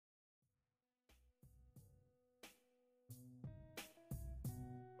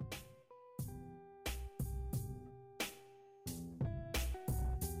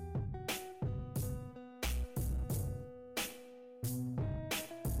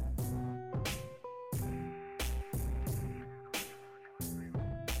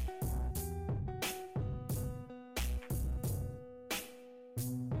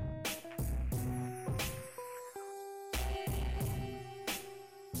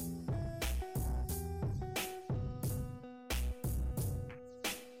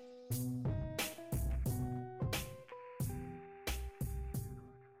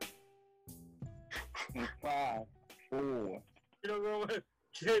In 5, 4.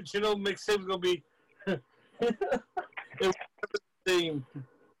 Chino mixtape's gonna be it's the same.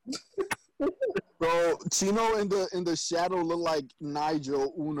 Bro, Chino in the shadow look like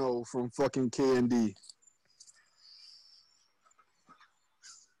Nigel Uno from fucking KND.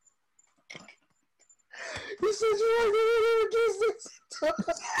 He said you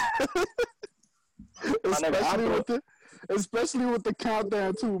want to especially with the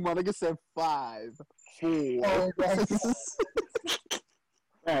countdown too. My nigga said 5, 4. Oh,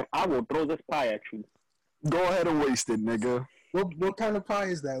 Man, I will throw this pie at you. Go ahead and waste it, nigga. what kind of pie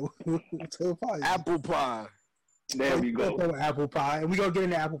is that? What type of pie is Apple pie. There we go. Apple pie, and we gonna get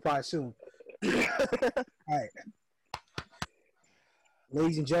into apple pie soon. All right,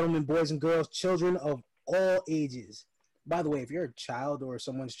 ladies and gentlemen, boys and girls, children of all ages. By the way, if you're a child or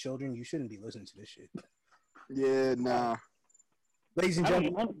someone's children, you shouldn't be listening to this shit. Yeah, nah. Ladies and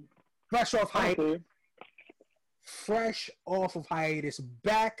gentlemen, fresh off hiatus,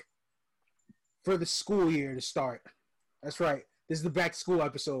 back for the school year to start. That's right. This is the back to school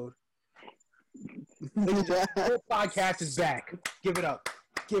episode. The whole podcast is back. Give it up.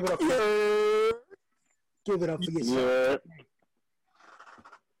 Give it up. Give it up for yourself.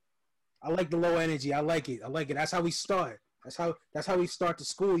 I like the low energy. I like it. That's how we start. That's how we start the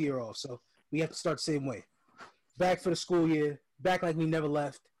school year off. So we have to start the same way. Back for the school year. Back like we never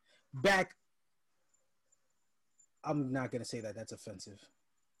left. Back. I'm not gonna say that. That's offensive.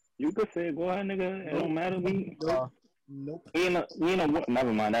 You could say, go ahead, nigga. It don't matter. Nope. We in a world.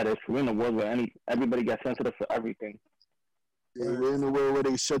 Never mind. That is true. We're in a world where everybody gets sensitive for everything. Yeah, we're in a world where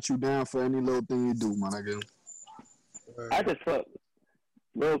they shut you down for any little thing you do, my nigga. I just felt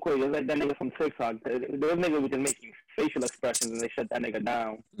real quick. It's like that nigga from TikTok. Those niggas were just making facial expressions and they shut that nigga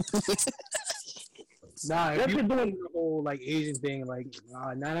down. Nah, if you're doing the whole like Asian thing, like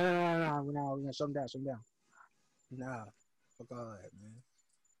nah, we're gonna shut them down. Nah, fuck all that, man.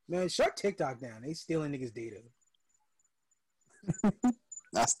 Man, shut TikTok down. They stealing niggas' data.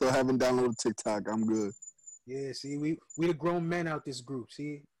 I still haven't downloaded TikTok. I'm good. Yeah, see, we the grown men out this group.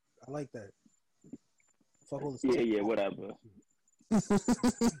 See, I like that. Fuck all this yeah, whatever.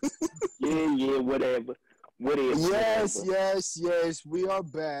 yeah, whatever. Yes. We are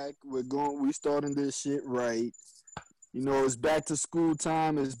back. We starting this shit right. You know, it's back to school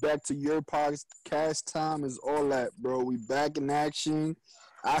time. It's back to your podcast time. It's all that, bro. We back in action.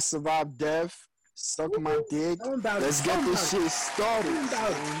 I survived death. Suck my dick. Let's get this shit started.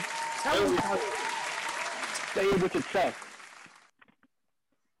 Tell me about it. Say it with your chest.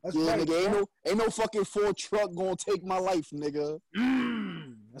 That's yeah, right, nigga. Ain't no fucking Ford truck gonna take my life, nigga.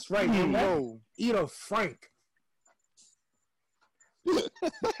 That's right, nigga. Eat a Frank.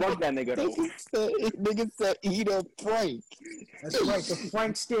 Fuck that nigga though. Nigga said eat a Frank. That's right. The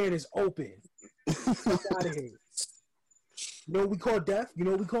Frank stand is open. Fuck out of here. You know what we call death? You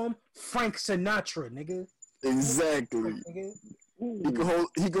know what we call him? Frank Sinatra, nigga. Exactly. Nigga.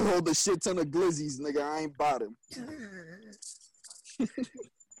 He could hold a shit ton of glizzies, nigga. I ain't bought him.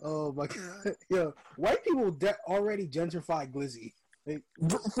 Oh my god. Yo, white people already gentrified glizzy.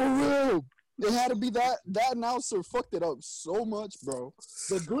 For real. It had to be that announcer fucked it up so much, bro.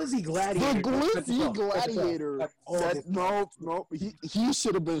 The Glizzy Gladiator. The Glizzy Gladiator. No. He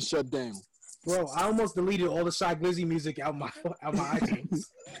should have been shut down. Bro, I almost deleted all the Shy Glizzy music out my iTunes.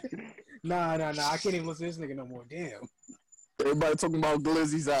 Nah. I can't even listen to this nigga no more. Damn. Everybody talking about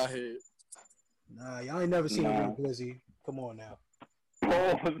Glizzies out here. Nah, y'all ain't never seen a real Glizzy. Come on now.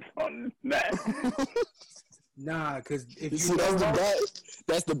 Pause on that. Nah, because if you see,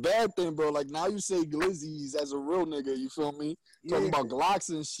 that's the bad thing, bro. Like, now you say glizzies as a real nigga, you feel me? Yeah. Talking about Glocks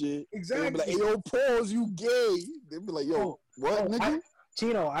and shit. Exactly. They be like, hey, yo, pause, you gay. They be like, yo, what, nigga?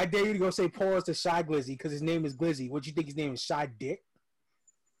 Chino, I dare you to go say pause to Shy Glizzy because his name is Glizzy. What you think his name is? Shy Dick?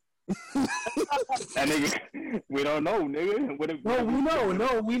 That nigga, we don't know, nigga.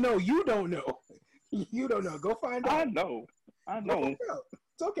 We know. You don't know. You don't know. Go find out. I know.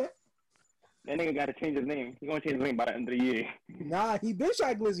 It's okay. That nigga got to change his name. He gonna change his name by the end of the year. Nah, he been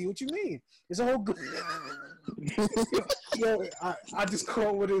Shy Glizzy. What you mean? It's a whole. Yo, I just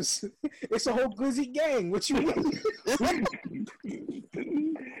call what is. It's a whole Glizzy gang. What you mean?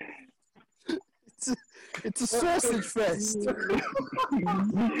 It's a sausage fest.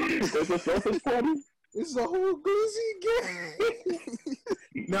 It's a sausage party. It's a whole Glizzy gang.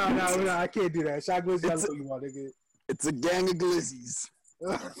 No, I can't do that. Shy Glizzy, I know you want, nigga. It's a gang of glizzies.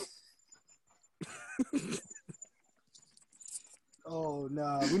 Oh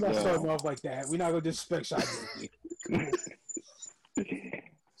no, we're not starting off like that. We're not gonna disrespect Shy Glizzy.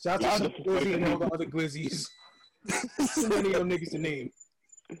 Shout out to Glizzy and all the other Glizzies. So many of them niggas to name.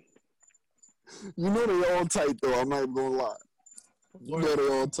 You know they all tight though. I'm not even gonna lie. You know they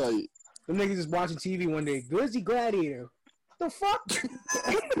all tight. Them niggas just watching TV one day. Glizzy Gladiator. The fuck?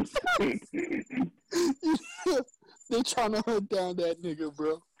 They trying to hunt down that nigga,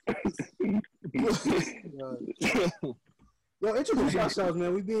 bro. Yo, introduce yourselves,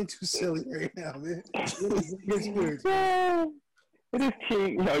 man. We being too silly right now, man. It's weird. It is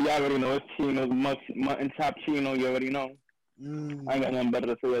Chino. Yo, y'all already know it's Chino's mutton chop Chino. You already know. I ain't got nothing better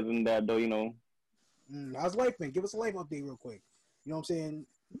to say other than that, though. You know. How's life, man? Give us a life update real quick. You know what I'm saying?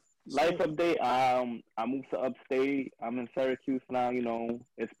 Life update. I moved to upstate. I'm in Syracuse now. You know,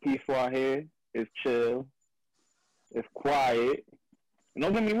 it's peaceful out here. It's chill. It's quiet. And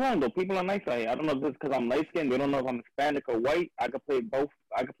don't get me wrong though. People are nice out here. I don't know if it's because I'm light skinned. They don't know if I'm Hispanic or white. I could play both.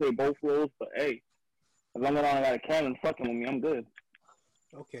 I could play both roles. But hey, as long as I don't got a Karen fucking with me, I'm good.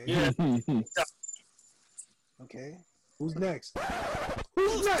 Okay. Yeah. Okay. Who's next?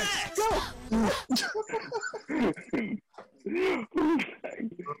 Who's next? Go.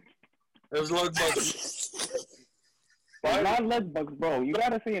 It was Lug Bugs. Not Leg Bugs, bro. You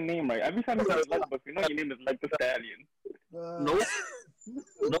gotta say your name right. Every time you say Leg Bugs, you know your name is Leg the Stallion. Nope.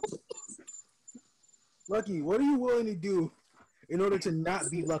 Nope. Lucky, what are you willing to do in order to not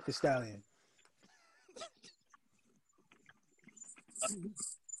be Luck the Stallion?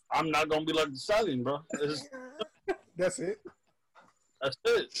 I'm not gonna be like the Stallion, bro. That's it. That's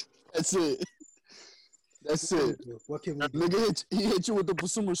it. That's it. That's it. What can we do? Nigga, he hit you with the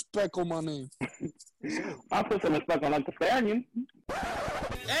put some respect on my name. I put some respect on Leg the Stallion.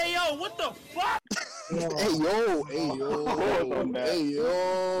 Hey yo, what the fuck? Hey yo, hey yo, Pause on that. hey yo,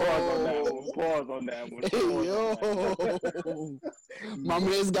 Pause on that one. hey yo. My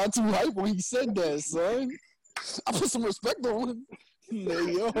man's got too hype when he said that, son. I put some respect on him.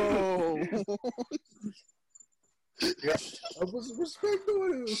 Hey yo. I put some respect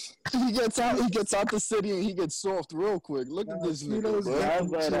on him. He gets out the city and he gets soft real quick. Look at this nigga, bro.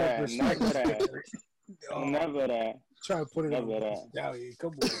 Never that. Never that. Try to put it Never on that. the Stallion.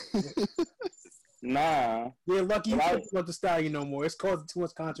 Come on. Nah. Yeah, Lucky, you can't put the Stallion no more. It's causing too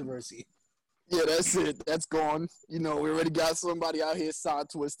much controversy. Yeah, that's it. That's gone. You know, we already got somebody out here side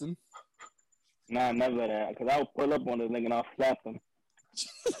twisting. Nah, never that. Because I would pull up on this nigga and I'll slap him.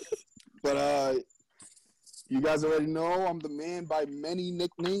 But you guys already know I'm the man by many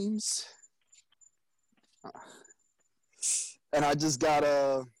nicknames. And I just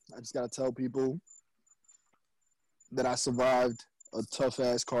gotta tell people that I survived a tough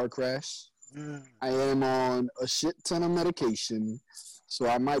ass car crash. I am on a shit ton of medication, so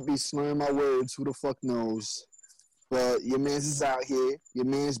I might be slurring my words. Who the fuck knows? But your man's is out here. Your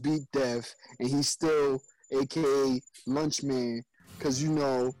man's beat death, and he's still AKA Lunch Man, cause you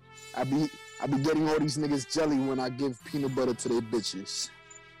know I be getting all these niggas jelly when I give peanut butter to their bitches.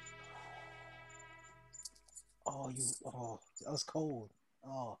 Oh, that was cold.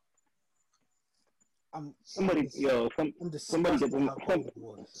 Oh. Somebody get them. Somebody get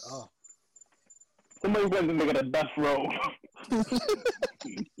the nigga to death row.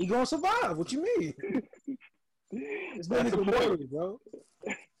 He gonna survive. What you mean? This nigga's been worried, bro.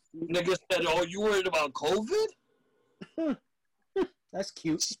 Nigga said, "Oh, you worried about COVID?" That's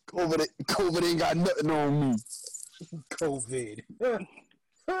cute. COVID ain't got nothing on me. COVID.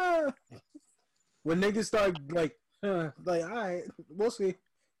 When niggas start like, all right, we'll see.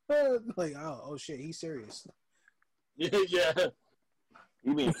 Like, oh shit, he's serious. Yeah.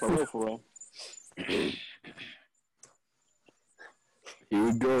 You being for real. Here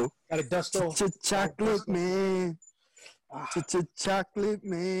we go. Got a dust off. Chocolate man. Chocolate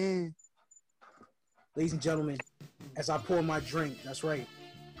man. Ladies and gentlemen, as I pour my drink, that's right.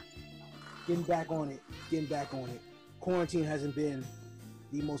 Getting back on it. Quarantine hasn't been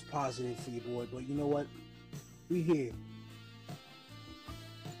the most positive for your boy, but you know what? We here.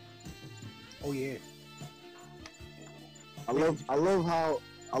 Oh yeah. I love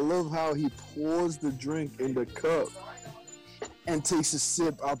how he pours the drink in the cup and takes a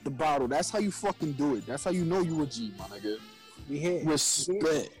sip out the bottle. That's how you fucking do it. That's how you know you a G, my nigga. We here.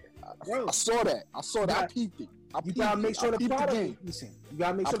 Respect. Bro, I saw that. I peeped it. You gotta make sure the product. Listen, you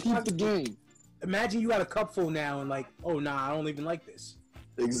gotta make sure I peeped the game. Imagine you got a cup full now and like, oh nah, I don't even like this.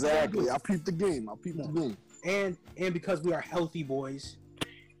 Exactly. I peeped the game. And because we are healthy boys,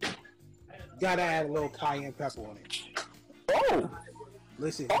 gotta add a little cayenne pepper on it. Oh.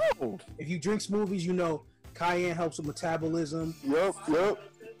 Listen. Oh. If you drink smoothies, you know cayenne helps with metabolism. Yep.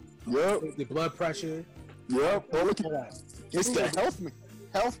 The blood pressure. Yep. Oh, look at that. It's the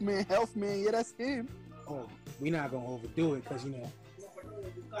health man. Yeah, that's him. Oh, we're not gonna overdo it because you know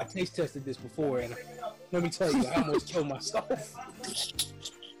I taste tested this before and let me tell you, I almost killed myself.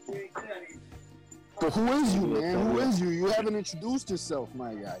 But who is you, man? Who is you? You haven't introduced yourself,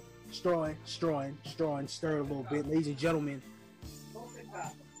 my guy. Strawing, stir a little bit. Ladies and gentlemen,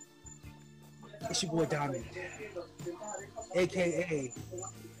 it's your boy Diamond, aka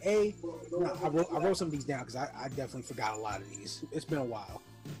I wrote some of these down because I definitely forgot a lot of these. It's been a while.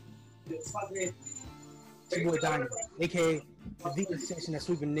 It's your boy Diamond, aka the Vegan Sensation that's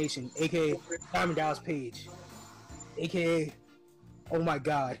sweeping the nation, aka Diamond Dallas Page, aka oh my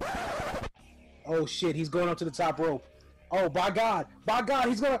god, oh shit, he's going up to the top rope. Oh by God,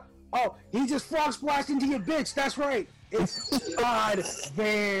 he's gonna. Oh, he just frog splashed into your bitch. That's right. It's Todd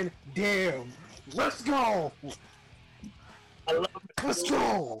Van Dam. Let's go. I love it. Let's go.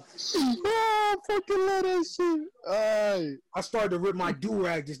 Oh, I fucking love that shit. Alright. I started to rip my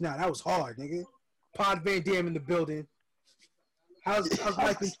do-rag just now. That was hard, nigga. Pod Van Dam in the building. How's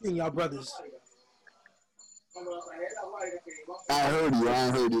life been treating y'all brothers? I heard you. I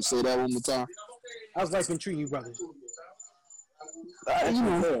heard you. Say that one more time. How's life been treating you brothers? You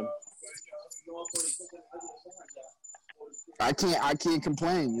know, I can't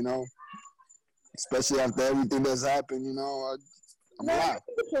complain, you know. Especially after everything that's happened, you know. I'm alive.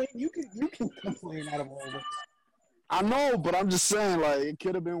 You can complain out of all of it. I know, but I'm just saying, like, it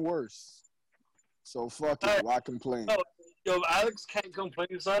could have been worse. So fuck it. Why complain? Yo, if Alex can't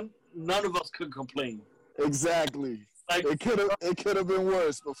complain, son, none of us could complain. Exactly. Like, It could have been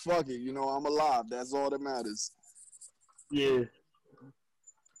worse, but fuck it. You know, I'm alive. That's all that matters. yeah.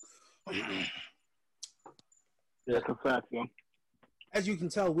 That's a fact, yo. As you can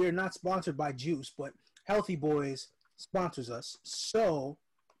tell, we're not sponsored by Juice, but Healthy Boys sponsors us. So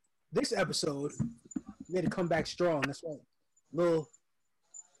this episode, we had to come back strong. That's right. Little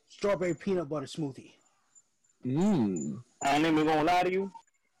strawberry peanut butter smoothie. I ain't even gonna lie to you.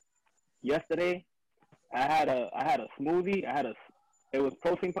 Yesterday, I had a smoothie. It was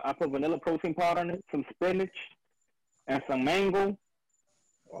protein. I put vanilla protein powder in it, some spinach, and some mango.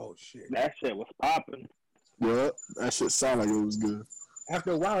 Oh shit! That shit was popping. Well, that shit sounded like it was good.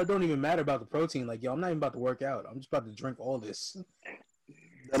 After a while, it don't even matter about the protein. Like, yo, I'm not even about to work out. I'm just about to drink all this.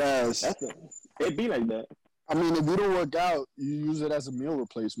 That ass. That's it. It be like that. I mean, if you don't work out, you use it as a meal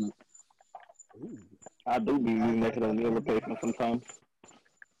replacement. Ooh, I do be using that as a meal replacement sometimes.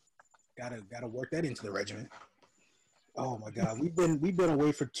 gotta work that into the regimen. Oh my god, we've been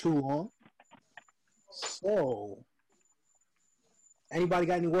away for too long. So, anybody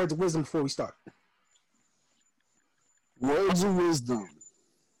got any words of wisdom before we start? Words of wisdom.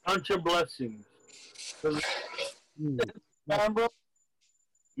 Count your blessings. Bro,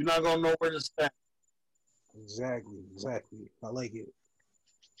 you're not gonna know where to stand. Exactly. I like it.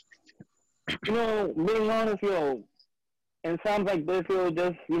 You know, being honest, yo, in times like this, yo,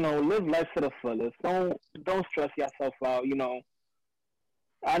 just, you know, live life to the fullest. Don't stress yourself out, you know.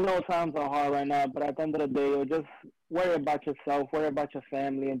 I know times are hard right now, but at the end of the day, yo, just worry about yourself, worry about your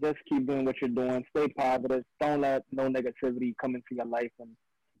family, and just keep doing what you're doing. Stay positive. Don't let no negativity come into your life, and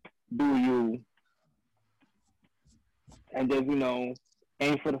do you. And just, you know,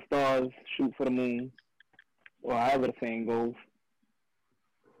 aim for the stars, shoot for the moon, or however the saying goes.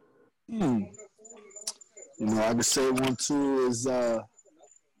 You know, I could say one too is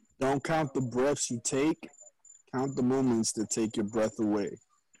don't count the breaths you take, count the moments that take your breath away.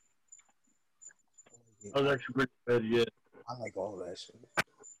 That was actually pretty good, yeah. I like all that shit.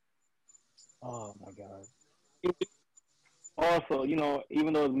 Oh my god. Also, you know,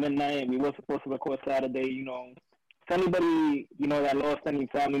 even though it's midnight and we were supposed to record Saturday, you know, if anybody, you know, that lost any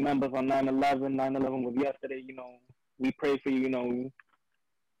family members on 9/11, 9/11 was yesterday, you know, we pray for you, you know.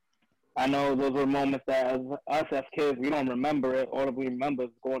 I know those were moments that us as kids, we don't remember it. All we remember is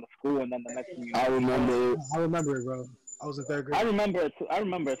going to school and then the next thing you know. I remember it. I remember it, bro. I was in third grade. I remember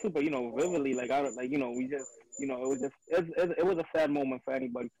it too, but, you know, vividly, like, you know, we just, you know, it was a sad moment for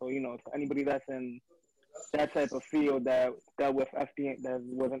anybody. So, you know, to anybody that's in that type of field that dealt with that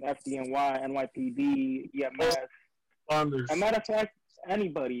was an FDNY, NYPD, EMS. As a matter of fact,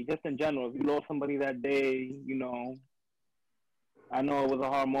 anybody, just in general, if you lost somebody that day, you know, I know it was a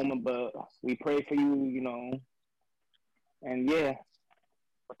hard moment, but we pray for you, you know, and yeah.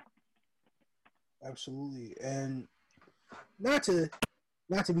 Absolutely. And not to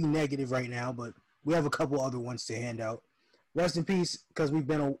be negative right now, but we have a couple other ones to hand out. Rest in peace, because we've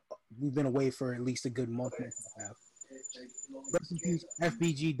been away for at least a good month and a half. Rest in peace,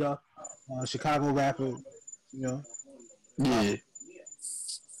 FBG Duck, Chicago rapper, you know. Yeah.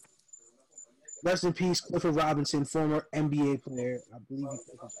 Rest in peace, Clifford Robinson, former NBA player. I believe he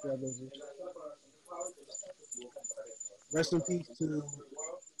played for Trailblazers. Rest in peace to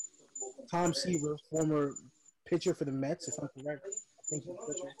Tom Seaver, former pitcher for the Mets, if I'm correct. I think he's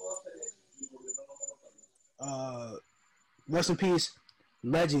pitcher. Rest in peace,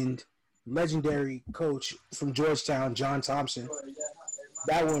 legendary coach from Georgetown, John Thompson.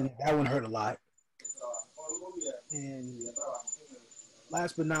 That one hurt a lot. And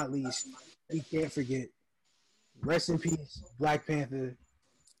last but not least, we can't forget. Rest in peace, Black Panther.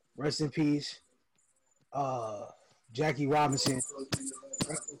 Rest in peace, uh, Jackie Robinson.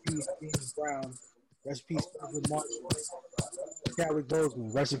 Rest in peace, James Brown. Rest in peace, Thurgood Marshall. Chadwick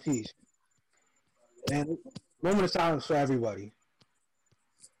Boseman. Rest in peace. And moment of silence for everybody.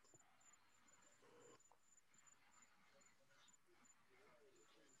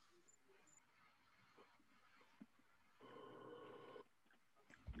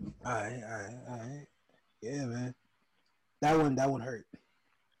 All right. Yeah, man. That one hurt.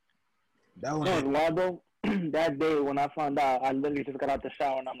 That one No, hurt. it's wild though. That day when I found out, I literally just got out the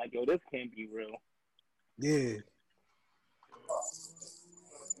shower and I'm like, yo, this can't be real. Yeah.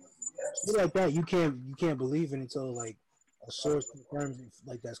 Shit like that, you can't believe it until like a source confirms it,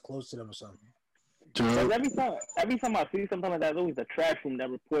 like that's close to them or something. Because every time I see something like that, there's always the trash room that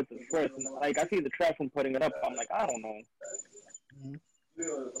reports it first. And like I see the trash room putting it up, I'm like, I don't know. Mm-hmm.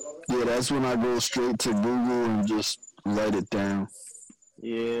 Yeah, that's when I go straight to Google and just write it down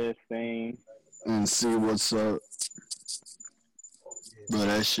Yeah, same. and see what's up. But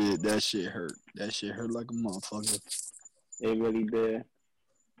that shit hurt. That shit hurt like a motherfucker. It really did.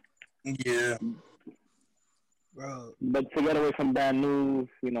 Yeah. Bro, But to get away from bad news,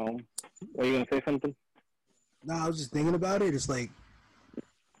 you know, are you gonna say something? I was just thinking about it. It's like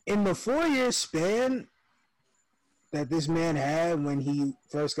in the 4-year span that this man had when he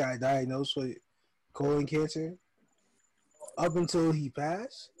first got diagnosed with colon cancer, up until he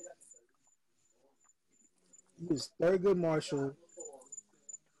passed, he was Thurgood Marshall.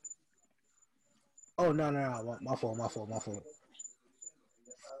 Oh no, my fault.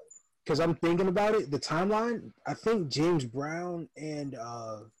 Because I'm thinking about it, the timeline. I think James Brown and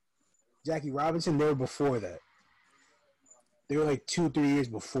Jackie Robinson, they were before that. They were like 2-3 years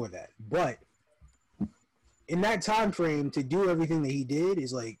before that. But in that time frame, to do everything that he did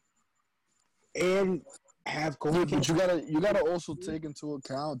is like, and have Yeah, colon but cancer. you gotta also take into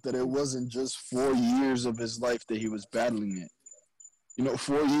account that it wasn't just 4 years of his life that he was battling it. You know,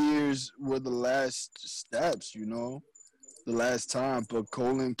 4 years were the last steps, you know, the last time. But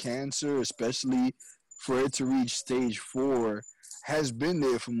colon cancer, especially for it to reach stage 4, has been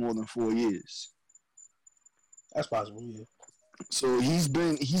there for more than 4 years. That's possible, yeah. So he's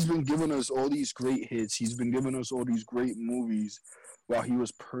been giving us all these great hits. He's been giving us all these great movies while he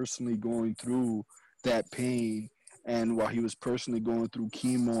was personally going through that pain, and while he was personally going through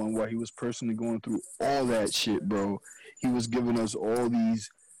chemo, and while he was personally going through all that shit, bro. He was giving us all these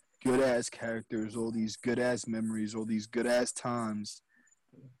good ass characters, all these good ass memories, all these good ass times.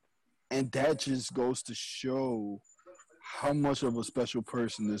 And that just goes to show how much of a special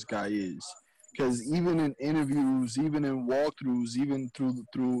person this guy is. Because even in interviews, even in walkthroughs, even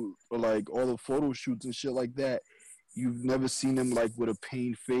through like all the photo shoots and shit like that, you've never seen him like with a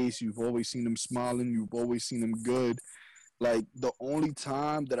pained face. You've always seen him smiling. You've always seen him good. Like the only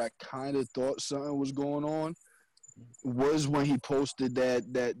time that I kind of thought something was going on was when he posted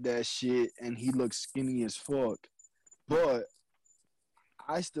that shit and he looked skinny as fuck. But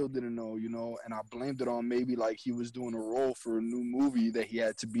I still didn't know, you know, and I blamed it on maybe like he was doing a role for a new movie that he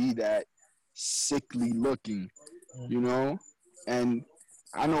had to be that sickly looking, you know? And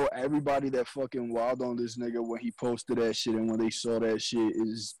I know everybody that fucking wild on this nigga when he posted that shit and when they saw that shit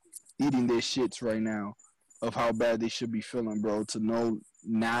is eating their shits right now of how bad they should be feeling, bro. To know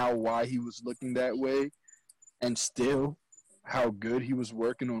now why he was looking that way and still how good he was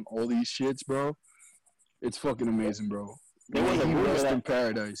working on all these shits, bro. It's fucking amazing, bro. There was a He rumor rest in that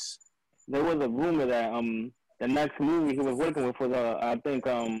paradise. the next movie he was working with was I think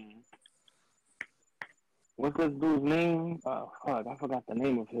what's this dude's name? Fuck, I forgot the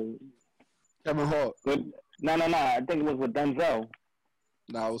name of his. Kevin Hart. No. I think it was with Denzel.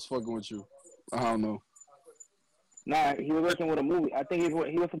 Nah, I was fucking with you. I don't know. Nah, he was working with a movie. I think he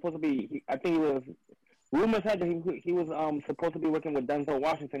was supposed to be. I think he was. Rumors had that he was supposed to be working with Denzel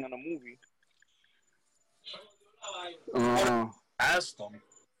Washington on a movie. Asked him.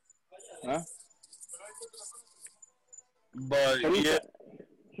 Huh? But So yeah,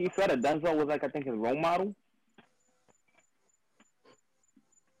 he said that Denzel was like I think his role model.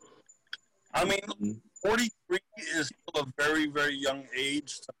 I mean, 43 is still a very, very young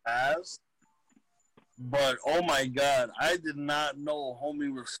age to pass. But oh my God, I did not know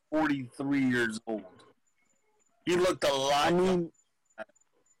homie was 43 years old. He looked a lot. I mean,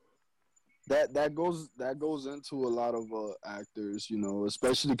 that goes into a lot of actors, you know,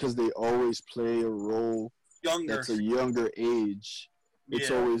 especially because they always play a role younger. that's a younger age. It's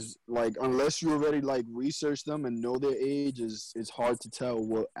Yeah. always like unless you already like research them and know their age, is it's hard to tell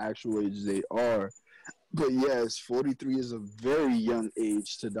what actual age they are. But yes, 43 is a very young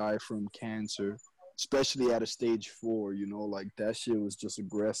age to die from cancer, especially at a stage 4. You know, like that shit was just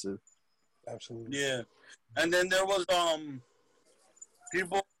aggressive. Absolutely. Yeah. And then there was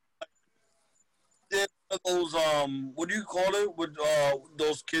people did those what do you call it with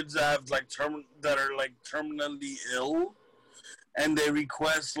those kids that have like that are like terminally ill, and they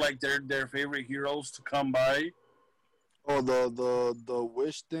request like their favorite heroes to come by. Oh, the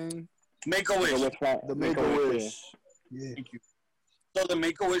wish thing, Make a Wish. the Make a Wish. Yeah. Thank you. So the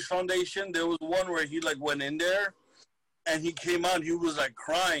Make a Wish Foundation, there was one where he like went in there, and he came out. He was like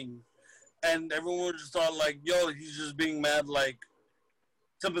crying, and everyone just thought like, "Yo, he's just being mad, like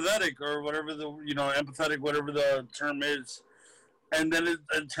sympathetic or whatever empathetic, whatever the term is." And then it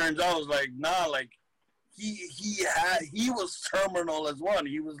turns out it was like, nah, like he was terminal as one.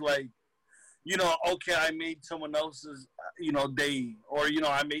 He was like, okay, I made someone else's day, or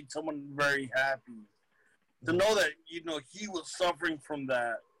I made someone very happy. To know that he was suffering from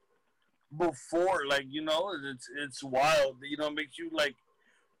that before, like it's wild. It makes you like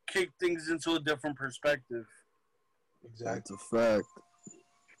kick things into a different perspective. Exactly. That's a fact.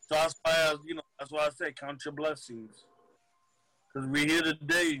 So that's why I say count your blessings, because we're here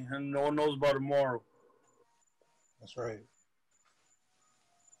today and no one knows about tomorrow. That's right.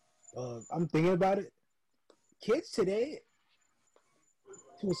 I'm thinking about it. Kids today,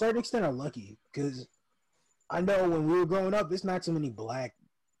 to a certain extent, are lucky because I know when we were growing up, there's not so many black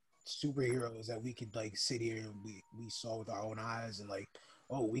superheroes that we could like sit here and we saw with our own eyes and like,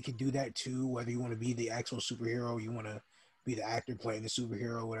 oh, we could do that too. Whether you want to be the actual superhero, you want to be the actor playing the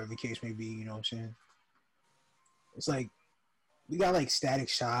superhero, whatever the case may be. You know what I'm saying? It's like we got like Static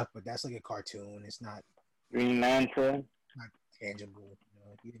Shock, but that's like a cartoon. It's not Green Lantern. not tangible.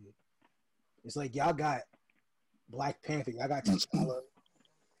 It's like y'all got Black Panther, y'all got T'Challa,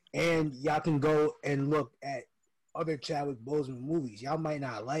 and y'all can go and look at other Chadwick Boseman movies. Y'all might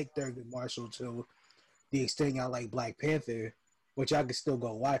not like Thurgood Marshall to the extent y'all like Black Panther, but y'all can still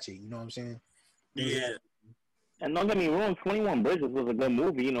go watch it. You know what I'm saying? Yeah. And don't get me wrong, 21 Bridges was a good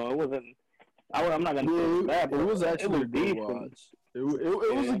movie. It wasn't. I'm not gonna say it was bad, but It was actually a good decent. watch.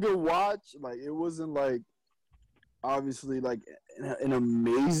 It was a good watch. Like it wasn't like obviously like an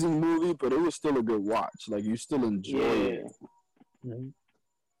amazing movie, but it was still a good watch. Like you still enjoy it. Mm-hmm.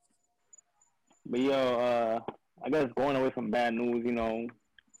 But I guess going away from bad news,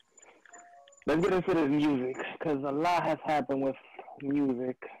 let's get into this music because a lot has happened with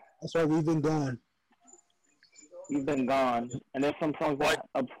music. That's why we've been gone. You've been gone, and there's some songs that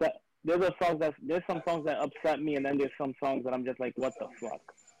upset. There's some songs that upset me, and then there's some songs that I'm just like, what the fuck.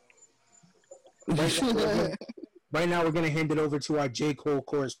 Right now, we're gonna hand it over to our J. Cole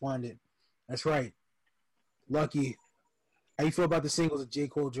correspondent. That's right, Lucky. How you feel about the singles that J.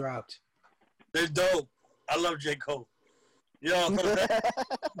 Cole dropped? They're dope. I love J. Cole. Yo. This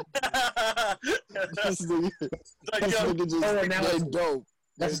nigga just they're dope.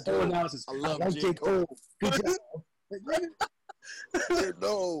 That's the whole analysis. I love like J. Cole. Good job. They're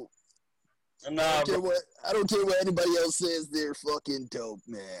dope. Nah, I don't care what anybody else says. They're fucking dope,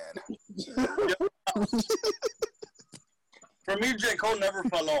 man. For me, J. Cole never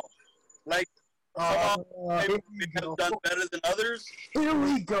fell off. Like, maybe have done better than others. Here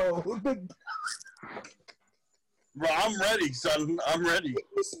we go. Bro, I'm ready, son. I'm ready.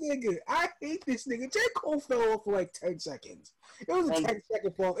 This nigga, I hate this nigga. J. Cole fell off for like 10 seconds. It was a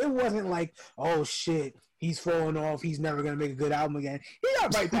 10-second fall. It wasn't like, oh shit, he's falling off. He's never gonna make a good album again. He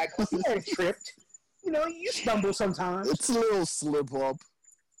got right back. He got tripped. You stumble sometimes. It's a little slip up.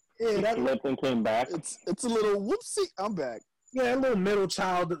 Yeah, that Slipped and came back. It's a little whoopsie. I'm back. Yeah, that little middle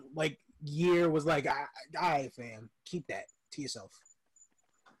child like year was like, all right, fam, keep that to yourself.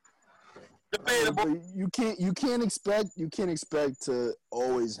 Debatable. But you can't expect to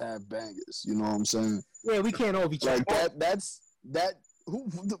always have bangers. You know what I'm saying? Yeah, we can't all be like that. That.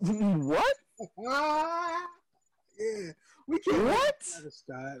 What? Yeah, we can't. What? Travis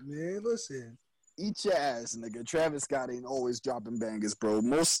Scott, man, listen. Eat your ass, nigga. Travis Scott ain't always dropping bangers, bro.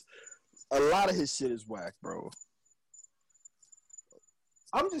 A lot of his shit is whack, bro.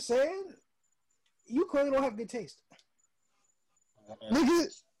 I'm just saying, you clearly don't have good taste. Nigga,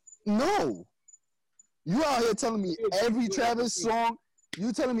 no. You out here telling me every Travis song,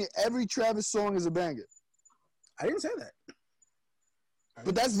 you telling me every Travis song is a banger. I didn't say that.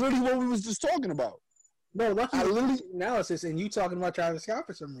 But that's really what we was just talking about. No, Lucky I literally analysis, and you talking about Travis Scott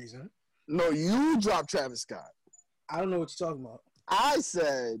for some reason. No, you dropped Travis Scott. I don't know what you're talking about. I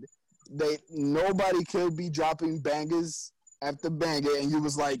said nobody could be dropping bangers after banger, and you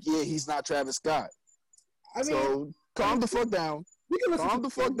was like, yeah, he's not Travis Scott. I mean, So calm the fuck down. we can listen Calm to the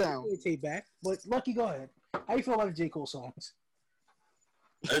fuck down. tape back. But Lucky, go ahead. How you feel about the J. Cole songs?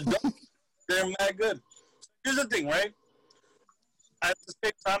 They're mad good. Here's the thing, right? At the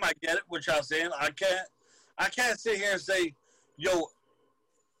same time, I get it, what y'all saying. I can't sit here and say, yo,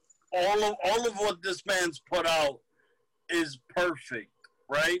 all of what this man's put out is perfect,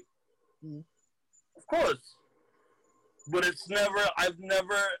 right? Mm. Of course. But I've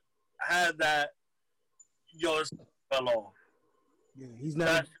never had that, yo, it's fell off. Yeah, he's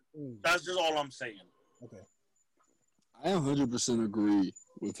not. That's just all I'm saying. Okay. I 100% agree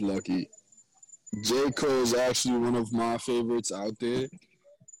with Lucky. J. Cole is actually one of my favorites out there.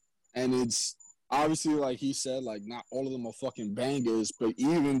 And it's obviously, like he said, like not all of them are fucking bangers, but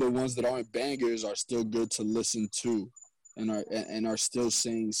even the ones that aren't bangers are still good to listen to and are still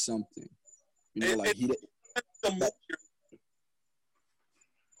saying something. You know, like he.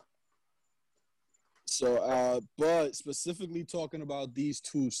 So, but specifically talking about these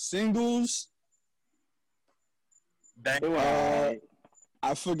two singles, I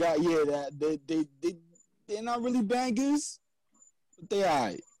forgot. Yeah, that they're not really bangers, but they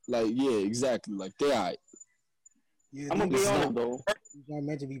alright. Like, yeah, exactly. Like they alright. Yeah, I'm gonna be honest though. These aren't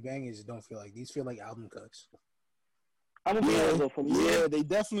meant to be bangers. Don't feel like these feel like album cuts. I'm gonna be honest though. For me, Yeah, they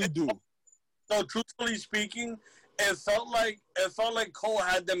definitely do. So, truthfully speaking, it felt like Cole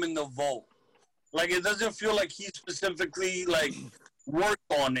had them in the vault. Like, it doesn't feel like he specifically, like, worked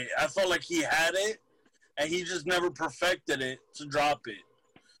on it. I felt like he had it, and he just never perfected it to drop it.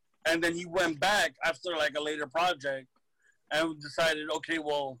 And then he went back after, like, a later project and decided, okay,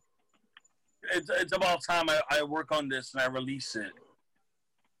 well, it's about time I work on this and I release it.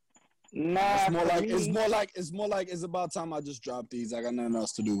 nah, It's more like it's about time I just drop these. I got nothing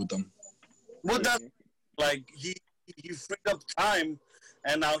else to do with them. Well, that's, like, he freed up time,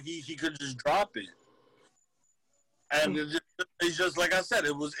 and now he could just drop it. And it's just like I said,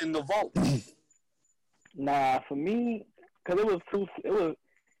 it was in the vault. Nah, for me, because it was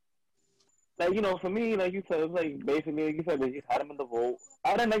like, you know, for me, like you said, it was like basically, like you said, they just had him in the vault.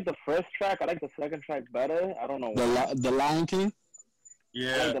 I didn't like the first track. I like the second track better. I don't know why. The Lion King. I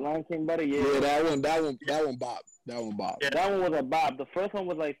Yeah. like the Lion King better. Yeah, Yeah, that one bop. That one bop. Yeah. that one was a bop. The first one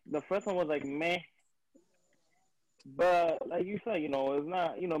was like meh. But like you said, you know, it's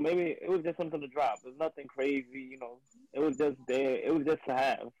not, you know, maybe it was just something to drop. It's nothing crazy, you know. It was just there. It was just to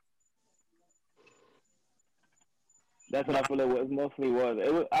have. That's what I feel it was mostly was.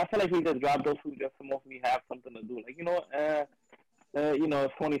 It was. I feel like he just dropped those two just to mostly have something to do. Like, you know what? You know,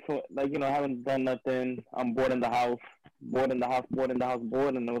 it's 2020. Like, you know, I haven't done nothing. I'm bored in the house. Bored in the house. And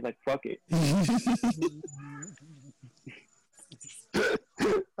I was like, fuck it.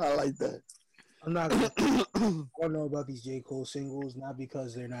 I like that. I'm not. I don't know about these J. Cole singles, not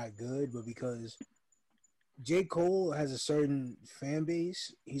because they're not good, but because J. Cole has a certain fan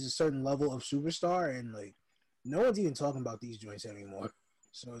base. He's a certain level of superstar, and like no one's even talking about these joints anymore.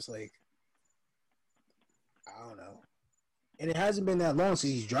 So it's like, I don't know. And it hasn't been that long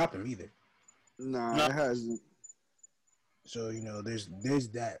since he's dropped them either. Nah, it hasn't. So, you know, there's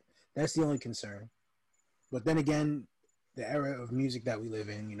that. That's the only concern. But then again, the era of music that we live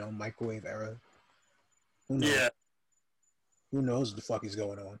in, you know, microwave era. Who knows? Yeah. Who knows what the fuck is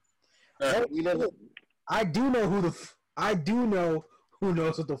going on? We never. I do know who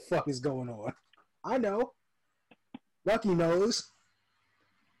knows what the fuck is going on. I know. Lucky knows.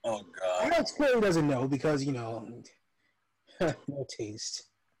 Oh, I God. know Corey doesn't know because, you know, no taste.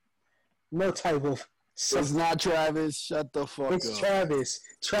 No type of... It's not Travis. Shut the fuck It's up. Travis.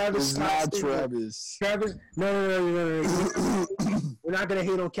 Travis It's not Scott. Travis. Travis, no. We're not gonna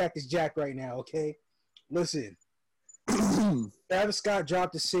hate on Cactus Jack right now, okay? Listen, Travis Scott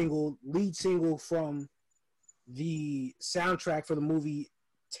dropped a single, lead single from the soundtrack for the movie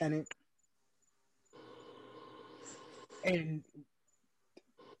Tenet, and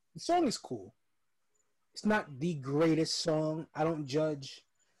the song is cool. It's not the greatest song. I don't judge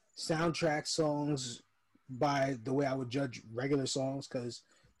soundtrack songs by the way I would judge regular songs because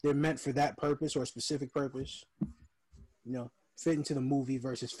they're meant for that purpose or a specific purpose. You know, fit into the movie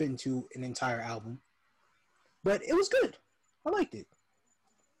versus fit into an entire album. But it was good. I liked it.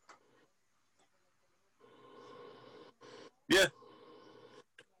 Yeah.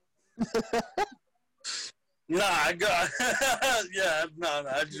 Nah, I got. Yeah, no,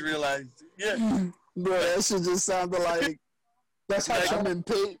 I just realized. Yeah. Bro, that shit just sounded like That's how Diamond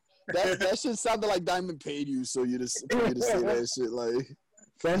paid. That shit sounded like Diamond paid you, so you just for you to say that shit like.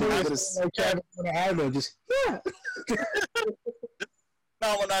 That Yeah, nigga but like Travis on the album, just yeah.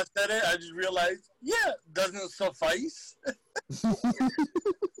 Now, when I said it, I just realized, yeah, doesn't suffice.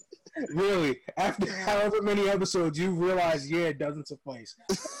 Really, after however many episodes, you realize, yeah, it doesn't suffice.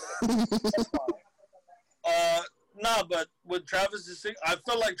 Nah, but with Travis is single, I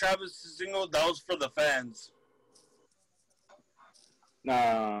feel like Travis is single. That was for the fans.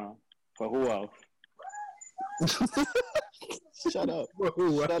 Nah, for who else? Shut up.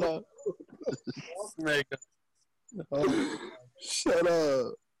 Whoa, Shut up. Nigga. Shut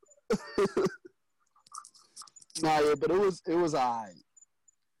up. Nah, yeah, but it was alright.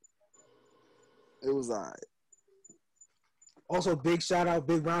 It was alright. Also, big shout out,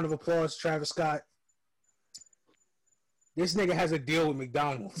 big round of applause, Travis Scott. This nigga has a deal with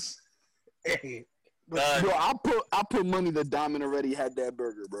McDonald's. Hey, Bro, I put money that Diamond already had that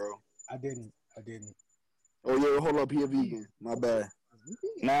burger, bro. I didn't. Oh yeah, hold up, he a vegan. My bad.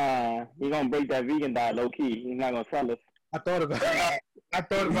 Nah, he gonna break that vegan diet low key. He's not gonna sell us. I thought about that.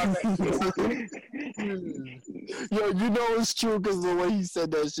 Yo, you know it's true because the way he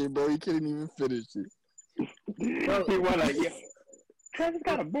said that shit, bro, he couldn't even finish it. He went like, yeah. Travis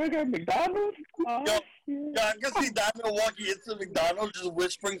got a burger at McDonald's? Oh, Yo, shit. Yeah, I can see Diamond walking into McDonald's just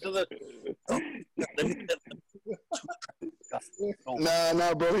whispering to the.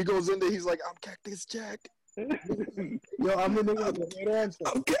 Nah, bro. He goes in there. He's like, I'm Cactus Jack. Yo, I'm the nigga with the right answer.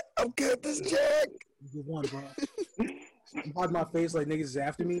 I'm Cactus Jack. You won, bro. Hide my face like niggas is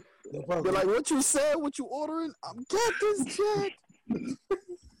after me. They're like, what you said? What you ordering? I'm Cactus Jack.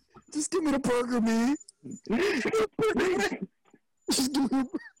 Just give me the burger, man. Just give me.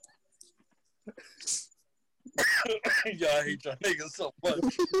 Yo, I hate y'all niggas so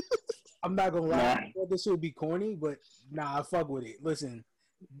much. I'm not gonna lie. I thought this would be corny, but nah, I fuck with it. Listen,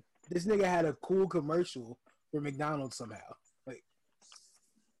 this nigga had a cool commercial for McDonald's somehow. Like,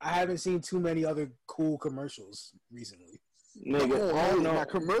 I haven't seen too many other cool commercials recently. Nigga, My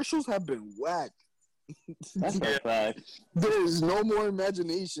commercials have been whack. That's a fact. There's no more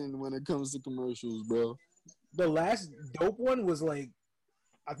imagination when it comes to commercials, bro. The last dope one was like,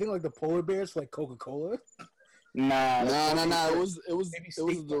 I think like the polar bears for like Coca-Cola. Nah. It was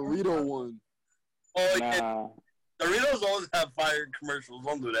the Dorito one. Oh, Nah. yeah. Doritos always have fire commercials.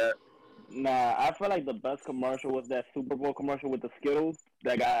 Don't do that. Nah, I feel like the best commercial was that Super Bowl commercial with the Skittles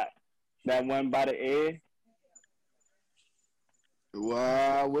that went by the air.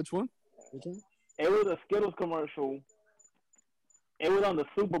 Wow, which one? It was a Skittles commercial. It was on the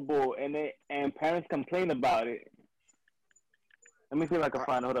Super Bowl, and parents complained about it. Let me see if I can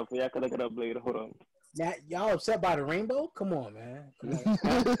find it. Hold up, yeah, I can look it up later. Hold on. Y'all upset by the rainbow? Come on, man. Come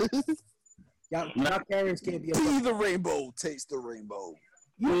on. Y'all parents can't be upset. See the rainbow, taste the rainbow.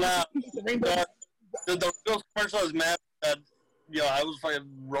 Nah, The rainbow. the Doritos commercial is mad. Yo, I was fucking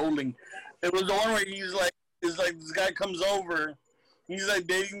rolling. It was the one where it's like this guy comes over. He's like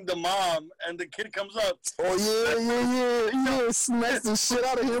dating the mom, and the kid comes up. Oh yeah. Smash the shit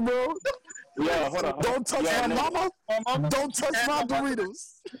out of him, bro. Yeah, hold on. Don't touch my mama. Mama, Don't touch my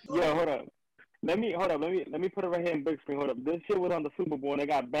Doritos. Yeah, hold up. Let me put it right here in big screen. Hold up. This shit was on the Super Bowl and it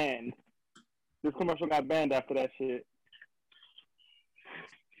got banned. This commercial got banned after that shit.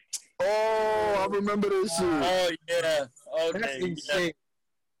 Oh, I remember this shit. Oh yeah. That's Okay. insane.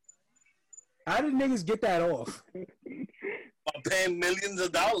 How did niggas get that off? I'm paying millions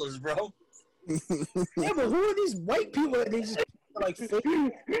of dollars, bro. Yeah, but who are these white people that they just like fake?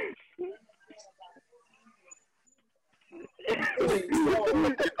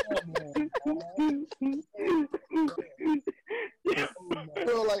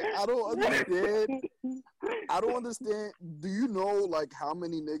 Bro, like I don't understand. Do you know like how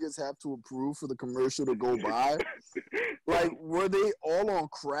many niggas have to approve for the commercial to go by? Like, were they all on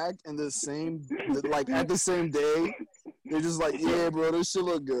crack in the same like at the same day? They're just like, yeah, bro, this shit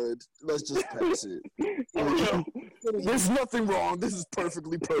look good. Let's just pass it. There's nothing wrong. This is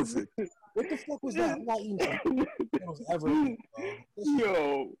perfectly perfect. What the fuck was that? I'm not eating that ever. Again,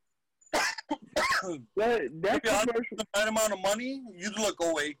 Yo. that If you're commercial. the right amount of money, you'd look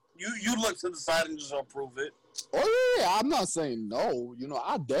away. You look to the side and just approve it. Oh yeah, I'm not saying no. You know,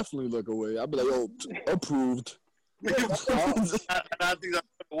 I definitely look away. I'd be like, oh, approved. I think that's what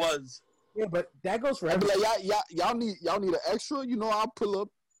it was. Yeah, but that goes for I'd be everything. like, y'all need an extra. You know, I'll pull up.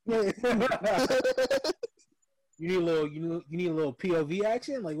 You need a little POV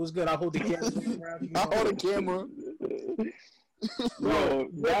action. Like, what's good? I'll hold the camera around you. I hold the camera. Yo,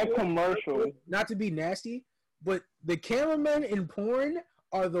 that commercial. Not to be nasty, but the cameramen in porn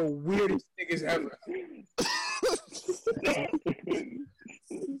are the weirdest niggas ever.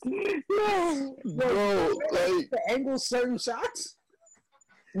 Bro, like, The angle certain shots.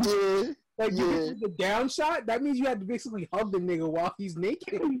 yeah. Like you Yeah. did the down shot. That means you had to basically hug the nigga while he's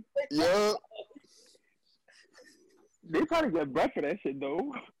naked. Yeah. They probably get breath for that shit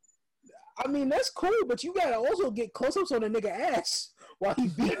though. I mean, that's cool, but you gotta also get close-ups on the nigga ass while he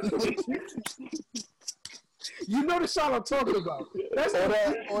beating. You know the shot I'm talking about. That's All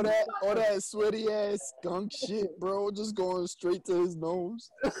that sweaty ass skunk shit, bro. Just going straight to his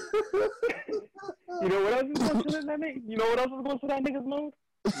nose. You know what else is going to that nigga? You know what else is going to that nigga's nose?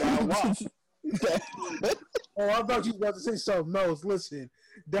 That WAP. Oh, I thought you were about to say something else. Listen,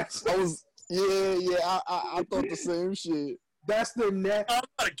 that's I thought the same shit. that's the net. I'm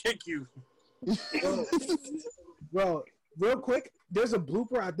gonna kick you. Bro, real quick, there's a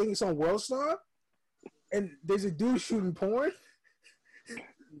blooper. I think it's on World Star, and there's a dude shooting porn.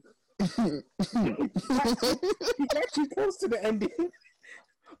 He actually close to the ending,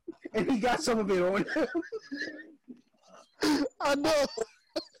 and he got some of it on him. I know.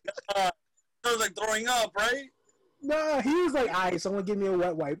 It was like throwing up, right? Nah, he was like, "All right, someone give me a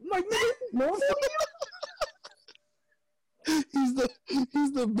wet wipe." I'm like, "Nigga, no, He's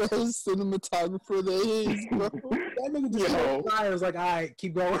the best cinematographer there is, bro. that nigga just I was like, "All right,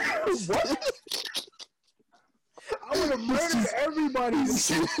 keep going." What? I would have murdered everybody. His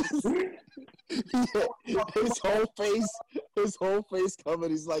whole face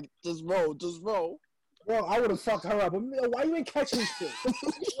covered. He's like, just roll. Well, I would have fucked her up. Why you ain't catching shit?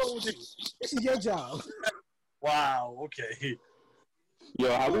 This is your job. Wow. Okay.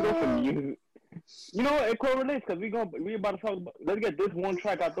 Yo, how we go from music? You know what? It correlates because we about to talk about. Let's get this one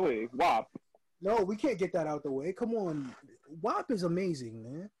track out the way. WAP. No, we can't get that out the way. Come on, WAP is amazing,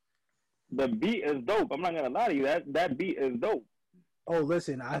 man. The beat is dope. I'm not gonna lie to you. That beat is dope. Oh,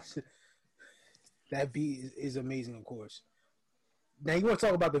 listen, that beat is amazing, of course. Now you want to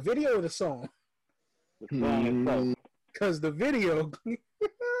talk about the video or the song? The song itself. Because the video,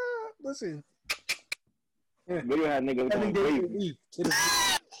 listen, Video had niggas going crazy.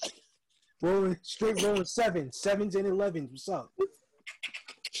 rolling sevens and 11s. What's up?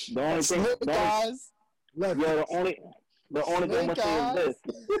 The only thing, guys. yo, the only thing I'm gonna say is this.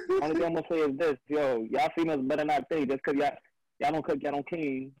 Only thing I'm gonna say is this, yo, y'all females better not think just cause y'all don't cook, y'all don't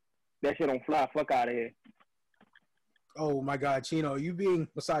clean, that shit don't fly. Fuck out of here. Oh my God, Chino, are you being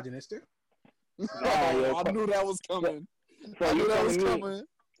misogynistic? Nah, yo, I knew that was coming. So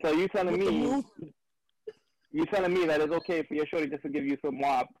you telling me that it's okay for your shorty just to give you some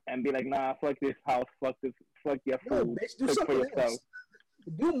WAP and be like, nah, fuck this house, fuck your No, food, bitch, do cook for something yourself. else.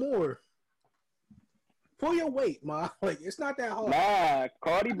 Do more. Pull your weight, ma. Like it's not that hard. Nah,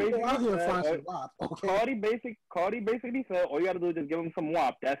 Cardi basically Out here and find some said, WAP, okay? Cardi basically said, all you gotta do is just give him some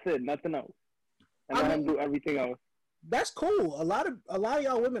WAP. That's it, nothing else, and let him do everything else. That's cool. A lot of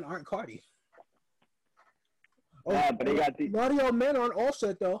y'all women aren't Cardi. Nah, but they got a lot of y'all men aren't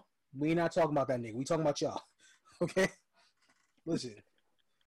Offset though. We not talking about that nigga. We talking about y'all. Okay. Listen.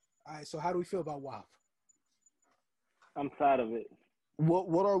 All right. So how do we feel about WAP? I'm tired of it.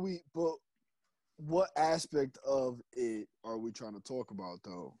 What are we? But what aspect of it are we trying to talk about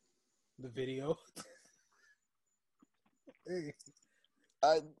though? The video. Hey.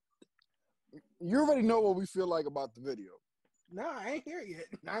 You already know what we feel like about the video. Nah, I ain't here yet.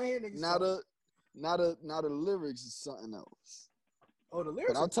 I ain't hear niggas. Now the lyrics is something else. Oh, the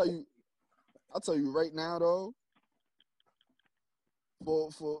lyrics. But I'll tell you right now though.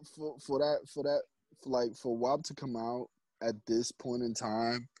 For WAP to come out at this point in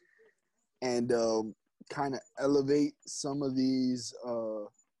time and kind of elevate some of these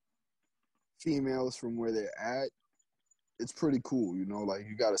females from where they're at, it's pretty cool, you know, like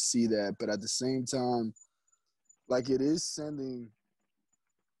you got to see that. But at the same time, like it is sending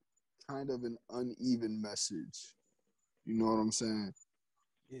kind of an uneven message. You know what I'm saying?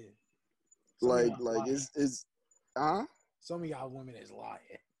 Yeah. Like it's some of y'all women is lying.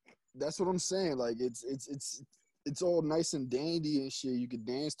 That's what I'm saying. Like it's all nice and dandy and shit. You can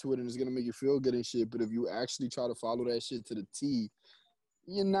dance to it and it's gonna make you feel good and shit. But if you actually try to follow that shit to the T,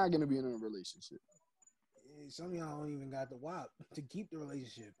 you're not gonna be in a relationship. Some of y'all don't even got the WAP to keep the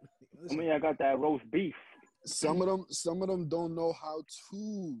relationship. Some of y'all got that roast beef. Some of them don't know how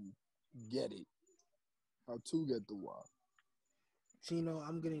to get it. How to get the WAP. Chino,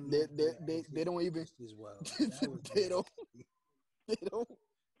 I'm getting. They don't even. As well. They don't.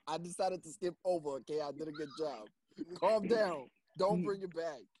 I decided to skip over. Okay, I did a good job. Calm down. Don't bring it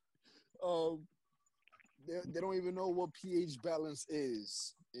back. They don't even know what pH balance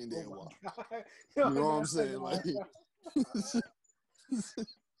is in their WAP. You know what I'm saying? Like,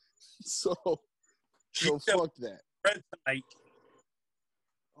 so fuck that. Red tonight.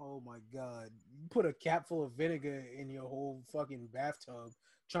 Oh Oh my god! You put a cap full of vinegar in your whole fucking bathtub,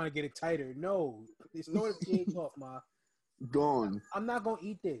 trying to get it tighter. No, it's throwing the pH off, ma. Gone. I'm not gonna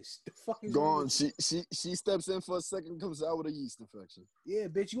eat this. The fuck is Gone. She steps in for a second, comes out with a yeast infection. Yeah,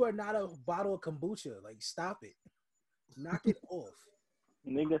 bitch, you are not a bottle of kombucha. Like, stop it. Knock it off.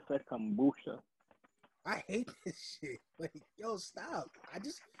 Nigga said kombucha. I hate this shit. Like, yo, stop. I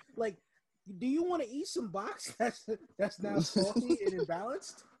just like. Do you want to eat some box that's now salty and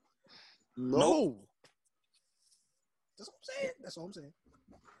imbalanced? No. That's what I'm saying. That's all I'm saying.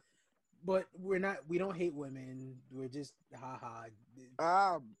 But we're not. We don't hate women. We're just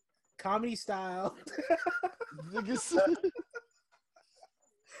Ah, comedy style. niggas.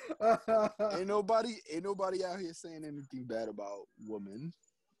 ain't nobody out here saying anything bad about women.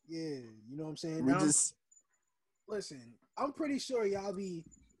 Yeah, you know what I'm saying. We Now, just listen. I'm pretty sure y'all be,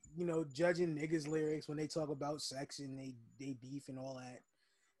 judging niggas' lyrics when they talk about sex and they beef and all that.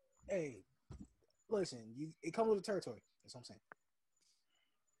 Hey, listen. It comes with the territory. That's what I'm saying.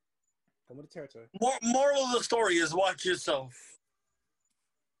 Come with the territory. Moral of the story is watch yourself.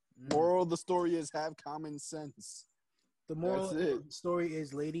 moral of the story is have common sense. The moral That's of it. the story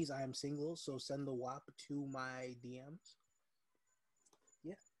is, ladies, I am single, so send the WAP to my DMs.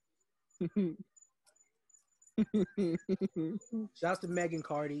 Shouts to Megan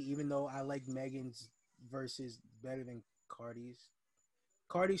Cardi, even though I like Megan's verses better than Cardi's.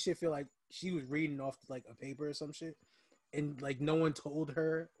 Cardi should feel like she was reading off like a paper or some shit, and like no one told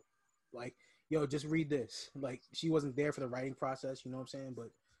her, like, yo, just read this. Like she wasn't there for the writing process, you know what I'm saying? But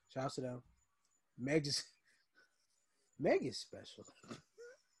shouts to them. Meg is special.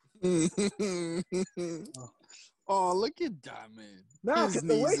 Oh, look at Diamond. Nah, His because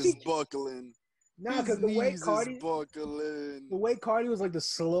the way knees is she, buckling. nah, His because the way knees Cardi, is buckling. the way Cardi was like the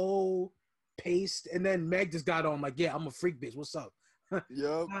slow paced, and then Meg just got on like, yeah, I'm a freak bitch. What's up?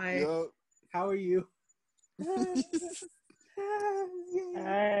 Yup, Hi. yup. How are you?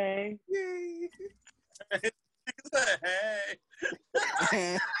 Hey. Yay.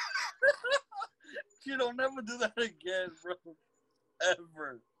 Hey, you don't never do that again, bro.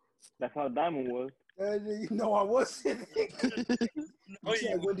 Ever. That's how Diamond was. No, I wasn't. No, You said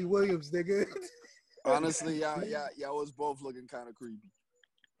you- Wendy Williams, nigga. Honestly, y'all was both looking kind of creepy.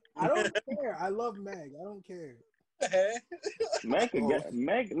 I don't care. I love Meg. I don't care. Hey. Meg could Oh. get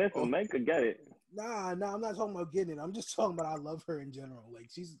Meg. Listen, Oh. Meg could get it. Nah, I'm not talking about getting it. I'm just talking about I love her in general. Like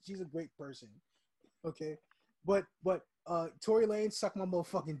she's a great person. Okay. But Tory Lane, suck my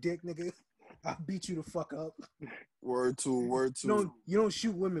motherfucking dick, nigga. I'll beat you the fuck up. Word two. You don't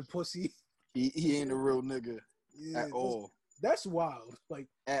shoot women, pussy. He ain't a real nigga Yeah, at all. That's wild. Like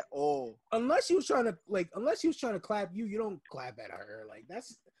At all. unless he was trying to clap you, you don't clap at her. Like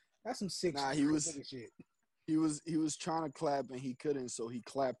that's some sick Nah, shit. he was- Nigga shit. He was trying to clap and he couldn't, so he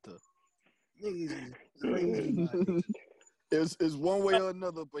clapped her. Niggas is crazy. Man. It's one way or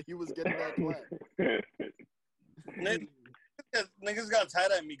another, but he was getting that clap. Niggas got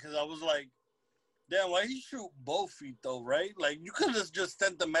tired at me because I was like, damn, why he shoot both feet though, right? Like you could have just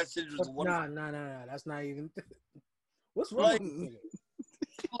sent the message with one. Nah. That's not even. What's wrong Like- with this nigga?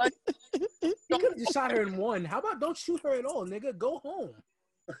 Like, You could have just shot her in one. How about don't shoot her at all, nigga? Go home.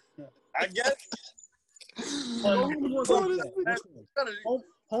 I guess Go home and Bro, go this to jail. gotta-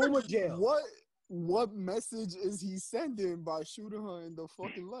 Home or jail. what message is he sending by shooting her in the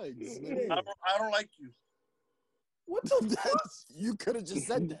fucking legs? nigga? I don't like you. What the fuck? That's- you could have just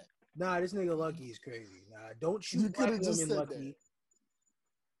said that. Nah, this nigga Lucky is crazy. Nah, don't You shoot black coulda just women, said Lucky.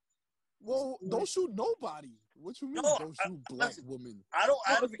 Well, don't shoot nobody. What you mean? No, don't shoot black women. I don't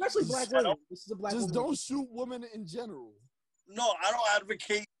No, advocate. especially black I don't- women. This is a black Just woman. don't shoot women in general. No, I don't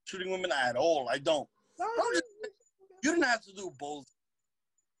advocate shooting women at all. I don't. Nah, You didn't have to do both.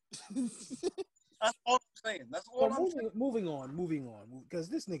 That's all I'm saying. That's all but I'm saying. moving on, because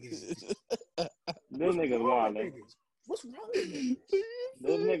this nigga is. This What's nigga's wrong with wilding. niggas? What's wrong with niggas?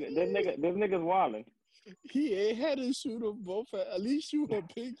 This nigga's wilding. He ain't had to shoot them both. At least shoot her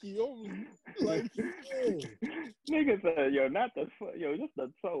pinky only. Like, Yeah, Nigga said, yo, not the foot, yo, just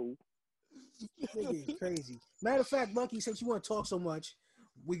the toe. nigga is crazy. Matter of fact, Lucky, since you want to talk so much,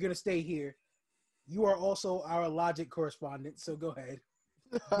 we're gonna stay here. You are also our Logic correspondent, so go ahead.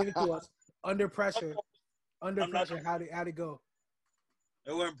 Give it to us. Under pressure. Under I'm not- pressure. How'd it go?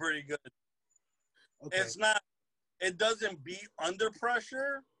 It went pretty good. Okay. It's not. It doesn't beat under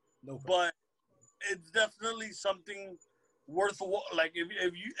pressure, No problem. but it's definitely something worth like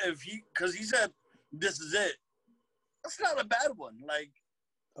if he because he said this is it. That's not a bad one. Like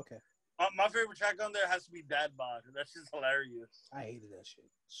Okay. my favorite track on there has to be Dad Bod. That's just hilarious. I hated that shit.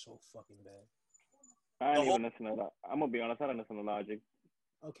 So fucking bad. I The ain't even listen to that. I'm gonna be honest, I didn't listen to Logic.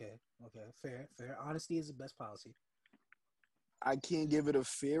 Okay, fair. Honesty is the best policy. I can't give it a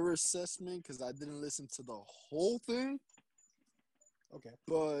fair assessment because I didn't listen to the whole thing. Okay,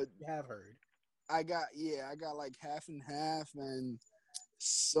 But you have heard. I got like half and half, and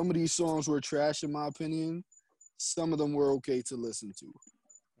some of these songs were trash in my opinion. Some of them were okay to listen to.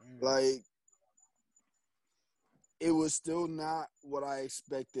 Like, it was still not what I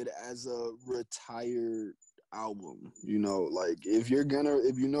expected as a retired album. You know, like if you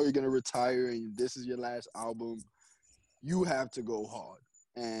know you're gonna retire and this is your last album, you have to go hard.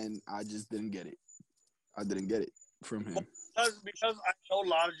 And I just didn't get it. I didn't get it from him. Because I know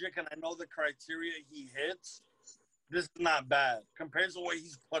Logic and I know the criteria he hits, this is not bad. Compared to what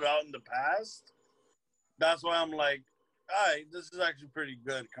he's put out in the past, that's why I'm like, all right, this is actually pretty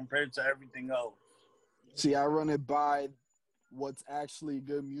good compared to everything else. See, I run it by what's actually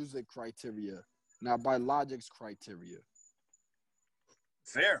good music criteria, not by Logic's criteria.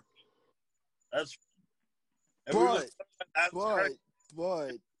 Fair. That's But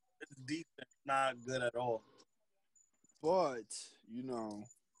it's decent, not good at all. But, you know,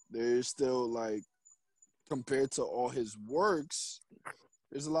 there's still, like, compared to all his works,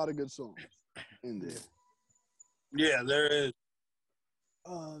 there's a lot of good songs in there. Yeah, there is.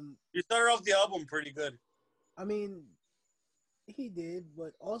 You started off the album pretty good. I mean, he did,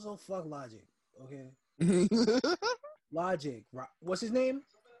 but also fuck Logic, okay? Logic. What's his name?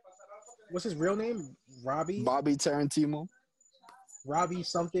 What's his real name? Robbie? Bobby Tarantino. Robbie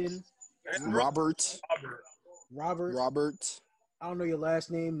something. Robert. I don't know your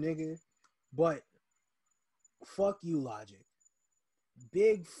last name, nigga. But fuck you, Logic.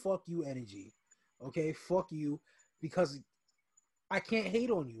 Big fuck you energy. Okay? Fuck you. Because I can't hate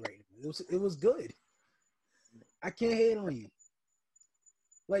on you right now. It was good. I can't hate on you.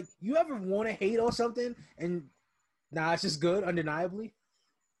 Like, you ever want to hate on something and it's just good, undeniably?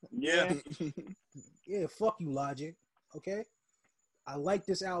 Yeah. Yeah, fuck you, Logic. Okay? I like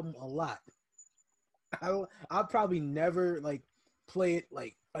this album a lot. I'll probably never like play it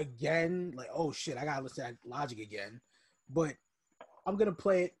like again. Like, oh shit, I gotta listen to Logic again. But I'm gonna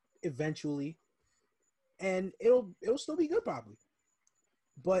play it eventually, and it'll still be good probably.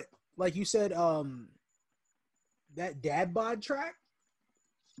 But like you said, that Dad Bod track,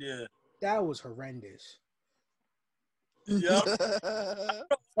 yeah, that was horrendous. Yep.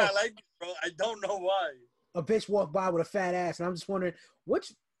 I like it, bro. I don't know why. A bitch walked by with a fat ass, and I'm just wondering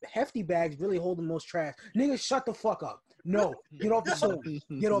which hefty bags really hold the most trash. Nigga, shut the fuck up. No, get off the song.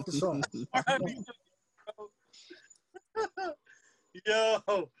 Get off the song.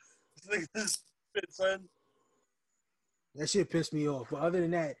 Yo, this shit, son. That shit pissed me off. But other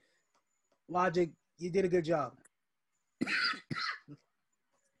than that, Logic, you did a good job.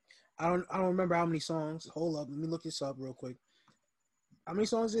 I don't remember how many songs. Hold up, let me look this up real quick. How many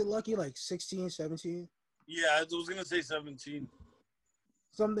songs did Lucky? Like 16, 17? Yeah, I was gonna say 17.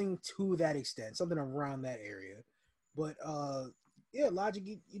 Something to that extent, something around that area. But yeah, Logic,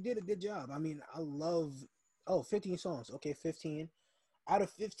 you did a good job. I mean, I love 15 songs. Okay, 15. Out of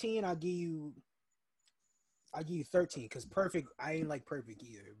 15, I'll give you 13 because Perfect, I ain't like Perfect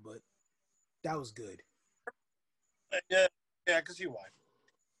either, but that was good. Yeah, I can see why.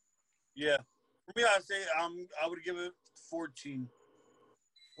 Yeah. For me, I'd say I would give it 14.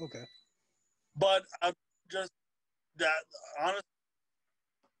 Okay. But I just that honestly,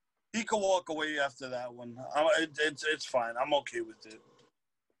 he could walk away after that one. It's fine. I'm okay with it.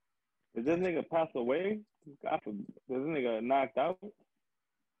 Did this nigga pass away? Did this nigga knocked out?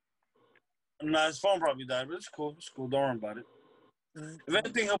 Nah, his phone probably died, but it's cool. It's cool. Don't worry about it. If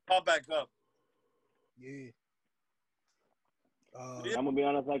anything, he'll pop back up. Yeah. I'm gonna be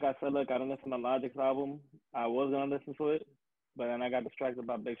honest. Like I said, look, I didn't listen to Logic's album. I was gonna listen to it, but then I got distracted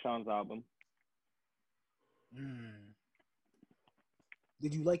by Big Sean's album.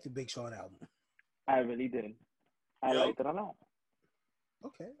 Did you like the Big Sean album? I really did. I liked it a lot.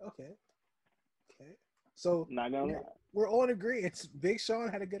 Okay. So not gonna lie. We're all in agreement. Big Sean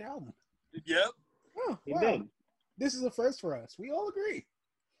had a good album. Yep. Oh, he did. This is a first for us. We all agree.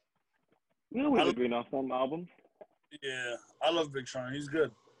 We always agree on some albums. Yeah, I love Big Sean. He's good.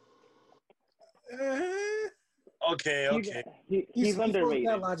 Okay. He's underrated.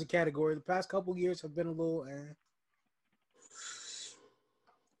 That Logic category. The past couple years have been a little.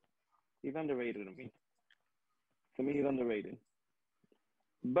 He's underrated to me. To me, he's underrated.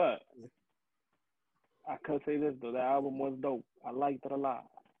 But I could say this though: the album was dope. I liked it a lot.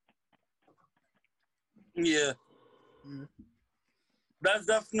 Yeah. That's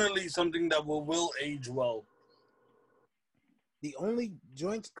definitely something that will age well. The only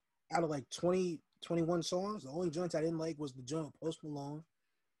joints out of like 20, 21 songs, the only joints I didn't like was the joint with Post Malone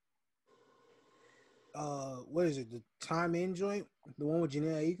what is it? The Time In joint, the one with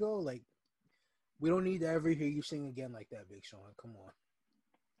Janae Aiko. Like, we don't need to ever hear you sing again like that, Big Sean. Come on,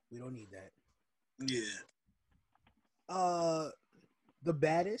 we don't need that. Yeah. The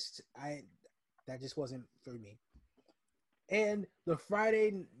Baddest, that just wasn't for me. And the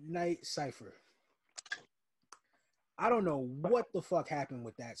Friday Night Cipher. I don't know what the fuck happened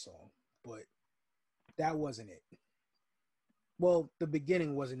with that song, but that wasn't it. Well, the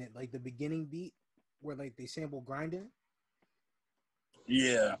beginning wasn't it. Like the beginning beat where like they sample grinding.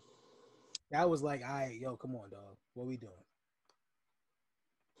 Yeah. That was like, yo, come on, dog. What we doing?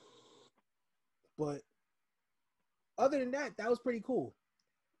 But other than that, that was pretty cool.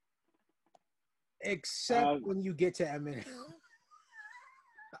 Except when you get to Eminem.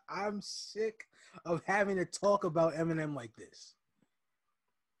 I'm sick of having to talk about Eminem like this.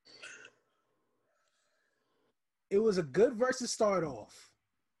 It was a good verse to start off.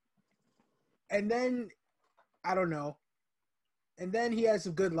 And then, I don't know. And then he had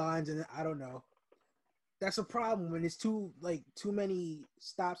some good lines, and I don't know. That's a problem when it's too many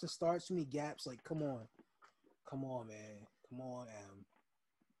stops and starts, too many gaps. Like, come on. Come on, man. Come on, Em.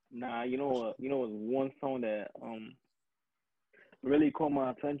 Nah, you know what? You know what? One song that really caught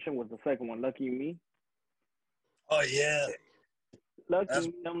my attention was the second one, "Lucky Me." Oh yeah. Lucky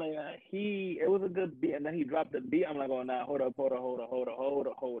Me. I'm like, it was a good beat, and then he dropped the beat. I'm like, oh nah, hold up. Hold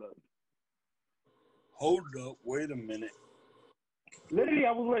up. Wait a minute.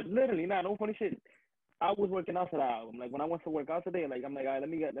 Literally, no funny shit. I was working out to that album. Like when I went to work out today, like I'm like, all right,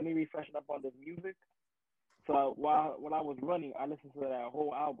 let me refresh up on this music. So while I was running, I listened to that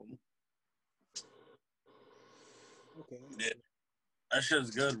whole album. Okay. Yeah. That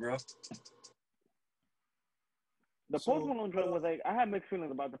shit's good, bro. The Post Malone joint was like, I had mixed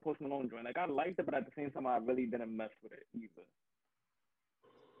feelings about the Post Malone joint. Like I liked it, but at the same time, I really didn't mess with it either.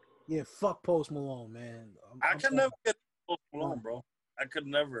 Yeah, fuck Post Malone, man. I could never get Post Malone, bro. I could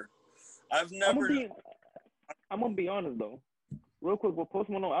never. I've never. I'm gonna be honest though, real quick with Post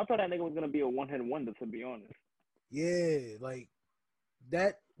Malone. I thought that nigga was gonna be a one-hit wonder. To be honest. Yeah, like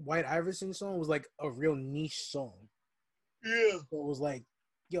that White Iverson song was like a real niche song. Yeah. So it was like,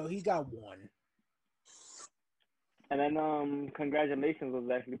 yo, he got one. And then Congratulations was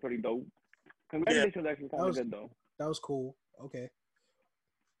actually pretty dope. Congratulations was actually kind of good though. That was cool. Okay.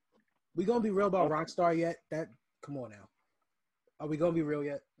 We gonna be real about Rockstar yet? Come on now. Are we gonna be real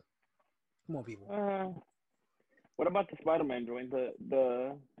yet? Come on, people. What about the Spider-Man joint?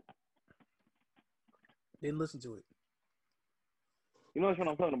 The Didn't listen to it. You know what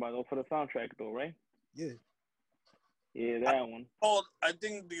I'm talking about though, for the soundtrack though, right? Yeah. Yeah, that one. Oh, I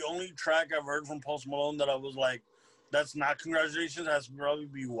think the only track I've heard from Post Malone that I was like, that's not Congratulations, has to probably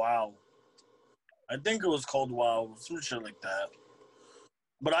be Wow. I think it was called Wow, some shit like that.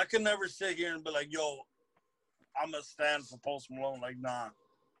 But I could never sit here and be like, yo, I'm a stand for Post Malone. Like, nah.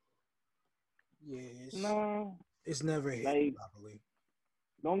 Yeah, it's never hit like, properly.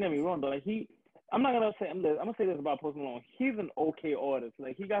 Don't get me wrong though. Like I'm gonna say this about Post Malone. He's an okay artist.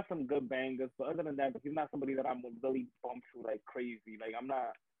 Like he got some good bangers, but other than that, he's not somebody that I'm gonna really bump to like crazy. Like I'm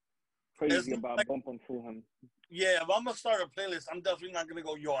not crazy about bumping to him. Yeah, if I'm gonna start a playlist, I'm definitely not gonna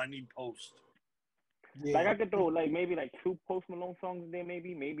go, yo, I need Post. Yeah. Like I could throw like maybe like 2 Post Malone songs in there,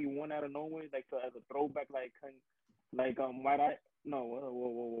 maybe one out of nowhere, like as a throwback, like White Eye. No,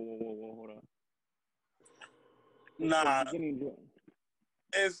 whoa, hold on. Nah.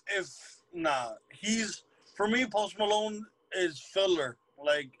 He's for me. Post Malone is filler.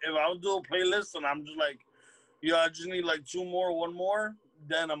 Like if I'll do a playlist and I'm just like, yo, I just need like 2 more, 1 more,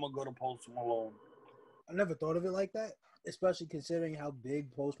 then I'm gonna go to Post Malone. I never thought of it like that, especially considering how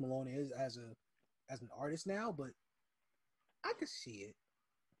big Post Malone is as an artist now. But I could see it.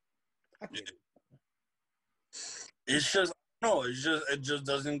 I get it. It's just it just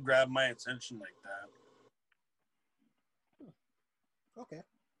doesn't grab my attention like that. Okay.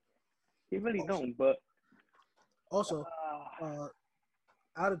 He really don't, but also,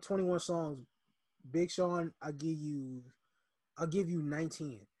 out of 21 songs, Big Sean, I'll give you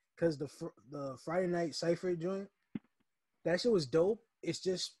 19 because the Friday Night Cipher joint, that shit was dope. It's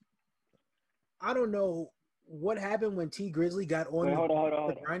just I don't know what happened when T Grizzly got on. Wait, hold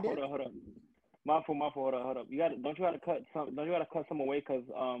on. My fault. Hold up. Don't you gotta cut some away because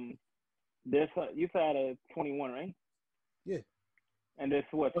there's you said a 21, right? Yeah. And there's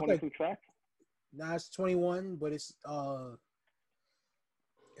what 22 tracks? Nah, it's 21, but it's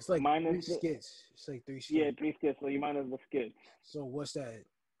like minus 3 skits. It's like 3 skits. Yeah, 3 skits. So you minus the skits. So what's that?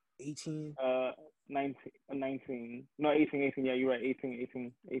 18? 19. No, 18. Yeah, you're right.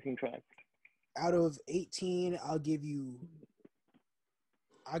 18 tracks. Out of 18, I'll give you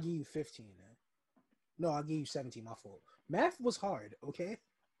 15 then. No, I'll give you 17. My fault. Math was hard. Okay.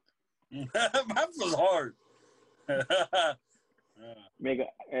 Math was hard. Nigga,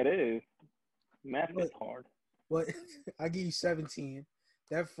 it is. Math But is hard. but I'll give you 17.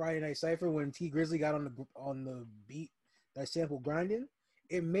 That Friday Night Cypher when T Grizzly got on the beat that sample grinding,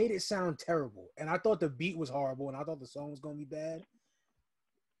 it made it sound terrible. And I thought the beat was horrible, and I thought the song was gonna be bad.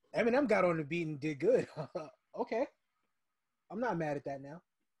 Eminem got on the beat and did good. Okay, I'm not mad at that now.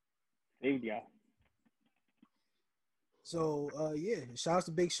 Saved ya. So yeah, shouts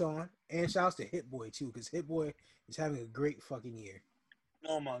to Big Sean and shouts to Hit Boy too, because Hit Boy is having a great fucking year.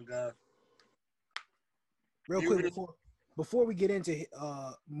 Oh my god. Real You quick really- before we get into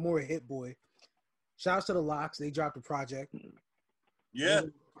more Hit Boy, shouts to the Locks. They dropped a project. Yeah.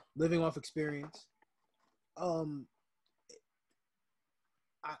 Living off experience. I'm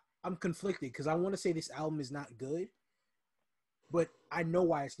conflicted because I want to say this album is not good, but I know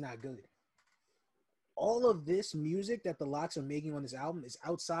why it's not good. All of this music that the Locks are making on this album is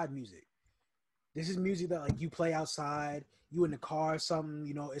outside music. This is music that like you play outside, you in the car or something,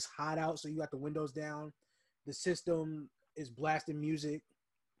 you know, it's hot out, so you got the windows down. The system is blasting music.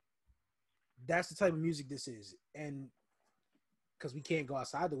 That's the type of music this is. And because we can't go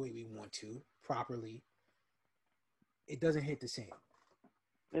outside the way we want to properly, it doesn't hit the same.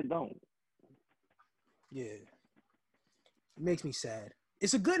 It don't. Yeah. It makes me sad.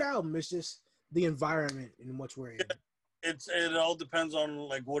 It's a good album. It's just the environment in which we're in. It all depends on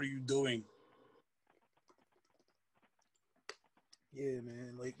like what are you doing. Yeah,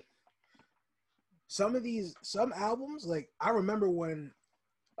 man. Like some albums, like I remember when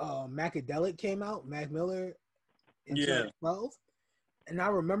Macadelic came out, Mac Miller in Yeah. 2012. And I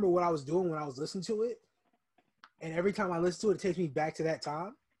remember what I was doing when I was listening to it. And every time I listen to it, it takes me back to that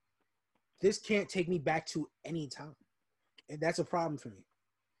time. This can't take me back to any time. And that's a problem for me.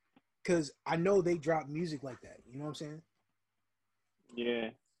 Because I know they drop music like that. You know what I'm saying? Yeah.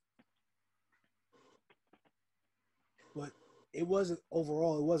 But it was a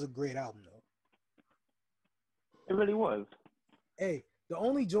great album, though. It really was. Hey, the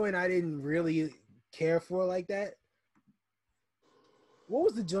only joint I didn't really care for like that, what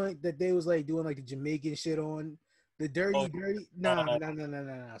was the joint that they was like doing like the Jamaican shit on? The dirty?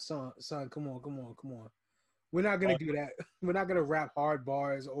 Nah. Son, come on. We're not gonna do that. We're not gonna rap hard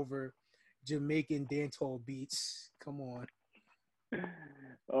bars over Jamaican dancehall beats. Come on.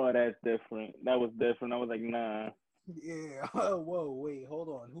 Oh, that's different. That was different. I was like, nah. Yeah. Whoa, wait, hold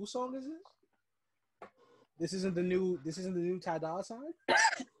on. Whose song is this? This isn't the new Ty Dolla Sign?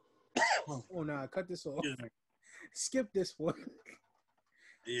 Oh nah, cut this off. Excuse me. Skip this one.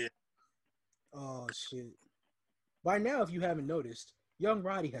 Yeah. Oh shit. By now, if you haven't noticed, Young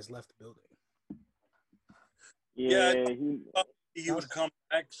Roddy has left the building. Yeah, Yeah. He would come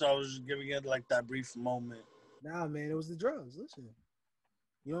back, so I was just giving it like that brief moment. Nah, man, it was the drugs. Listen.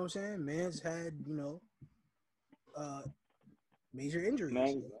 You know what I'm saying? Man's had, major injuries.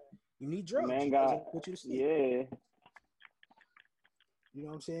 Man, You need drugs. man Drugs got, will put you to sleep. yeah. You know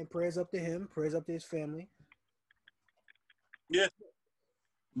what I'm saying? Prayers up to him. Prayers up to his family. Yeah.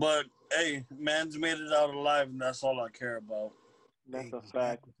 But hey, man's made it out alive, and that's all I care about. That's a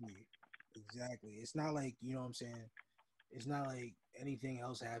fact. Exactly. It's not like, you know what I'm saying? It's not like anything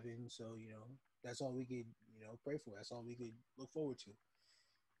else happened. So, that's all we could, pray for. That's all we could look forward to.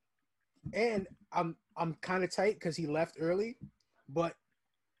 And I'm kind of tight because he left early, but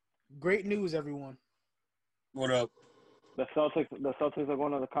great news, everyone. What up? The Celtics are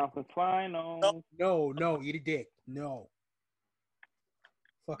going to the conference final. No, eat a dick. No.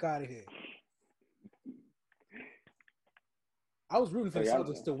 Fuck out of here. I was rooting for the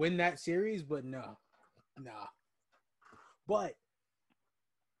Celtics to win that series, but nah. But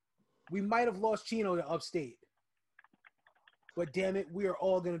we might have lost Chino to upstate. But damn it, we are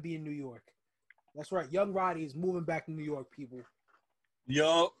all going to be in New York. That's right. Young Roddy is moving back to New York, people.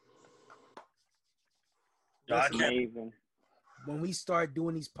 Yo. That's amazing. When we start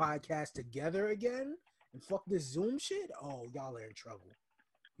doing these podcasts together again and fuck this Zoom shit, oh, y'all are in trouble.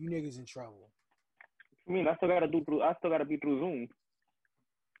 You niggas in trouble. I mean, I still gotta be through Zoom.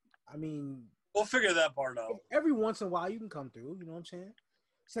 I mean, we'll figure that part out. Every once in a while, you can come through. You know what I'm saying?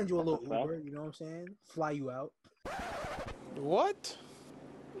 Send you a little Uber. You know what I'm saying? Fly you out. What?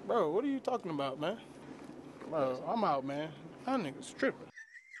 Bro, what are you talking about, man? Bro, I'm out, man. That nigga's tripping.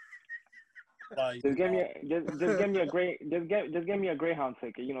 Just give me a Greyhound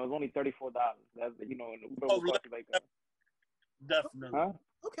ticket. You know, it's only $34. That's an Uber will cost you like that. Definitely. Huh?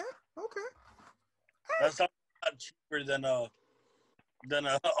 Okay. That's not cheaper than a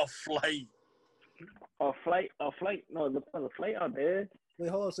flight. A flight? No, there's a flight out there. Wait,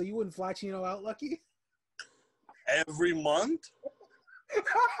 hold on. So you wouldn't fly Chino out, Lucky? every month.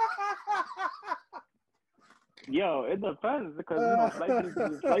 Yo, it depends because you know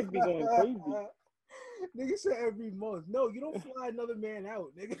flights be going crazy. Nigga said every month. No, you don't fly another man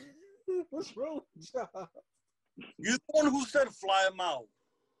out, nigga. What's wrong with y'all? You're the one who said fly him out.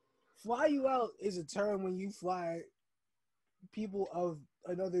 Fly you out is a term when you fly people of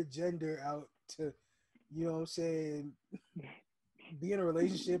another gender out to, you know what I'm saying, be in a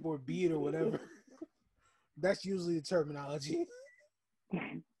relationship or beat or whatever. That's usually the terminology.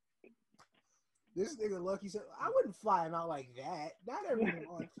 This nigga Lucky said, I wouldn't fly him out like that. Not every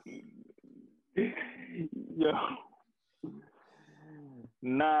month. Yo.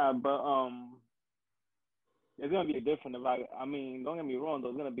 Nah, but it's gonna be different if I mean, don't get me wrong though,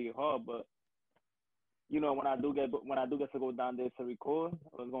 it's gonna be hard, but you know, when I do get to go down there to record,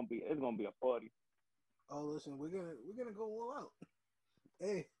 it's gonna be a party. Oh, listen, we're gonna go all out.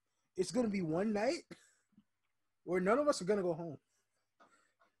 Hey, it's gonna be one night where none of us are gonna go home.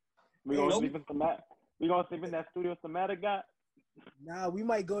 We gonna sleep in that studio Somatic got. Nah, we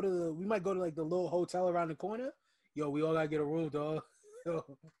might go to like the little hotel around the corner. Yo, we all gotta get a room, dog. Yo,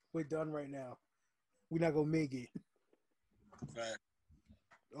 we're done right now. We're not gonna make it. Right.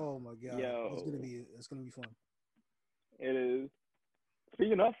 Oh my god. Yo. It's gonna be fun. It is.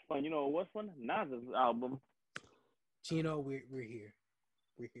 Speaking of fun, you know what's fun? Nas's album. Chino, we're here.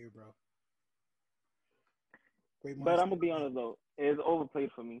 We're here, bro. Great But I'm gonna be honest though, it's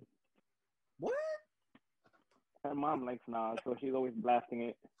overplayed for me. What? Her mom likes Nas, so she's always blasting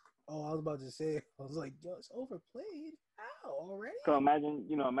it. Oh, I was about to say, I was like, yo, it's overplayed. How already? So imagine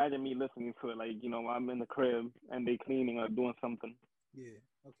me listening to it, like, you know, I'm in the crib and they cleaning or doing something. Yeah,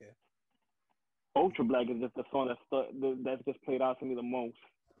 okay. Ultra Black is just the song that's just played out to me the most.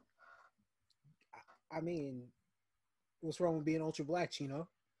 I mean, what's wrong with being Ultra Black, Chino?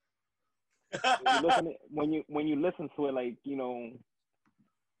 When you listen to it, like, you know,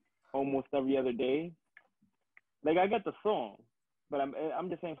 almost every other day, like I get the song, but I'm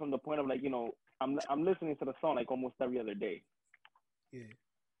just saying from the point of like, you know, I'm listening to the song like almost every other day. Yeah.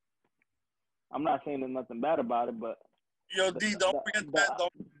 I'm not saying there's nothing bad about it, but Yo, D, don't forget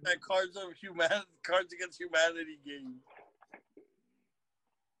that Cards Against Humanity game.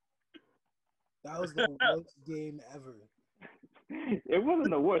 That was the worst game ever. It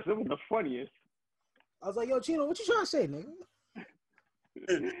wasn't the worst. It was the funniest. I was like, yo, Chino, what you trying to say, nigga?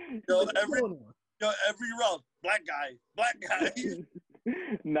 Every round, black guy.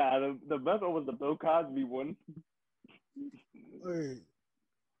 Nah, the best one was the Bill Cosby one.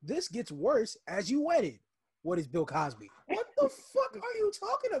 This gets worse as you wedded. What is Bill Cosby? What the fuck are you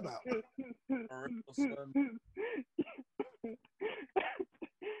talking about?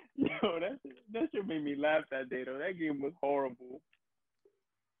 Yo, that shit made me laugh that day though. That game was horrible.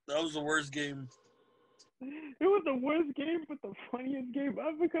 That was the worst game. It was the worst game, but the funniest game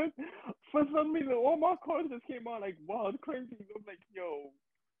ever because for some reason all my cards just came out like wild crazy. I'm like, yo,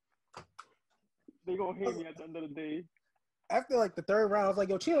 they gonna hate me at the end of the day. After like the third round, I was like,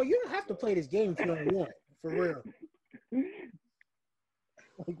 yo, Chino, you don't have to play this game if you don't want it. For real.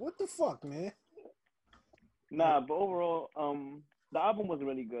 Like, what the fuck, man? Nah, but overall, the album was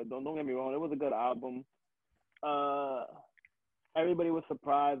really good. Don't get me wrong. It was a good album. Everybody was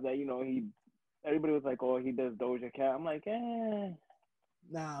surprised that, you know, everybody was like, oh, he does Doja Cat. I'm like, eh.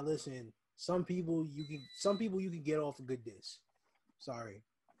 Nah, listen. Some people you can get off a good diss. Sorry.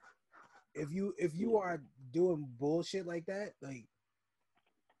 If you are doing bullshit like that, like,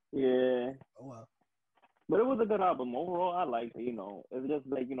 yeah. Oh well. But it was a good album. Overall, I liked it, you know. It's just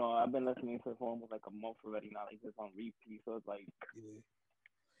like, you know, I've been listening to it for almost like a month already now, like just on repeat. So it's like, yeah.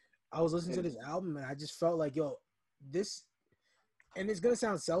 I was listening to this album and I just felt like, yo, this, and it's gonna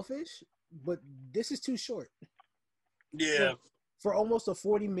sound selfish, but this is too short. Yeah. For almost a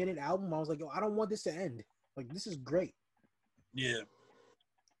 40-minute album, I was like, yo, I don't want this to end. Like, this is great. Yeah.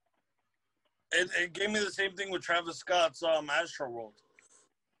 It gave me the same thing with Travis Scott's Astroworld.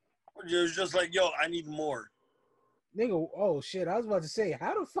 It was just like, yo, I need more. Nigga, oh shit, I was about to say,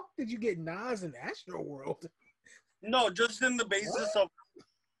 how the fuck did you get Nas in Astroworld? No, just in the basis of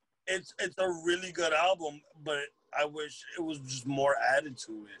it's a really good album, but I wish it was just more added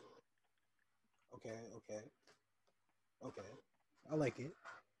to it. Okay. I like it.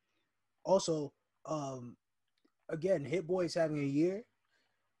 Also, again, Hit Boy is having a year.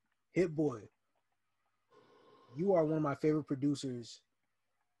 Hit Boy, you are one of my favorite producers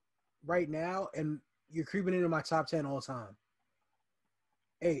right now, and you're creeping into my top 10 all time.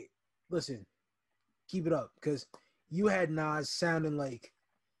 Hey, listen, keep it up, because you had Nas sounding like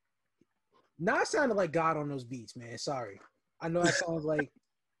God on those beats, man. Sorry. I know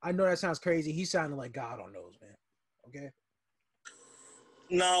that sounds crazy. He sounded like God on those, man. Okay.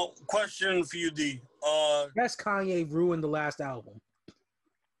 Now, question for you, D. Yes, Kanye ruined the last album.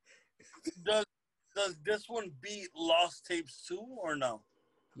 Does this one beat Lost Tapes 2 or no?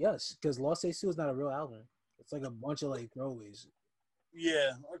 Yes, because Lost Day 2 is not a real album. It's like a bunch of like throwaways.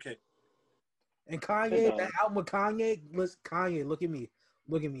 Yeah. Okay. And Kanye, that album with Kanye, listen, Kanye, look at me.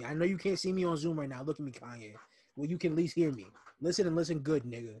 Look at me. I know you can't see me on Zoom right now. Look at me, Kanye. Well, you can at least hear me. Listen and listen good,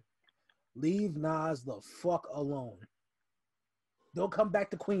 nigga. Leave Nas the fuck alone. Don't come back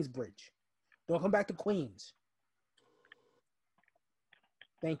to Queensbridge. Don't come back to Queens.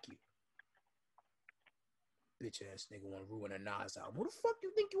 Thank you. Bitch ass nigga want to ruin a Nas album. Who the fuck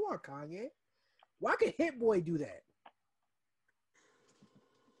you think you are, Kanye? Why could Hit Boy do that?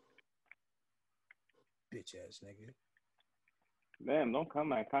 Bitch ass nigga. Damn, don't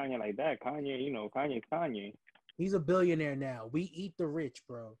come at Kanye like that. Kanye, you know, Kanye's Kanye. He's a billionaire now. We eat the rich,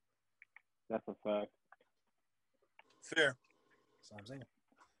 bro. That's a fact. Fair. That's what I'm saying.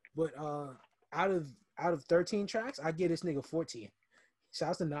 But out of 13 tracks, I give this nigga 14.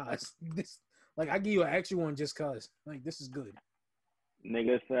 Shouts to Nas. This, like, I give you an extra one just cause. Like, this is good.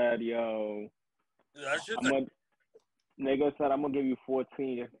 Nigga said, yo, That shit. nigga said, I'm gonna give you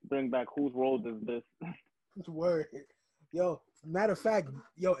 14. Bring back Whose Road Is This? Word. Yo, matter of fact,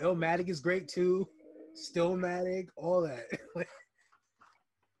 yo, Illmatic is great too. Stillmatic, all that.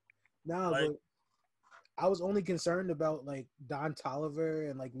 Nah, Like- but I was only concerned about like Don Toliver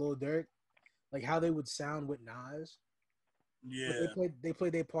and like Lil Durk, like how they would sound with Nas. Yeah. But they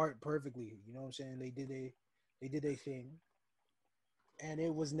played their part perfectly. You know what I'm saying? They did their thing. And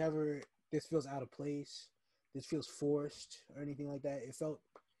it was never, this feels out of place. This feels forced or anything like that. It felt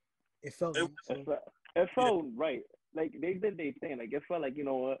It- natural. It felt right. Like they did their thing. Like it felt like, you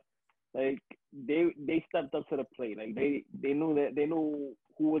know what? Like they stepped up to the plate. Like they knew that they knew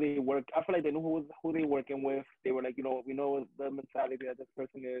who they work. I feel like they knew who they working with. They were like, you know, we know the mentality that this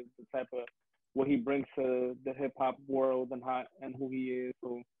person is, the type of what he brings to the hip hop world and who he is.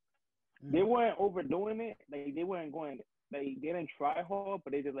 So they weren't overdoing it. Like they weren't going. Like they didn't try hard,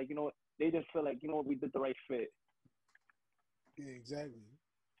 but they just like, you know, they just feel like, you know what, we did the right fit. Yeah, exactly.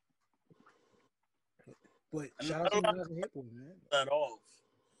 But And shout out to not Nas and Hit Boy, man. that off.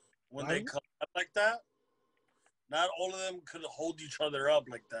 When they Right? come out like that, not all of them could hold each other up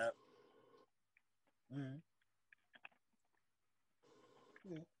like that. Mm-hmm.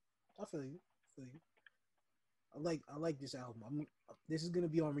 Yeah, I feel you. I like this album. This is gonna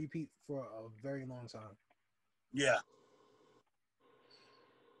be on repeat for a very long time. Yeah.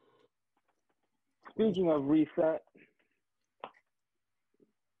 Speaking of reset,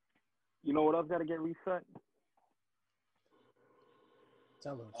 you know what else got to get reset?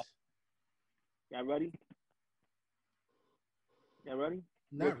 Tell us. Y'all ready? Y'all ready?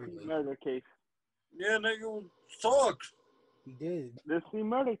 Not This really. murder case. Yeah, nigga, talk. He did. This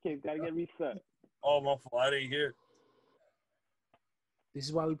murder case got to get reset. Oh, my fault. I didn't hear. This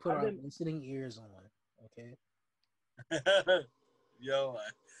is why we put I our didn't- listening ears on. Okay. Yo,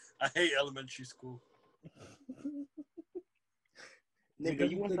 I hate elementary school. Nigga,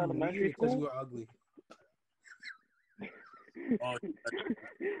 you went to elementary because school? you were ugly. Oh,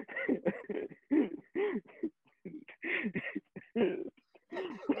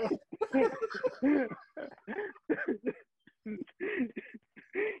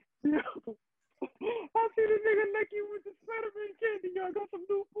 Yo, I see the nigga Nicky with the cinnamon candy. Y'all got some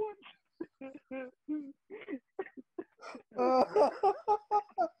Newports.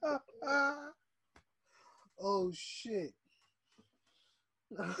 Oh shit.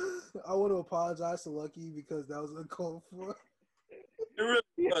 I want to apologize to Lucky because that was uncalled for. it really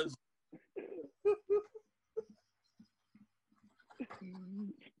was.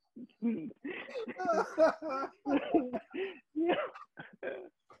 Yeah.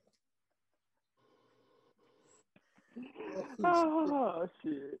 Oh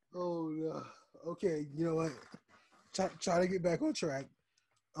shit. Oh no. Okay, you know what? Try to get back on track.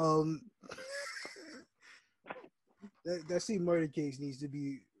 That scene murder case needs to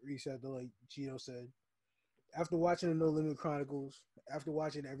be reset, though, like Gino said. After watching the No Limit Chronicles, after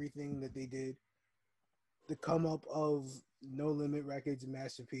watching everything that they did, the come up of No Limit Records and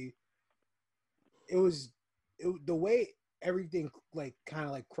Master P, the way everything like kind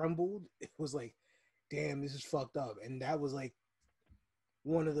of like crumbled. It was like, damn, this is fucked up, and that was like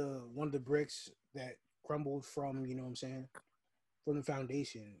one of the bricks that crumbled from, you know what I'm saying, from the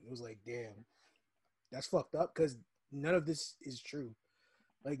foundation. It was like, damn, that's fucked up because none of this is true.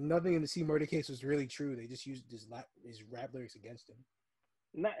 Like nothing in the C murder case was really true. They just used his rap lyrics against him.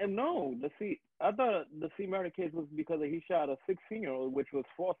 No, I thought the C murder case was because he shot a 16-year-old, which was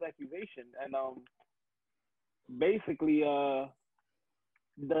false accusation, and basically,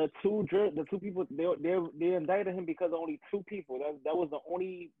 the two people they indicted him because only two people. That was the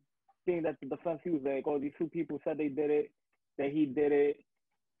only thing that the defense used. Like, oh, these two people said they did it, that he did it,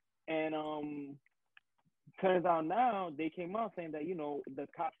 and turns out now they came out saying that the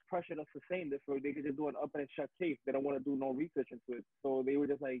cops pressured us to say this, so they could just do an up and shut case. They don't want to do no research into it, so they were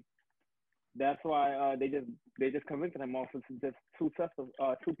just like, that's why they just convicted him off of just two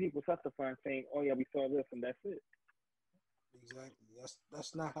people testifying saying, oh yeah, we saw this, and that's it. Exactly.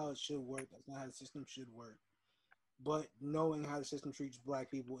 That's not how it should work. That's not how the system should work. But knowing how the system treats black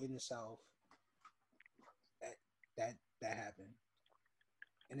people in the South, that happened,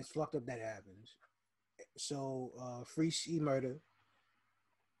 and it's fucked up that it happens. So free C Murder.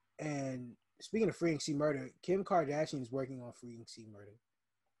 And speaking of freeing C Murder, Kim Kardashian is working on freeing C Murder.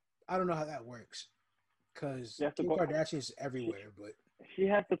 I don't know how that works because Kim Kardashian is everywhere, but she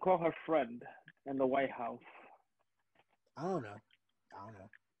has to call her friend in the White House. I don't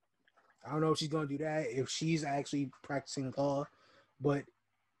know if she's gonna do that, if she's actually practicing law. But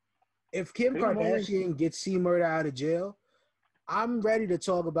if Kim Kardashian gets C Murder out of jail, I'm ready to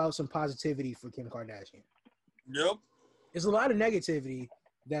talk about some positivity for Kim Kardashian. Yep. There's a lot of negativity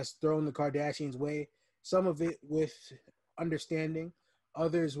that's thrown the Kardashians' way. Some of it with understanding,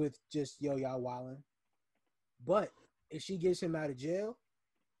 others with just y'all wilding. But if she gets him out of jail,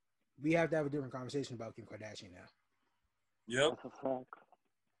 we have to have a different conversation about Kim Kardashian now. Yep. That's a fact.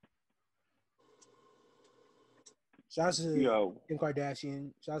 Shouts to Kim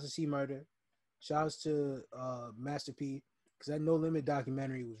Kardashian. Shouts to C Murder. Shouts to Master P. Because that No Limit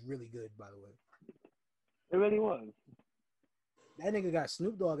documentary was really good, by the way. It really was. That nigga got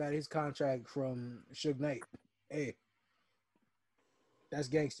Snoop Dogg out of his contract from Suge Knight. Hey, that's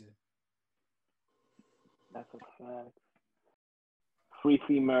gangster. That's a fact. Free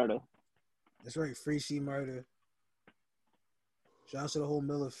C Murder. That's right, free C Murder. Shout out to the whole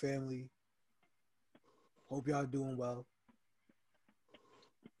Miller family. Hope y'all doing well.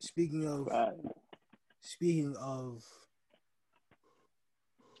 Speaking of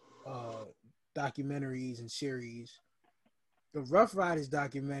documentaries and series, the Rough Riders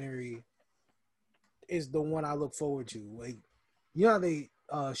documentary is the one I look forward to. Like, you know how they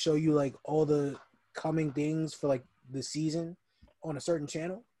show you like all the coming things for like the season on a certain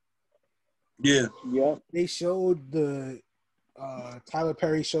channel? Yeah. Yeah. They showed the Tyler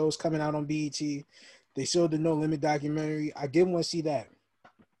Perry shows coming out on BET. They showed the No Limit documentary. I didn't want to see that.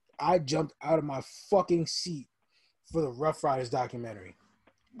 I jumped out of my fucking seat for the Rough Riders documentary.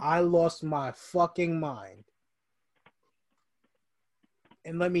 I lost my fucking mind.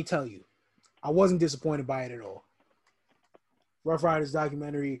 And let me tell you, I wasn't disappointed by it at all. Rough Riders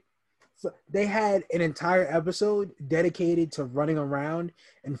documentary, they had an entire episode dedicated to running around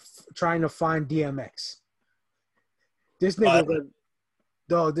and trying to find DMX. This nigga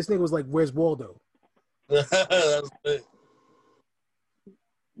was like, where's Waldo? That's it.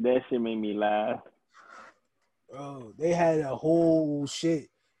 That shit made me laugh. Bro, they had a whole shit.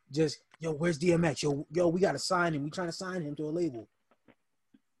 Just, where's DMX? Yo, we gotta sign him. We trying to sign him to a label.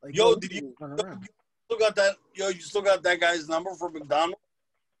 Like, did you still got that? You still got that guy's number for McDonald's?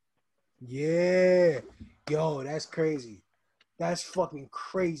 Yeah. Yo, that's crazy. That's fucking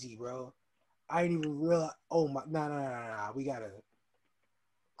crazy, bro. I didn't even realize. Oh my, nah.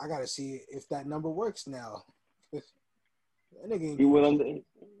 I gotta see if that number works now. That nigga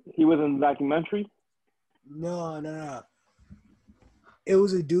he was in the documentary? No. It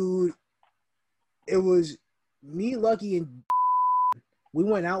was a dude. It was me, Lucky, and we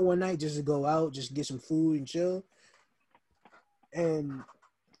went out one night just to go out, just get some food and chill. And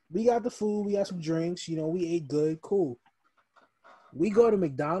we got the food, we got some drinks, we ate good, cool. We go to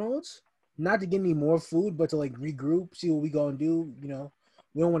McDonald's, not to get any more food, but to like regroup, see what we gonna do.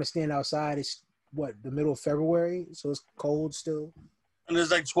 We don't want to stand outside. It's the middle of February, so it's cold still. And it's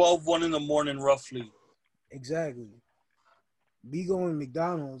like 1 in the morning, roughly. Exactly. We go in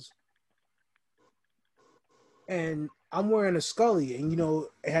McDonald's, and I'm wearing a Scully, and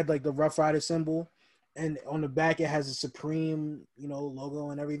it had like the Rough Rider symbol, and on the back it has a Supreme, logo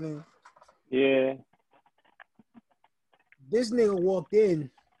and everything. Yeah. This nigga walked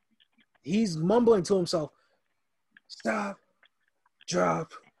in, he's mumbling to himself, "Stop,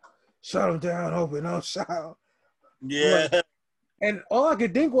 drop, shut him down, open up, shout." Yeah. And all I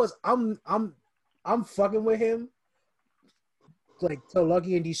could think was, I'm fucking with him, like to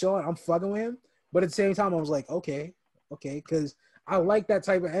Lucky and Deshaun, I'm fucking with him. But at the same time, I was like, okay, because I like that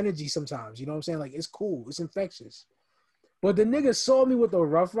type of energy sometimes. You know what I'm saying? Like, it's cool. It's infectious. But the nigga saw me with the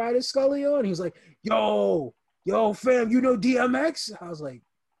Rough Rider Scully on. He was like, yo, fam, you know DMX? I was like,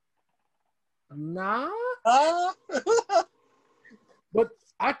 nah. But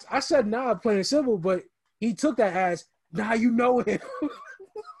I said nah, plain and simple, but he took that as, nah, you know him.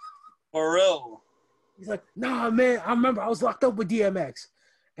 For real. He's like, nah, man, I remember I was locked up with DMX.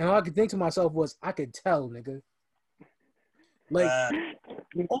 And all I could think to myself was, I could tell, nigga. Like,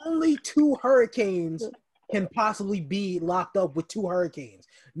 only 2 hurricanes can possibly be locked up with 2 hurricanes.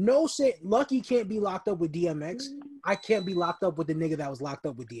 No shit, Lucky can't be locked up with DMX. I can't be locked up with the nigga that was locked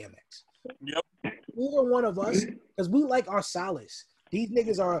up with DMX. Yep. Neither one of us, because we like our solace. These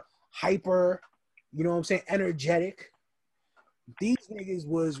niggas are hyper, you know what I'm saying, energetic. These niggas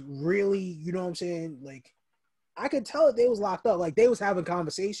was really, you know what I'm saying, like, I could tell that they was locked up. Like, they was having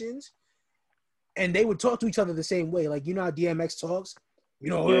conversations, and they would talk to each other the same way. Like, you know how DMX talks? You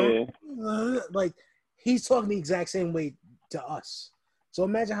know, like, he's talking the exact same way to us. So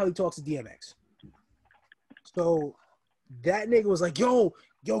imagine how he talks to DMX. So that nigga was like, yo,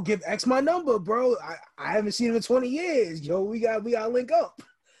 give X my number, bro. I haven't seen him in 20 years. Yo, we got to link up.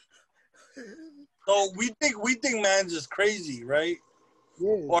 So we think man's is crazy, right?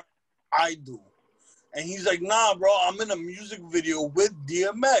 Yeah. Or I do. And he's like, nah, bro, I'm in a music video with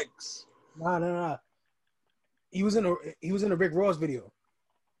DMX. Nah. He was in a Rick Ross video.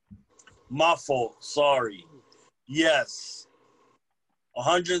 My fault. Sorry. Yes.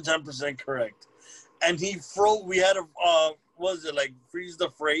 110% correct. And we had a, was it like freeze the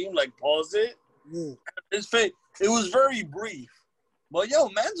frame, like pause it? Yeah. His face, it was very brief. But yo,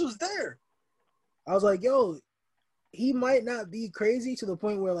 mans was there. I was like, yo, he might not be crazy to the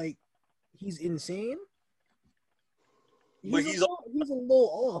point where, like, he's insane. He's a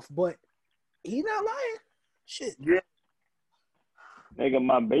little off, but he's not lying. Shit. Yeah. Nigga,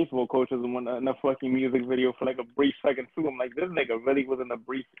 my baseball coach was in a fucking music video for like a brief second too. I'm like, this nigga really was in a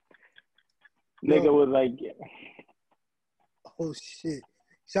brief. Nigga was like, oh shit!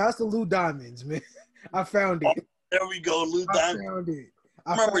 Shout out to Lou Diamonds, man. I found it. There we go, Lou Diamonds.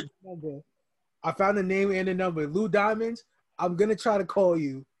 I found the name and the number. Lou Diamonds. I'm gonna try to call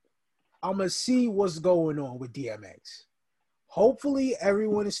you. I'm gonna see what's going on with DMX. Hopefully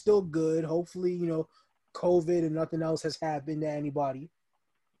everyone is still good. Hopefully, you know, COVID and nothing else has happened to anybody.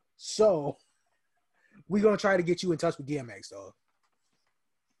 So we're gonna try to get you in touch with DMX, though.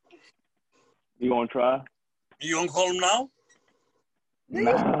 you gonna try? You gonna call him now?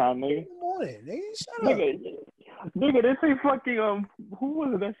 Nah, nigga. Shut up. Nigga, this ain't fucking who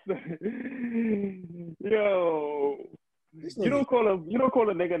was it that Yo. You don't call a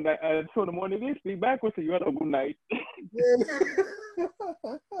nigga at 2 in the morning. They speak backwards to you at a good night.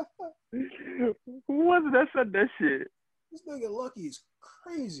 Who was it that said that shit? This nigga Lucky is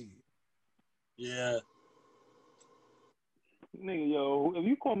crazy. Yeah. Nigga, yo, if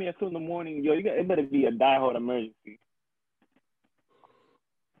you call me at 2 in the morning, yo, it better be a diehard emergency.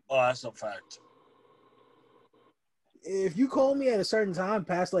 Oh, that's a fact. If you call me at a certain time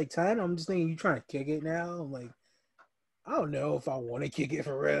past like 10, I'm just thinking you trying to kick it now. I'm like, I don't know if I want to kick it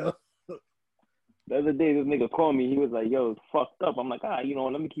for real. The other day, this nigga called me. He was like, yo, it's fucked up. I'm like, you know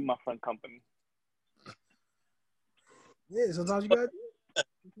what? Let me keep my friend company. Yeah, sometimes you got to do it.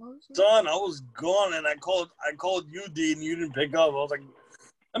 Son, I was gone and I called you, D, and you didn't pick up. I was like,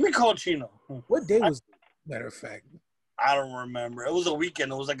 let me call Chino. What day was it? Matter of fact. I don't remember. It was a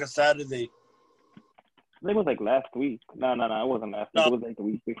weekend. It was like a Saturday. I think it was like last week. No, it wasn't last week. It was like the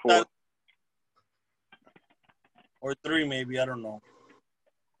week before. Or 3 maybe. I don't know.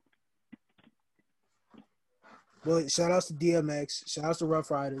 Well, shout outs to DMX. Shout outs to Rough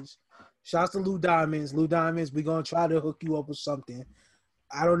Riders. Shout outs to Lou Diamonds. Lou Diamonds, we're going to try to hook you up with something.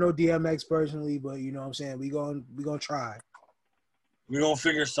 I don't know DMX personally, but you know what I'm saying? We're gonna try. We're going to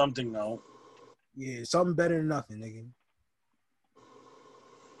figure something out. Yeah, something better than nothing, nigga.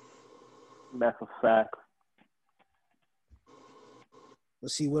 That's a fact.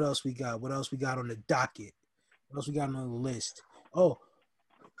 Let's see what else we got. What else we got on the docket? What else we got on the list? Oh,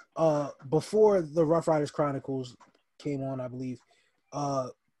 before the Rough Riders Chronicles came on, I believe,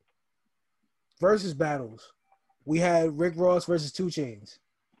 versus battles, we had Rick Ross versus 2 Chainz.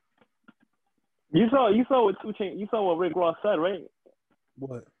 You saw what 2 Chainz. You saw what Rick Ross said, right?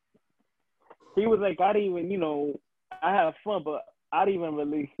 What? He was like, I didn't even, you know, I had fun, but I didn't even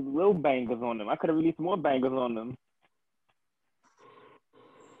release real bangers on them. I could have released more bangers on them.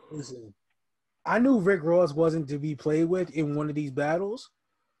 Listen, I knew Rick Ross wasn't to be played with in one of these battles,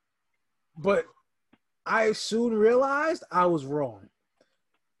 but I soon realized I was wrong.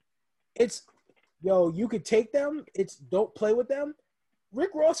 You could take them. It's don't play with them.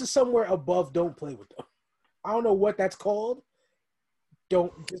 Rick Ross is somewhere above don't play with them. I don't know what that's called.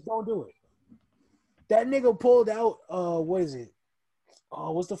 Don't do it. That nigga pulled out, what is it?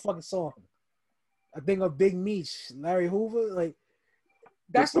 Oh, what's the fucking song? I think of Big Meech, Larry Hoover. Like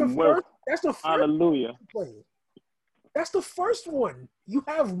that's Get the some work. first. That's the first Hallelujah. play. That's the first one. You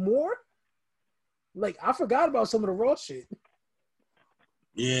have more. Like I forgot about some of the raw shit.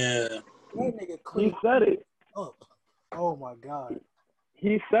 Yeah. That nigga He cleaned said it. up. Oh my god.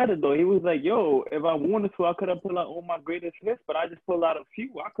 He said it though. He was like, "Yo, if I wanted to, I could have pulled out all my greatest hits, but I just pulled out a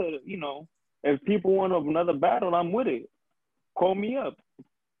few. I could, if people want another battle, I'm with it. Call me up."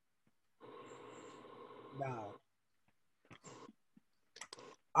 Nah.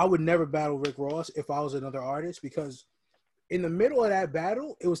 I would never battle Rick Ross if I was another artist because in the middle of that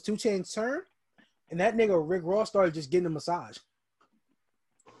battle, it was 2 Chainz's turn, and that nigga Rick Ross started just getting a massage.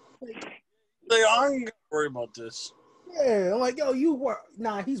 They aren't gonna worry about this. Yeah, I'm like, yo,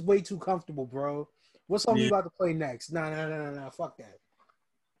 nah, he's way too comfortable, bro. What song you Yeah. about to play next? Nah, fuck that.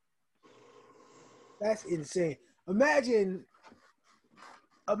 That's insane. Imagine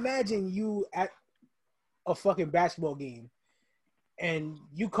you at a fucking basketball game and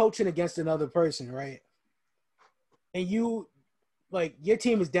you coaching against another person, right? And you, like, your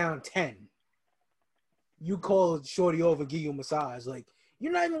team is down 10. You call Shorty over, give you a massage. Like,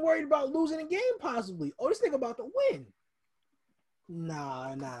 you're not even worried about losing a game, possibly. Oh, this nigga about to win.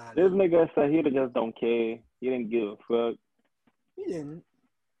 Nah. This nigga said he just don't care. He didn't give a fuck. He didn't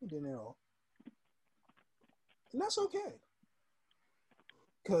at all. And that's okay.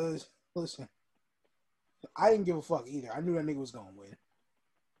 Because, listen, I didn't give a fuck either. I knew that nigga was going to win.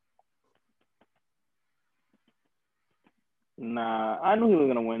 Nah, I knew he was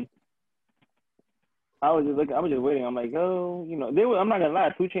gonna win. I was just waiting. I'm like, oh, I'm not gonna lie.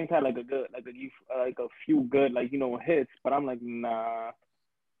 2 Chainz had like a few good hits, but I'm like, nah.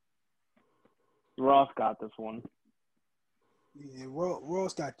 Ross got this one. Yeah,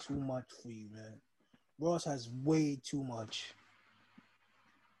 Ross got too much for you, man. Ross has way too much.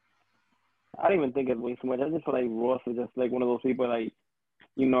 I don't even think it's way too much. I just feel like Ross is just like one of those people, like,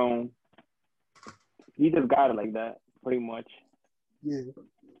 he just got it like that, pretty much. Yeah.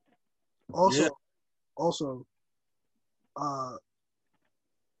 Also,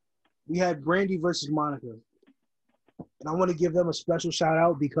 we had Brandy versus Monica. And I want to give them a special shout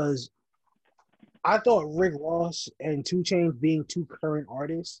out because I thought Rick Ross and 2 Chainz being 2 current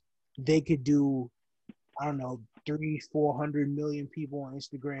artists, they could do, I don't know, 300-400 million people on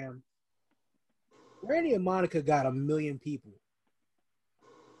Instagram. Brandy and Monica got 1 million people.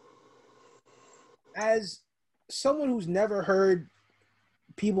 As someone who's never heard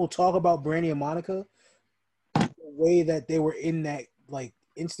people talk about Brandy and Monica the way that they were in that like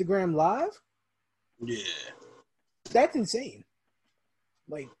Instagram live, Yeah. that's insane.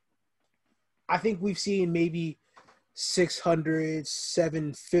 Like, I think we've seen maybe 600,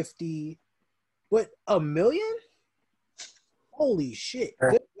 750, but 1 million? Holy shit.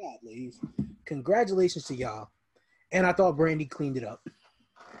 Good God, ladies. Congratulations to y'all. And I thought Brandy cleaned it up.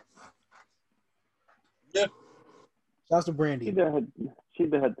 Yeah. Shouts to Brandy. She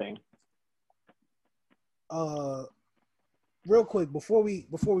did her thing. Real quick, before we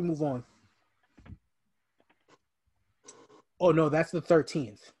move on. Oh no, that's the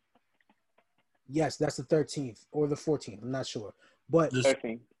 13th. Yes, that's the 13th or the 14th. I'm not sure. But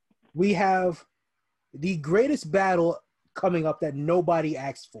 13th. We have the greatest battle coming up that nobody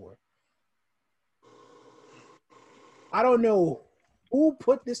asked for. I don't know who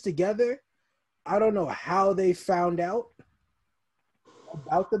put this together. I don't know how they found out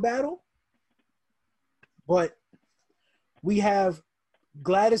about the battle. But we have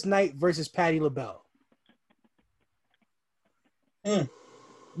Gladys Knight versus Patti LaBelle.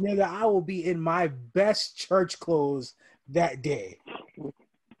 Nigga, I will be in my best church clothes that day.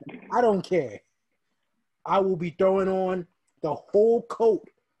 I don't care. I will be throwing on the whole coat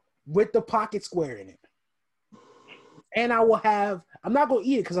with the pocket square in it. And I will have, I'm not going to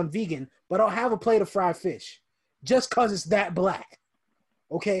eat it because I'm vegan, but I'll have a plate of fried fish just because it's that black.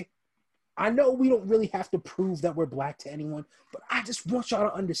 Okay? I know we don't really have to prove that we're black to anyone, but I just want y'all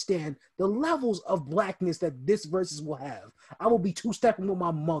to understand the levels of blackness that this versus will have. I will be two-stepping with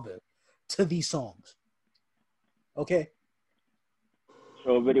my mother to these songs. Okay?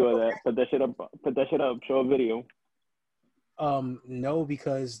 Show a video of that. Put that shit up. Show a video. No,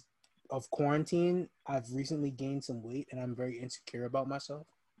 because of quarantine, I've recently gained some weight and I'm very insecure about myself.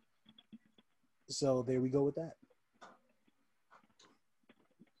 So there we go with that.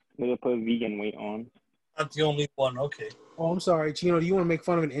 Nigga put vegan weight on. Not the only one. Okay. Oh, I'm sorry. Chino, do you want to make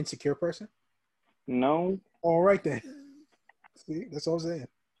fun of an insecure person? No. All right, then. See, that's all I'm saying.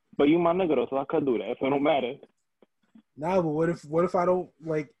 But you my nigga, though, so I could do that. So it don't matter. Nah, but what if I don't,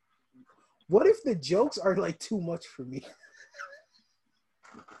 like, what if the jokes are, like, too much for me?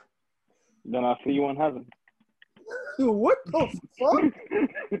 Then I'll see you in heaven. What the fuck?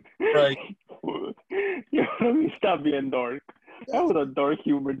 Right. Yo, let me stop being dark. That was a dark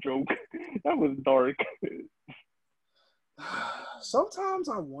humor joke. That was dark. Sometimes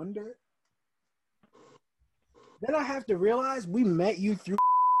I wonder. Then I have to realize we met you through,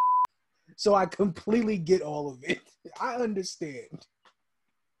 so I completely get all of it. I understand.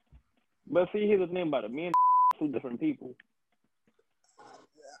 But see, here's the thing about it. Me and two different people.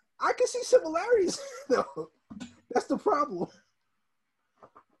 I can see similarities, though. That's the problem.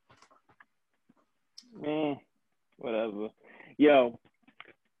 Whatever. Yo,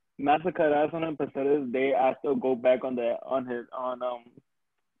 Massacre, that's on him. But to this day, I still go back on the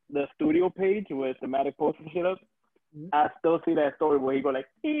studio page where Thematic posted shit up. I still see that story where he go like,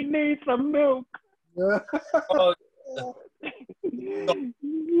 he needs some milk. Oh,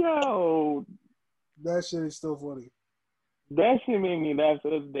 Yo, that shit is still funny. that shit made me laugh to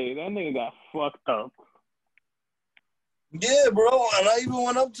this day. That nigga got fucked up. yeah, bro. And I even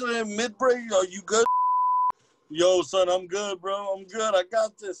went up to him mid-break. Are you good? Yo, son, I'm good, bro. I'm good. I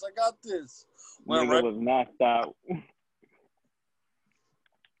got this. Went Nigga right. was knocked out.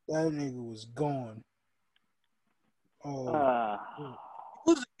 That nigga was gone. Oh,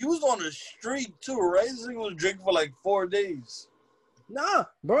 He was on the street, too, right? This nigga was drinking for like 4 days. nah,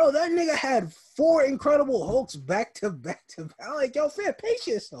 bro. That nigga had 4 Incredible Hulks back to back to back. I'm like, yo, fam, pace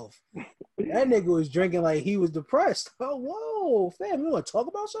yourself. That nigga was drinking like he was depressed. Oh, whoa, fam, you want to talk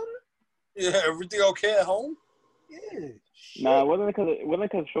about something? Yeah, everything okay at home? Yeah. Shit. Nah, wasn't it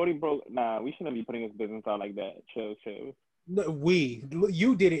because Shorty broke? Nah, we shouldn't be putting his business out like that. Chill. No,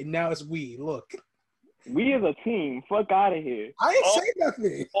 you did it. Now it's we. Look, We as a team, fuck out of here. I ain't say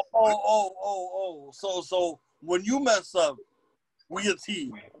nothing. So when you mess up, we a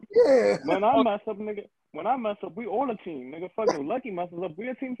team. Yeah. When I mess up, nigga. When I mess up, we all a team, nigga. Fucking Lucky messes up, we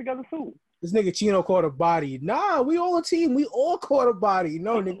a team together too. This nigga Chino caught a body. Nah, we all a team. We all caught a body.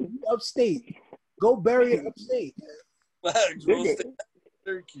 No, nigga, we upstate. Go bury it upstate. Facts, bro. Nigga. Stay in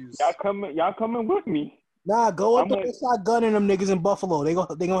Syracuse. Y'all coming with me. Nah, go up I'm the like- Westside Gunning them niggas in Buffalo. They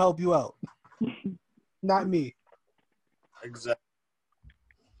gonna help you out. Not me. Exactly.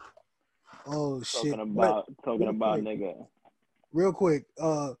 Oh shit. Talking But about quick. nigga. real quick,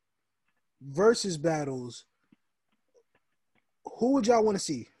 versus battles. Who would y'all want to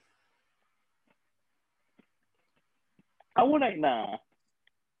see? I would like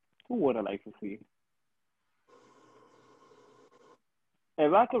Who would I like to see?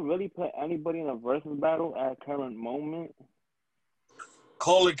 If I could really put anybody in a versus battle at current moment,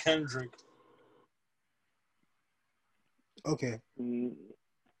 Call it Kendrick. Okay.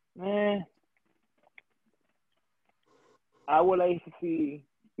 I would like to see.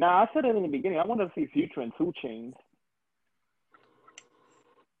 Now I said it in the beginning. I want to see Future and 2 Chainz.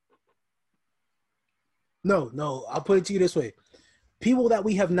 No. I'll put it to you this way: people that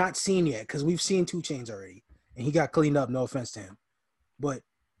we have not seen yet, because we've seen 2 Chainz already, and he got cleaned up. No offense to him, but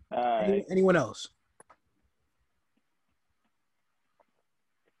anyone else?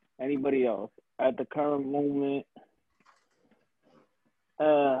 Anybody else at the current moment?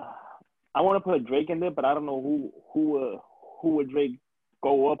 I want to put Drake in there, but I don't know who would Drake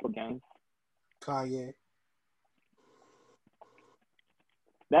go up against. Kanye.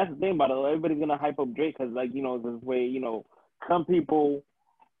 That's the thing about it. Everybody's gonna hype up Drake because, like, this way, some people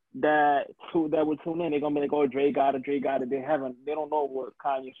that would tune in, they're gonna be like, "Oh, Drake got it." They don't know what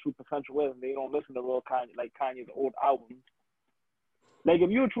Kanye's true potential is. They don't listen to real Kanye, like Kanye's old albums. Like,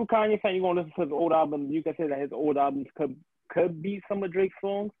 if you're a true Kanye fan, you're gonna listen to his old albums. You can say that his old albums could be some of Drake's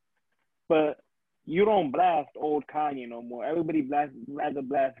songs, but you don't blast old Kanye no more. Everybody rather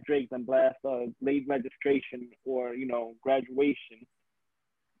blast Drake than blast Late Registration or Graduation.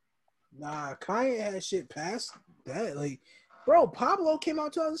 Nah, Kanye had shit past that. Like, bro, Pablo came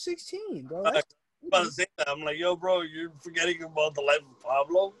out 2016, bro. I'm about to say that. I'm like, yo, bro, you're forgetting about the life of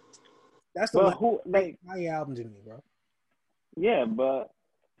Pablo. That's the Kanye album to me, bro. Yeah, but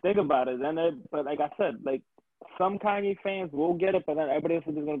think about it. But like I said, like, some Kanye fans will get it, but then everybody else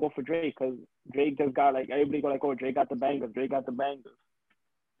is just gonna go for Drake because Drake just got, like, everybody go like, "Oh, Drake got the bangers. Drake got the bangers."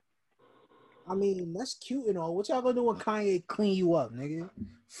 I mean, that's cute and all. What y'all gonna do when Kanye clean you up, nigga?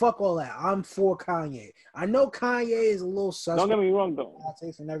 Fuck all that. I'm for Kanye. I know Kanye is a little suspect. Don't get me wrong, though.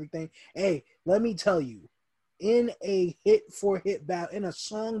 Politics and everything. Hey, let me tell you, in a hit-for-hit battle, in a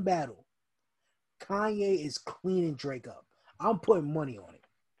song battle, Kanye is cleaning Drake up. I'm putting money on it.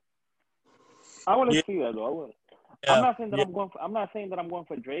 I want to see that, though. I would. Yeah. I'm not saying that I'm not saying that I'm going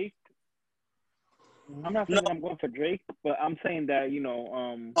for Drake. I'm not saying that I'm going for Drake, but I'm saying that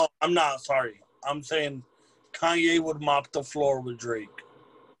Oh, I'm not sorry. I'm saying Kanye would mop the floor with Drake.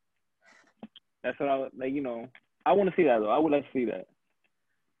 That's what I like. I want to see that though. I would like to see that.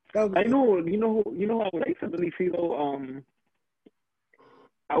 That would be I good. know. Who I would like to really see though.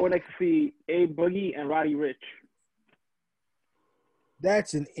 I would like to see A Boogie and Roddy Rich.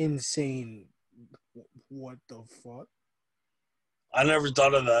 That's an insane. What the fuck? I never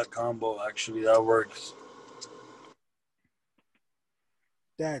thought of that combo. Actually, that works.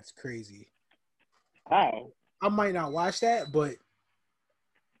 That's crazy. How? I might not watch that, but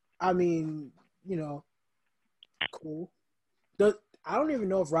I mean, cool. I don't even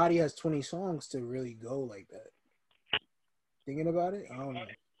know if Roddy has 20 songs to really go like that. Thinking about it, I don't know.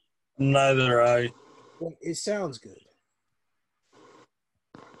 Neither I. But it sounds good.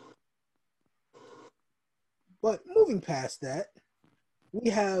 But moving past that,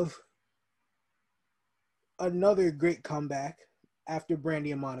 we have another great comeback after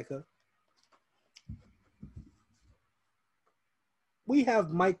Brandy and Monica. We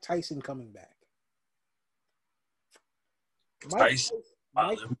have Mike Tyson coming back. Mike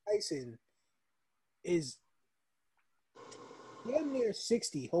Tyson is damn near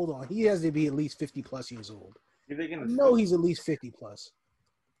 60. Hold on. He has to be at least 50 plus years old. No, he's at least 50 plus.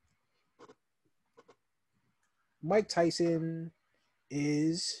 Mike Tyson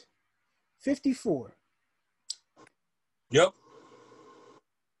is 54. Yep.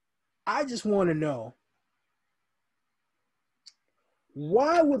 I just want to know,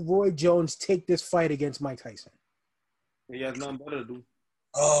 why would Roy Jones take this fight against Mike Tyson? He has nothing better to do.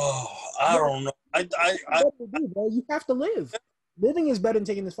 Oh, I don't know. Bro. You have to live. Living is better than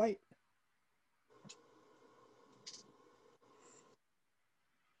taking this fight.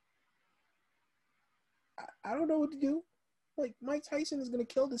 I don't know what to do. Like, Mike Tyson is going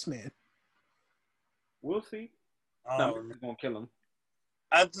to kill this man. We'll see. No, He's gonna kill him.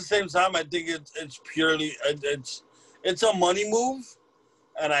 At the same time, I think it's purely it's a money move,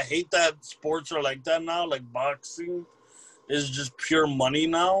 and I hate that sports are like that now. Like boxing is just pure money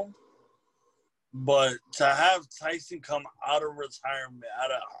now. But to have Tyson come out of retirement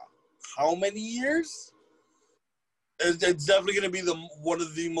out of how many years? It's definitely going to be one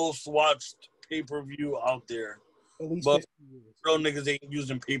of the most watched pay-per-view out there. At least but 50 years. real niggas ain't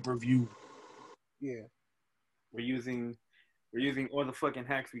using pay-per-view. Yeah. We're using all the fucking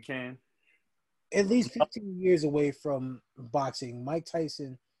hacks we can. At least 15 years away from boxing, Mike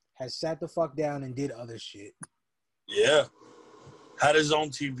Tyson has sat the fuck down and did other shit. Yeah. Had his own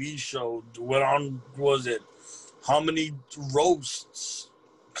TV show. Went on, was it? How many roasts?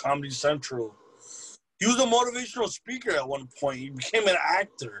 Comedy Central. He was a motivational speaker at one point. He became an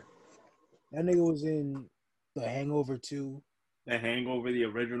actor. That nigga was in The Hangover 2. The Hangover, the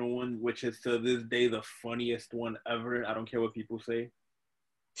original one, which is to this day the funniest one ever. I don't care what people say.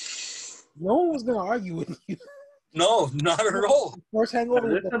 No one was gonna argue with you. No, not at all. First Hangover.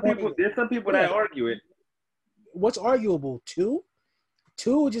 There's some people that argue it. What's arguable? 2?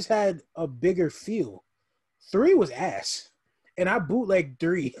 2 just had a bigger feel. 3 was ass, and I bootlegged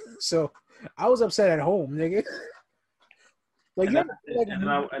 3, so I was upset at home, nigga. Like, and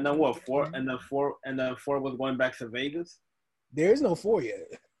then what? 4 and then 4 was going back to Vegas. There is no 4 yet.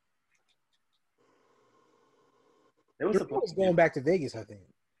 It was going back to Vegas, I think.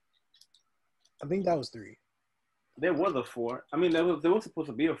 I think that was 3. There was a 4. I mean, there was supposed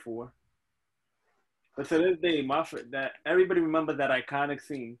to be a 4. But to this day, that everybody remembers that iconic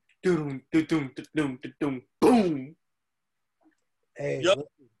scene. Doom, doom, doom, doom, doom, boom. Hey, yep.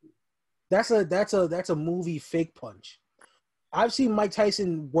 That's a movie fake punch. I've seen Mike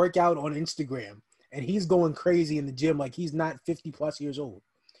Tyson work out on Instagram, and he's going crazy in the gym like he's not 50 plus years old.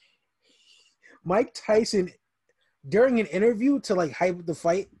 Mike Tyson, during an interview to like hype the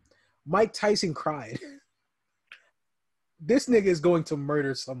fight, Mike Tyson cried. This nigga is going to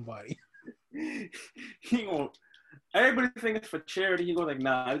murder somebody. He won't. Everybody thinks it's for charity. He goes like,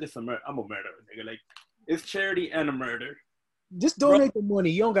 nah, I'm a murderer, nigga. Like, it's charity and a murder. Just donate the money.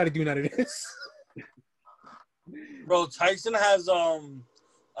 You don't got to do none of this. Bro, Tyson has a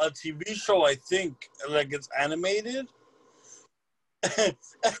TV show, I think, like it's animated. And,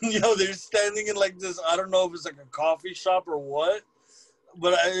 they're standing in like this, I don't know if it's like a coffee shop or what,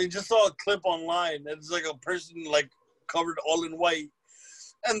 but I just saw a clip online. It's like a person like covered all in white.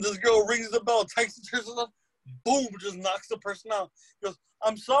 And this girl rings the bell. Tyson turns it up. Boom, just knocks the person out. He goes,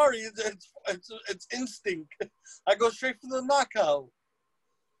 I'm sorry, it's instinct. I go straight for the knockout.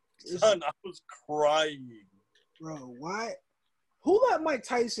 Son, I was crying. Bro, why? Who let Mike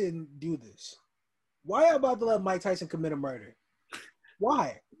Tyson do this? Why are you about to let Mike Tyson commit a murder?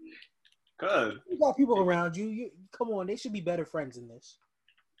 Why? Because you got people around you. Come on, they should be better friends in this.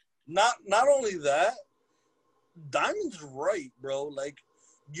 Not only that, Diamond's right, bro. Like,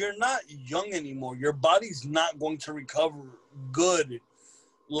 you're not young anymore. Your body's not going to recover good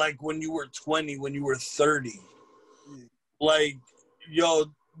like when you were 20, when you were 30. Like, yo,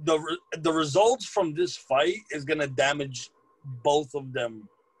 the results from this fight is gonna damage both of them.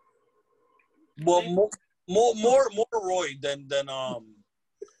 Well, more Roy than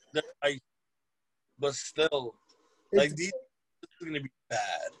I. But still, like these are gonna be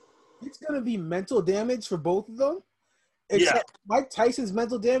bad. It's gonna be mental damage for both of them. Except Mike Tyson's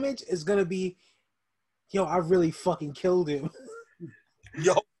mental damage is gonna be, yo, I really fucking killed him.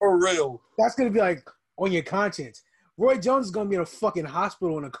 Yo, for real. That's gonna be like on your conscience. Roy Jones is gonna be in a fucking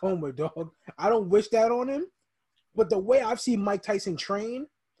hospital in a coma, dog. I don't wish that on him. But the way I've seen Mike Tyson train,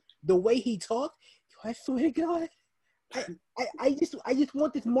 the way he talked, I swear to God, I just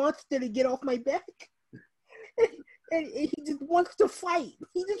want this monster to get off my back. And he just wants to fight.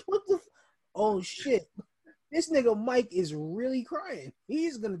 He just wants to. Oh shit! This nigga Mike is really crying.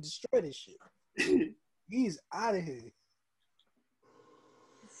 He's gonna destroy this shit. He's out of here.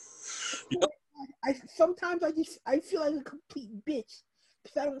 Sometimes I feel like a complete bitch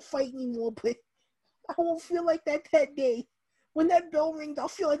because I don't fight anymore. But I won't feel like that day. When that bell rings, I'll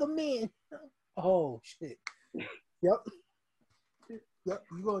feel like a man. Oh shit! Yep.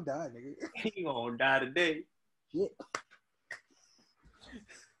 You gonna die, nigga. You gonna die today. Shit.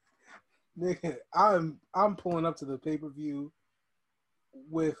 Nigga, I'm pulling up to the pay-per-view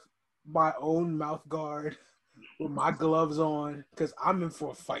with my own mouth guard, with my gloves on, because I'm in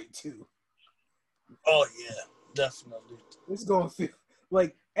for a fight too. Oh yeah, definitely. It's gonna feel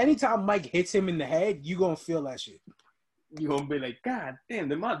like anytime Mike hits him in the head, you gonna feel that shit. You gonna be like, God damn,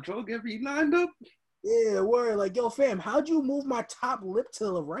 did my drug ever lined up? Yeah, word. Like, yo, fam, how'd you move my top lip to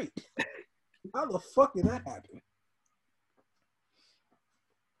the right? How the fuck did that happen?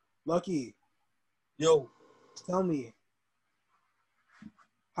 Lucky. Yo. Tell me,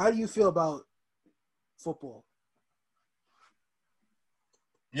 how do you feel about football?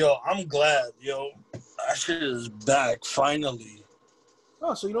 Yo, I'm glad. Yo, that shit is back, finally.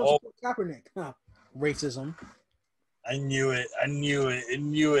 Oh, so you don't support Kaepernick. Huh. Racism. I knew it. I knew it. I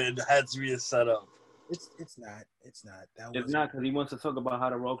knew it had to be a setup. It's not. It's not. It's not because he wants to talk about how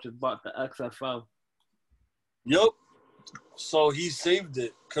the Roaches bought the XFL. Yep. So he saved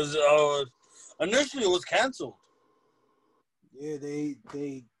it because initially it was canceled. Yeah,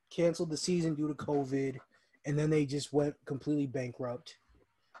 they canceled the season due to COVID, and then they just went completely bankrupt.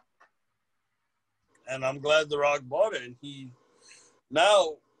 And I'm glad The Rock bought it. And he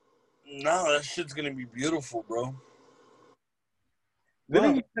now that shit's gonna be beautiful, bro.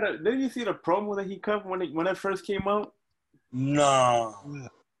 Didn't you see the promo that he cut when it first came out? Nah. Yeah.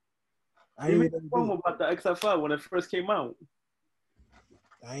 He made a promo about the XFL when it first came out.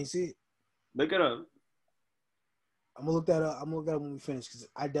 I ain't see it. Look it up. I'm gonna look that up. I'm gonna look that up when we finish because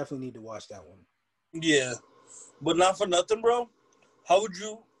I definitely need to watch that one. Yeah, but not for nothing, bro. How would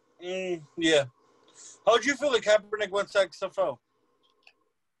you? Yeah. How would you feel like Kaepernick went to XFL?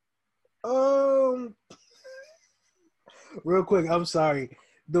 Real quick, I'm sorry.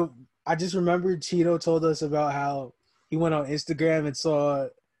 I just remembered Cheeto told us about how he went on Instagram and saw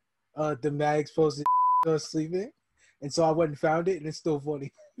the Maddox posted sleeping, and so I went and found it, and it's still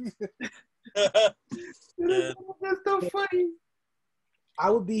funny. Yeah. That's so funny.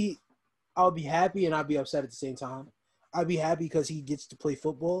 I would be happy and I'd be upset at the same time. I'd be happy because he gets to play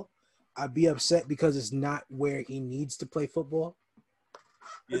football. I'd be upset because it's not where he needs to play football.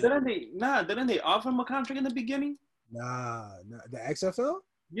 Yeah. Didn't they offer him a contract in the beginning? Nah, the XFL?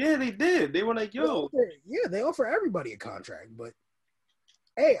 Yeah, they did. They were like, yo. They offer everybody a contract, but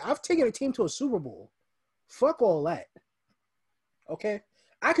hey, I've taken a team to a Super Bowl. Fuck all that. Okay?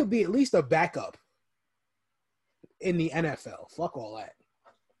 I could be at least a backup in the NFL. Fuck all that.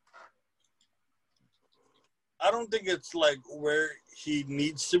 I don't think it's like where he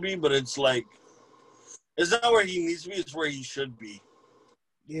needs to be, but it's like it's not where he needs to be, it's where he should be.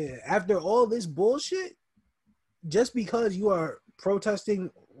 Yeah, after all this bullshit, just because you are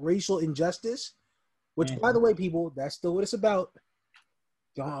protesting racial injustice, which, by the way, people, that's still what it's about.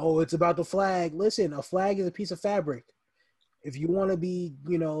 Oh, it's about the flag. Listen, a flag is a piece of fabric. If you want to be,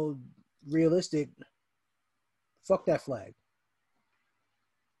 realistic, fuck that flag.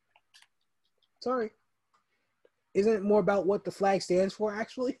 Sorry. Isn't it more about what the flag stands for,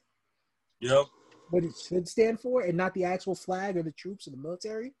 actually? Yep. What it should stand for, and not the actual flag or the troops or the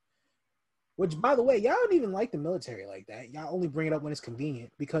military? Which, by the way, y'all don't even like the military like that. Y'all only bring it up when it's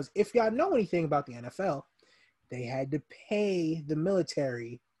convenient. Because if y'all know anything about the NFL, they had to pay the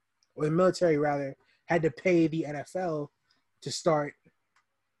military, or the military, rather, had to pay the NFL to start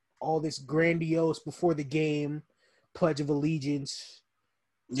all this grandiose before the game, Pledge of Allegiance,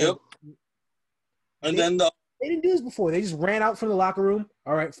 Yep. And they, then they didn't do this before. They just ran out from the locker room.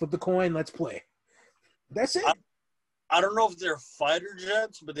 All right, flip the coin. Let's play. That's it. I don't know if they're fighter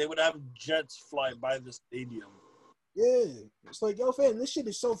jets, but they would have jets fly by the stadium. Yeah. It's like, yo, fam, this shit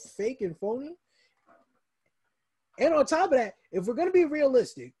is so fake and phony. And on top of that, if we're going to be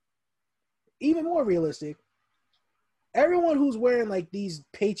realistic, even more realistic, everyone who's wearing like these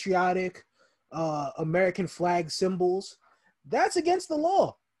patriotic American flag symbols, that's against the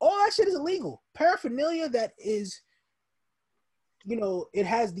law. All that shit is illegal. Paraphernalia that is, it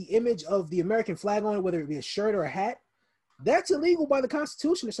has the image of the American flag on it, whether it be a shirt or a hat, that's illegal by the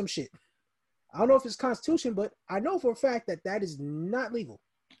Constitution or some shit. I don't know if it's Constitution, but I know for a fact that that is not legal.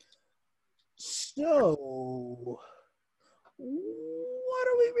 So, what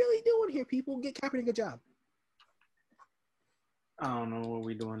are we really doing here, people? Get Kaepernick a job. I don't know what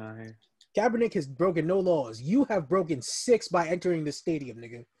we doing out here. Kaepernick has broken no laws. You have broken 6 by entering the stadium,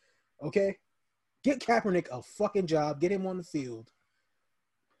 nigga. Okay? Get Kaepernick a fucking job. Get him on the field.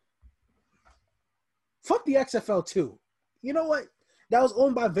 Fuck the XFL too. You know what? That was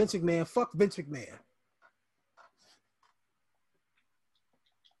owned by Vince McMahon. Fuck Vince McMahon.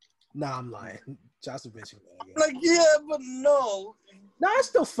 Nah, I'm lying. Just Vince McMahon. I guess. Like, yeah, but no. Nah, I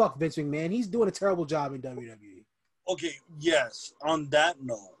still fuck Vince McMahon. He's doing a terrible job in WWE. Okay, yes, on that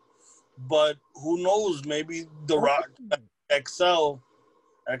note. But who knows? Maybe The Rock XFL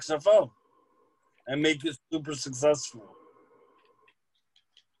and make it super successful.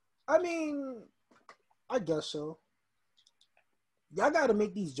 I mean, I guess so. Y'all got to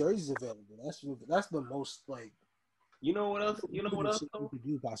make these jerseys available. That's the most like. You know what else? You know what else? You could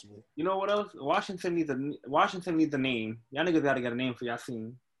do possibly. You know what else? Washington needs a name. Y'all niggas got to get a name for y'all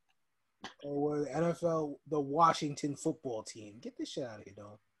team. Or the NFL, the Washington football team. Get this shit out of here,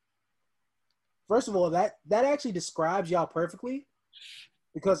 dog. First of all, that actually describes y'all perfectly,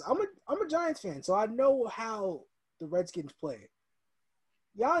 because I'm a Giants fan, so I know how the Redskins play.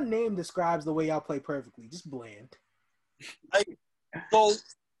 Y'all name describes the way y'all play perfectly. Just bland. So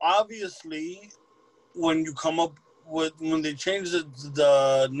obviously, when you come up with when they changed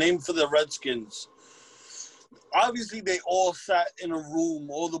the name for the Redskins, obviously they all sat in a room.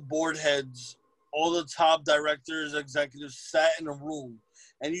 All the board heads, all the top directors, executives sat in a room.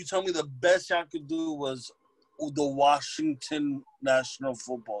 And you tell me the best y'all could do was the Washington National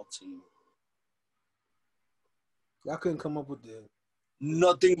Football Team. Y'all couldn't come up with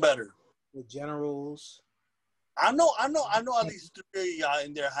nothing better. The Generals. I know at least 3 of y'all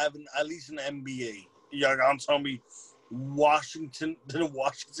in there having at least an MBA. Y'all gonna tell me the Washington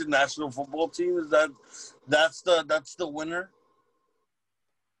National Football Team that's the winner?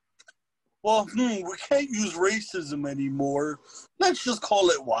 Well, we can't use racism anymore. Let's just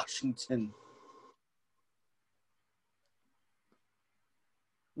call it Washington.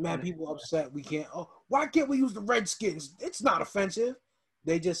 Man, people upset we can't. Oh, why can't we use the Redskins? It's not offensive.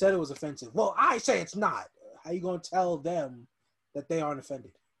 They just said it was offensive. Well, I say it's not. How you gonna tell them that they aren't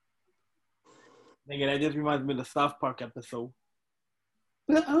offended? Nigga, that just reminds me of the South Park episode.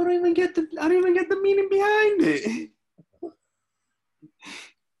 I don't even get the meaning behind it.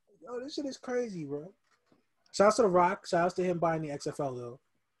 Yo, this shit is crazy, bro. Shouts to The Rock. Shouts to him buying the XFL, though.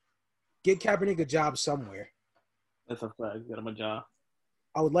 Get Kaepernick a job somewhere. That's a fact. Get him a job.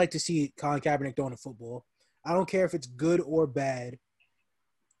 I would like to see Colin Kaepernick throwing a football. I don't care if it's good or bad.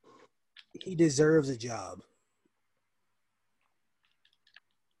 He deserves a job.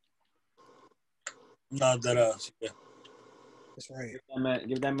 Not that us. Yeah. That's right.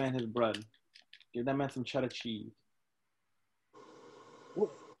 Give that man his bread. Give that man some cheddar cheese.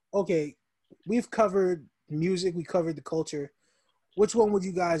 Okay, we've covered music. We covered the culture. Which one would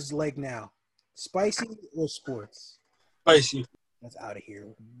you guys like now? Spicy or sports? Spicy. That's out of here.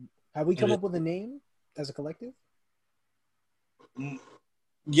 Have we come up with a name as a collective?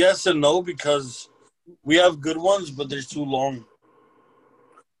 Yes and no, because we have good ones, but they're too long.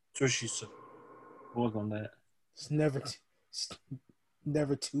 That's what she said. Pause on that. It's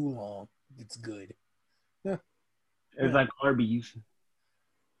never too long. It's good. It's like Arby's.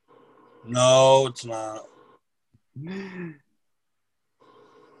 No, it's not.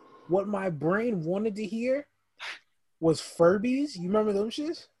 What my brain wanted to hear was Furbies. You remember them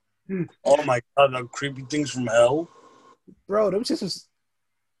shits? Oh my god, the creepy things from hell. Bro, them shits was...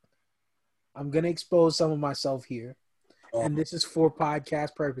 I'm going to expose some of myself here. And this is for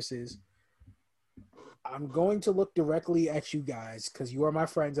podcast purposes. I'm going to look directly at you guys because you are my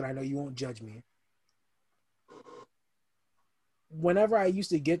friends and I know you won't judge me. Whenever I used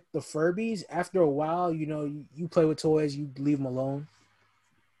to get the Furbies, after a while, you play with toys, you leave them alone.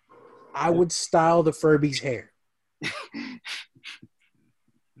 I would style the Furbies' hair.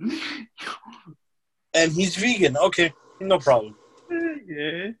 And he's vegan. Okay, no problem.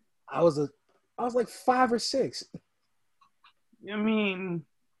 Yeah. I was like 5 or 6. I mean,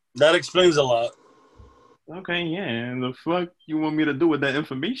 That explains a lot. okay, yeah. And the fuck you want me to do with that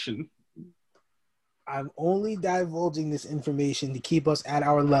information? I'm only divulging this information to keep us at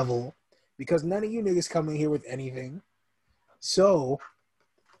our level because none of you niggas come in here with anything. So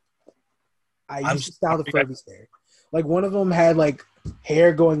I used to style the Furby's hair. Like one of them had like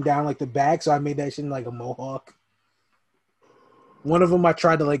hair going down like the back, so I made that shit like a mohawk. One of them I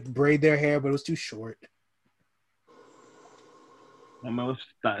tried to like braid their hair, but it was too short. My man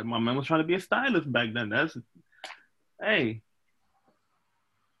was trying to be a stylist back then. Hey.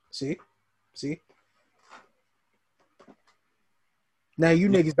 See? Now you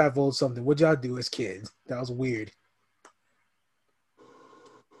niggas divulged something. What'd y'all do as kids? That was weird.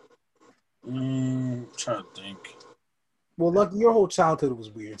 Trying to think. Well, lucky your whole childhood was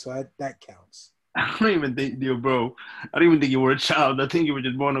weird, so that counts. I don't even think, bro. I don't even think you were a child. I think you were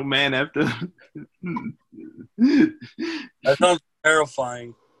just born a man after. That sounds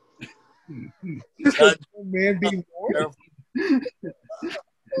terrifying. Just a man being born.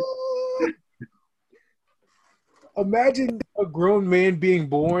 Imagine a grown man being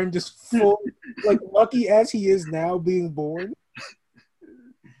born, just full, like lucky as he is now being born.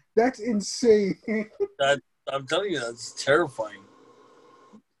 That's insane. I'm telling you, that's terrifying.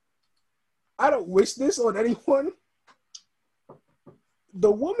 I don't wish this on anyone.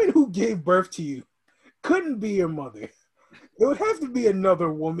 The woman who gave birth to you couldn't be your mother. It would have to be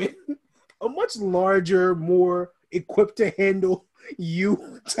another woman, a much larger, more equipped to handle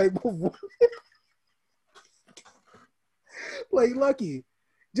you type of woman. Like, Lucky,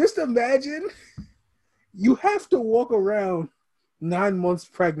 just imagine you have to walk around 9 months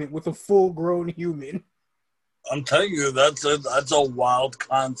pregnant with a full-grown human. I'm telling you, that's a wild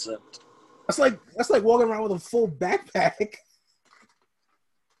concept. That's like walking around with a full backpack.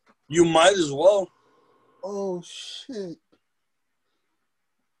 You might as well. Oh, shit.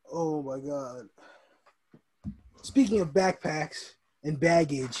 Oh, my God. Speaking of backpacks and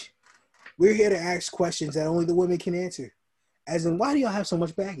baggage, we're here to ask questions that only the women can answer. As in, why do y'all have so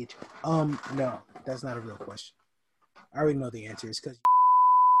much baggage? No, that's not a real question. I already know the answer. It's because...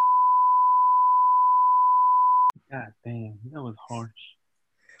 God damn, that was harsh.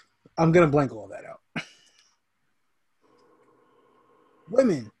 I'm going to blank all that out.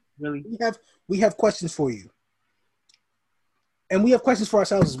 Women, Really? we have questions for you. And we have questions for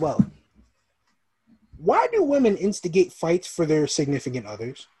ourselves as well. Why do women instigate fights for their significant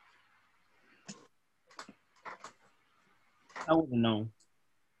others? I wouldn't know.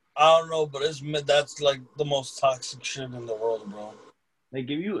 I don't know, but that's like the most toxic shit in the world, bro. Like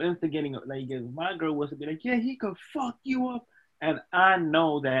if you instigating, like if my girl was to be like, yeah, he could fuck you up, and I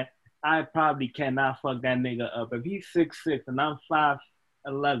know that I probably cannot fuck that nigga up. If he's 6'6" and I'm 5'11",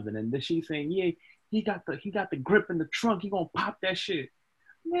 and then she's saying, yeah, he got the grip in the trunk, he gonna pop that shit.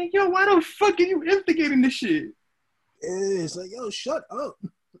 Man, yo, why the fuck are you instigating this shit? It's like, yo, shut up.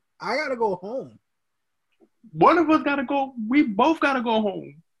 I gotta go home. One of us gotta go. We both gotta go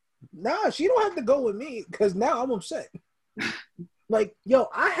home. Nah, she don't have to go with me because now I'm upset. Like, yo,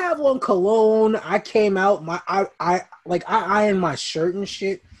 I have on cologne. I came out. I ironed my shirt and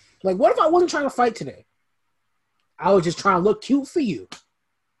shit. Like, what if I wasn't trying to fight today? I was just trying to look cute for you.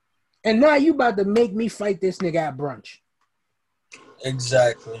 And now you about to make me fight this nigga at brunch.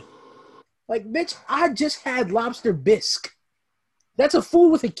 Exactly. Like, bitch, I just had lobster bisque. That's a food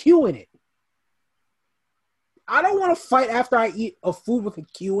with a Q in it. I don't want to fight after I eat a food with a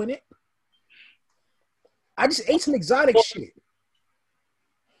Q in it. I just ate some exotic shit.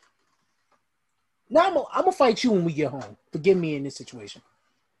 Now I'm going to fight you when we get home. Forgive me in this situation.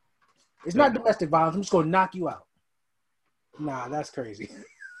 It's not domestic violence. I'm just going to knock you out. Nah, that's crazy.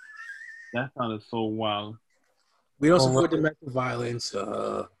 That sounded so wild. We don't support domestic violence.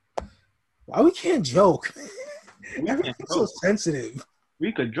 Why we can't joke? Everything's so sensitive.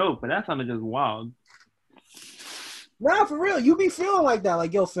 We could joke, but that sounded just wild. Nah, for real. You be feeling like that.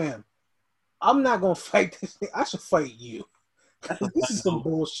 Like, yo, fam, I'm not going to fight this thing. I should fight you. This is some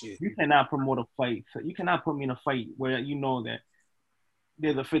bullshit. You cannot promote a fight. So you cannot put me in a fight where you know that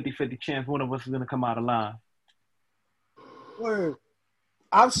there's a 50-50 chance one of us is going to come out alive. Word.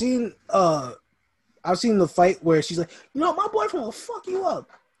 I've seen the fight where she's like, you know, my boyfriend will fuck you up.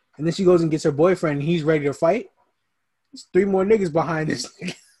 And then she goes and gets her boyfriend and he's ready to fight. There's 3 more niggas behind this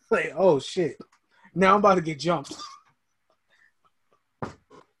nigga. Like, oh, shit. Now I'm about to get jumped.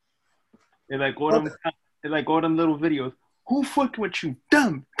 They're like all them little videos. Who fucking with you?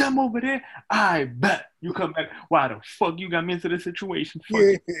 Dumb over there. I bet you come back. Why the fuck you got me into this situation? Fuck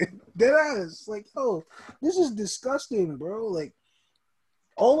Yeah, that ass. Like, yo, this is disgusting, bro. Like,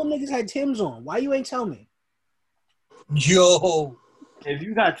 all them niggas had Timbs on. Why you ain't tell me? Yo, If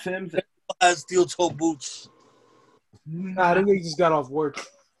you got Tim's, has steel toe boots. Nah, them niggas just got off work.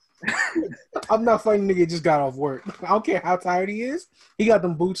 I'm not fighting nigga just got off work. I don't care how tired he is. He got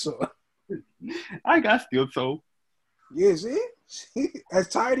them boots on. I got steel toe. Yeah, see? As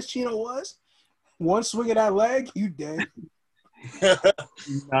tired as Chino was, one swing of that leg, you dead.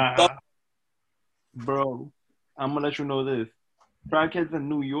 Nah. Bro, I'm gonna let you know this. Crackheads in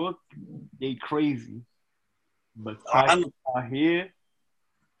New York, they crazy. But out here,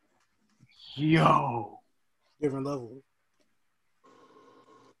 yo. Different level.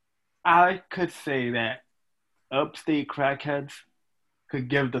 I could say that upstate crackheads could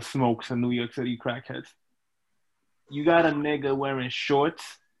give the smokes to New York City crackheads. You got a nigga wearing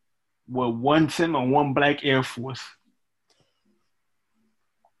shorts with one Tim and one black Air Force.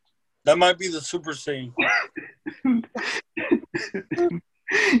 That might be the Super Saiyan.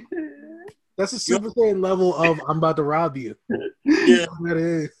 That's a Super Saiyan level of I'm about to rob you. Yeah. That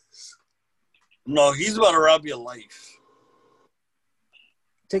is. No, he's about to rob your life.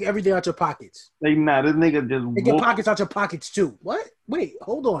 Take everything out your pockets. Like, nah, this nigga just Take your pockets out your pockets too. What? Wait,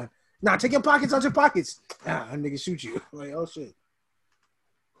 hold on. Nah, take your pockets out your pockets. Ah, a nigga shoot you. Like, oh shit.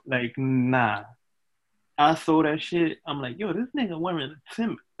 Like, nah. I saw that shit. I'm like, yo, this nigga wearing a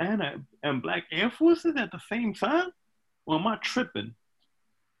Tim and black Air Forces at the same time? Or am I tripping?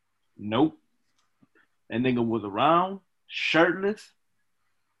 Nope. That nigga was around, shirtless,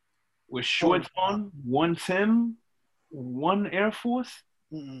 with shorts on, one Tim, one Air Force,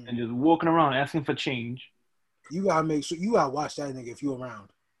 and just walking around asking for change. You gotta make sure you gotta watch that nigga if you around.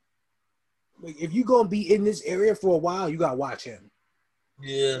 Like, if you gonna be in this area for a while, you gotta watch him.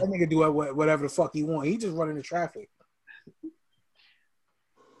 Yeah. That nigga do whatever the fuck he want. He just running the traffic.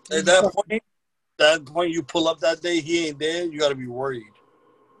 At that point you pull up that day, he ain't there, you gotta be worried.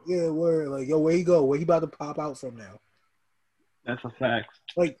 Yeah, word. Like, yo, where he go? Where he about to pop out from now? That's a fact.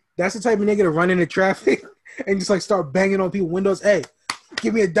 Like, that's the type of nigga to run into traffic and just like start banging on people's windows. Hey,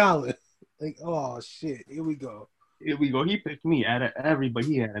 give me $1. Like, oh shit, here we go. Here we go. He picked me out of everybody.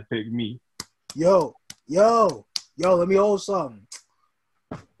 He had to pick me. Yo, let me hold something.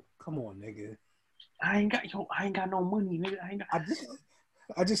 Come on, nigga. I ain't got no money, nigga.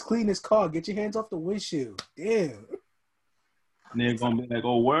 I just cleaned this car. Get your hands off the windshield. Damn. Nigga gonna be like,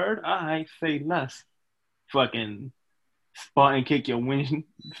 oh, word? I say less. Fucking spot and kick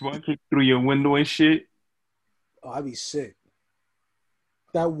through your window and shit. Oh, I'd be sick.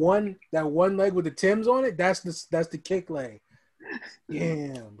 That one leg with the Timbs on it, that's the kick leg.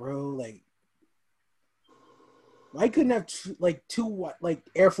 Damn, bro. Like, I couldn't have two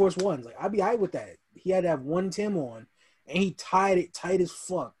Air Force Ones. Like, I'd be alright with that. He had to have one Tim on, and he tied it tight as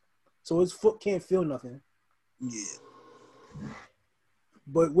fuck, so his foot can't feel nothing. Yeah.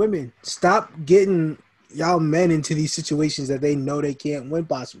 But women, stop getting y'all men into these situations that they know they can't win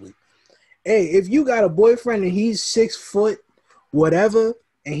possibly. Hey, if you got a boyfriend and he's 6 foot, whatever,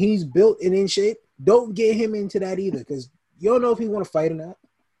 and he's built and in shape, don't get him into that either, because you don't know if he want to fight or not.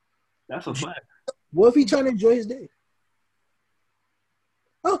 That's a fact. What if he trying to enjoy his day?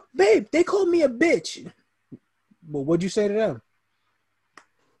 Oh, babe, they called me a bitch. Well, what'd you say to them?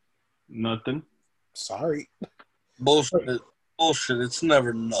 Nothing. Sorry. Bullshit. It's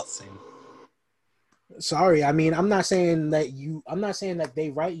never nothing. Sorry. I mean, I'm not saying that they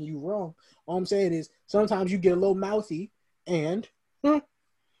right and you wrong. All I'm saying is sometimes you get a little mouthy and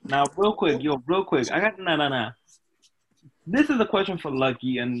Now, real quick. I got nah. This is a question for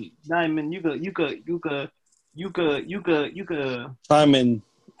Lucky and Diamond. You could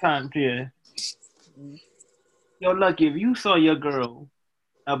time here. Yo, Lucky, if you saw your girl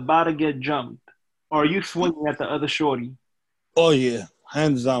about to get jumped, are you swinging at the other shorty? Oh yeah,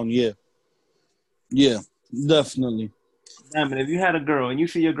 hands down, yeah, definitely. Diamond, if you had a girl and you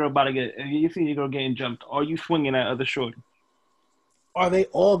see your girl getting jumped, are you swinging at other shorty? are they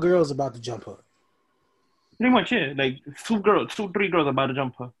all girls about to jump her? Pretty much, yeah. Like 3 girls about to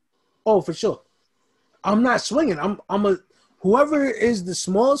jump her. Oh, for sure. I'm not swinging. Whoever is the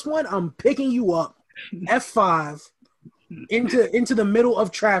smallest one, I'm picking you up, F5, into the middle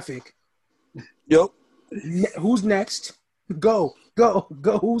of traffic. Yep. Who's next? Go.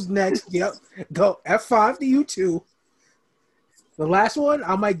 Who's next? Yep. Go. F5 to you too. The last one,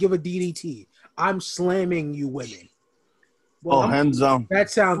 I might give a DDT. I'm slamming you women. Well, hands down.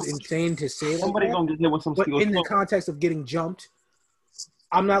 That sounds insane to say. Somebody gonna get hit with some but steel in the toe. context of getting jumped,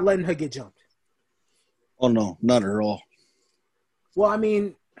 I'm not letting her get jumped. Oh no, not at all. Well, I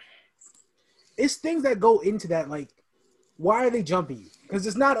mean, it's things that go into that. Like, why are they jumping you? Because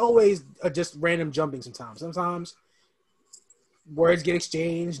it's not always just random jumping. Sometimes words get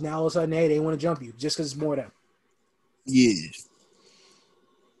exchanged. Now all of a sudden, hey, they want to jump you just because it's more of them. Yeah.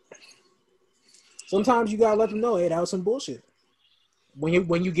 Sometimes you gotta let them know, hey, that was some bullshit. When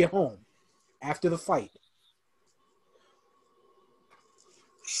you get home after the fight.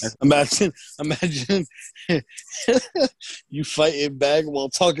 Imagine you fighting back while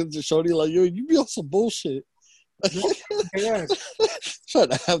talking to Shorty like, yo, you be on some bullshit. Yeah. Trying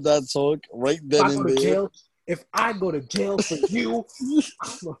to have that talk right then and there. If I go to jail for you,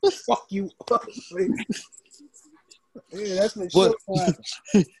 I'm gonna fuck you up. Yeah, that's my shit.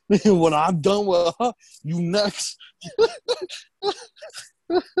 When I'm done with her, you next.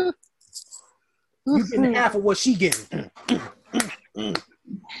 You getting half of what she getting.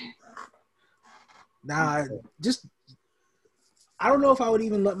 Nah, I don't know if I would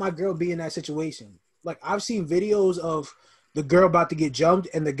even let my girl be in that situation. Like, I've seen videos of the girl about to get jumped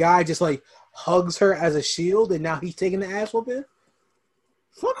and the guy just like hugs her as a shield and now he's taking the ass whooping.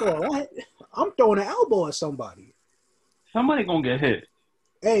 Fuck all that. I'm throwing an elbow at somebody. Somebody gonna get hit.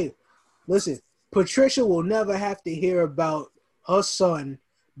 Hey, listen, Patricia will never have to hear about her son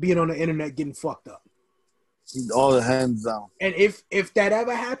being on the internet getting fucked up. All the hands down. And if that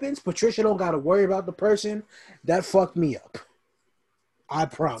ever happens, Patricia don't got to worry about the person that fucked me up. I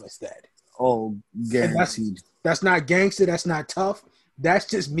promise that. Oh, guaranteed. That's not gangster. That's not tough. That's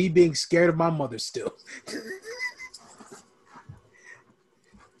just me being scared of my mother still.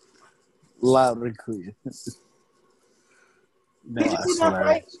 Loud and clear. Did you see that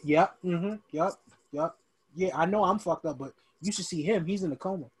fight? Yep. Mm-hmm. Yep. Yeah, I know I'm fucked up, but you should see him. He's in a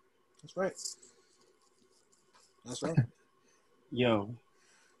coma. That's right. Yo.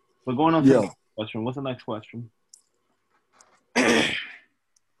 We're going on to the next question. What's the next question? I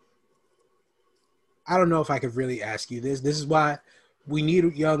don't know if I could really ask you this. This is why we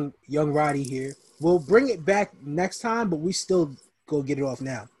need young Roddy here. We'll bring it back next time, but we still go get it off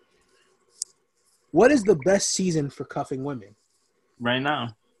now. What is the best season for cuffing women? Right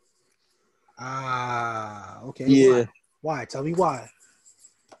now. Okay. Yeah. Why? Tell me why.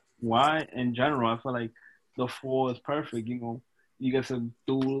 Why? In general, I feel like the fall is perfect. You know, you get to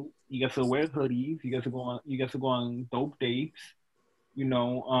wear hoodies. You get to go on dope dates. You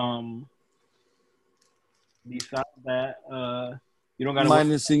know, besides that, you don't got to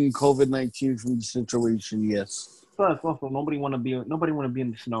minusing COVID-19 from the situation. Yes. Plus, also, nobody want to be in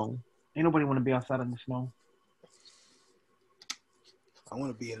the snow. Ain't nobody want to be outside in the snow. I want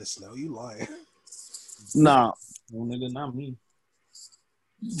to be in the snow. You lying? Nah. No, nigga, not me.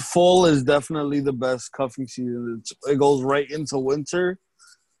 Fall is definitely the best cuffing season. It goes right into winter,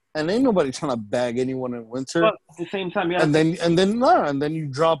 and ain't nobody trying to bag anyone in winter. But at the same time, and then you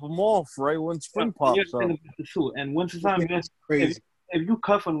drop them off right when spring pops up. And wintertime, if you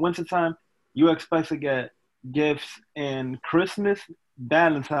cuff in wintertime, you expect to get gifts in Christmas,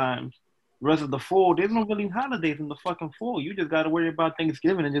 Valentine's. Rest of the fall, there's no really holidays in the fucking fall. You just got to worry about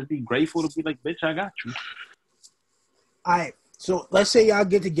Thanksgiving and just be grateful to be like, bitch, I got you. All right. So let's say y'all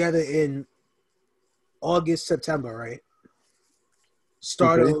get together in August, September, right?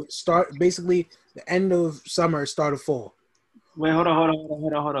 Start basically the end of summer, start of fall. Wait, hold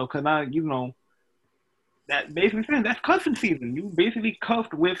on. Cause now that basically saying that's cuffing season. You basically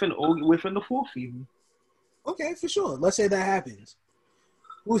cuffed within the fall season. Okay, for sure. Let's say that happens.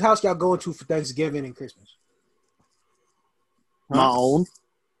 Whose house y'all going to for Thanksgiving and Christmas? My own.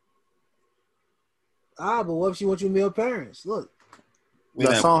 But what if she wants you to meet her parents? Look.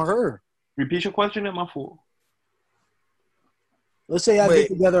 That's on her. Repeat your question at my fault. Let's say y'all get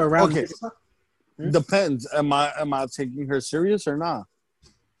together around. Okay. Depends. Am I taking her serious or not?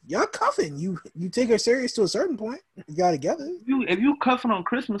 Y'all cuffing. You take her serious to a certain point. You got together. If you cuffing on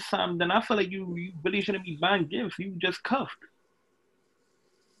Christmas time, then I feel like you really shouldn't be buying gifts. You just cuffed.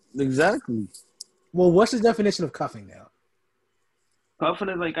 Exactly. Well, what's the definition of cuffing now? Cuffing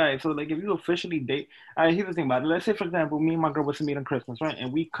is like, all right, so like if you officially date, all right, here's the thing about it. Let's say, for example, me and my girl was to meet on Christmas, right?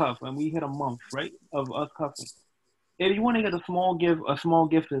 And we cuff and we hit a month, right, of us cuffing. If you want to get a small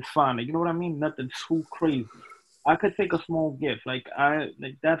gift is fine. Like, you know what I mean? Nothing too crazy. I could take a small gift. Like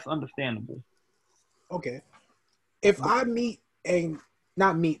that's understandable. Okay. If I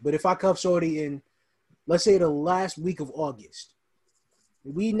if I cuff shorty in, let's say the last week of August,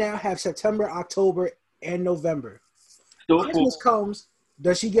 we now have September, October, and November. Christmas comes.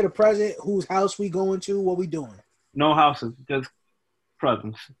 Does she get a present? Whose house we going to? What we doing? No houses, just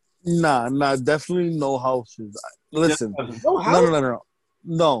presents. Nah, definitely no houses. Listen, no house? no.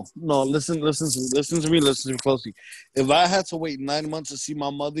 No. Listen to me closely. If I had to wait 9 months to see my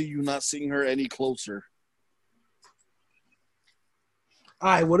mother, you're not seeing her any closer. All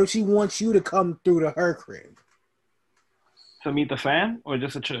right, what if she wants you to come through to her crib To meet the fam or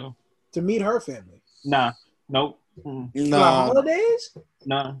just a chill? to meet her family? Nah, nope. For like Nah. holidays?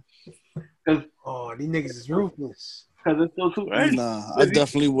 Nah, because Oh, these niggas is ruthless. it's still too early. Nah, I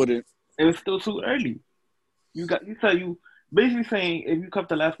definitely wouldn't. It's still too early. You basically saying if you come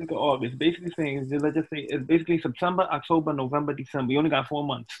the last week of August, basically saying let's just say it's basically September, October, November, December. You only got 4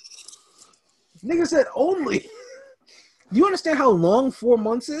 months. Nigga said only. Do you understand how long 4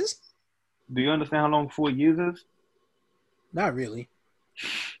 months is? Do you understand how long 4 years is? Not really.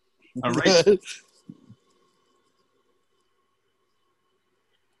 All right.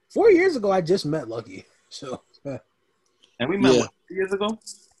 4 years ago, I just met Lucky. So, And we met Yeah. what, 3 years ago?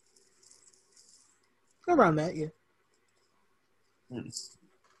 around that, yeah.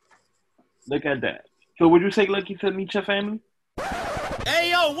 Look at that. So would you say Lucky to meet your family?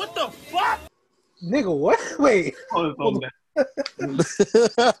 Hey, yo, what the fuck? Nigga, what? Wait. Oh, it's on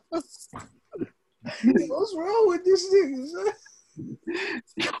that. What's wrong with this nigga, son?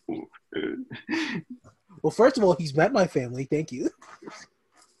 Well, first of all, he's met my family. Thank you.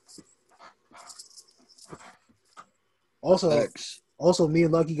 Also, me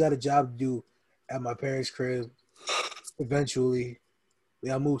and Lucky got a job to do at my parents' crib. Eventually, we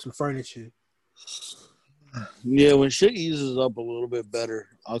gotta move some furniture. Yeah, when shit eases up a little bit better,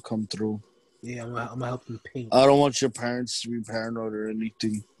 I'll come through. Yeah, I'm gonna help them paint. I don't want your parents to be paranoid or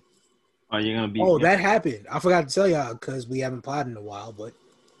anything. Are you gonna be? Oh, that happened. I forgot to tell y'all because we haven't potted in a while. But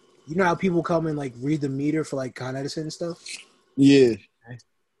you know how people come and like read the meter for like Con Edison and stuff. Yeah.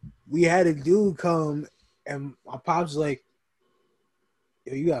 We had a dude come, and my pops was like,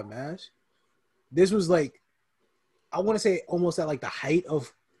 "Yo, you got a mask?" This was like, I want to say almost at like the height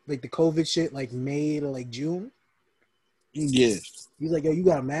of like the COVID shit, like May to like June. Yeah. He's like, "Yo, you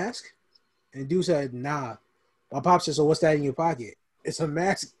got a mask?" And dude said, "Nah." My pops said, "So what's that in your pocket?" It's a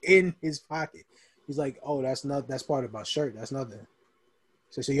mask in his pocket. He's like, "Oh, that's part of my shirt. That's nothing."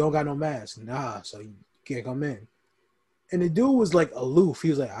 So you don't got no mask? Nah, so you can't come in. And the dude was like aloof. He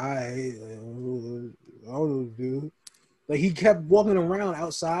was like, I don't know, dude. Like he kept walking around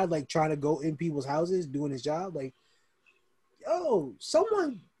outside, like trying to go in people's houses, doing his job. Like, yo,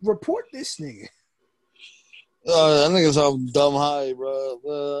 someone report this nigga. I think it's all dumb high,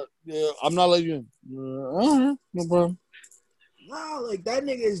 bro. Yeah, I'm not letting you in. No problem. Nah, like that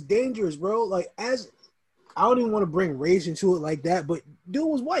nigga is dangerous, bro. Like I don't even want to bring race into it like that, but dude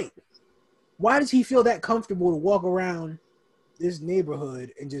was white. Why does he feel that comfortable to walk around this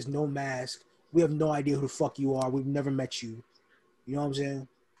neighborhood and just no mask? We have no idea who the fuck you are. We've never met you. You know what I'm saying?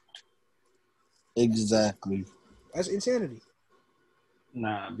 Exactly. That's insanity.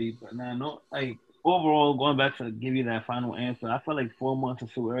 No. Like overall, going back to give you that final answer, I feel like 4 months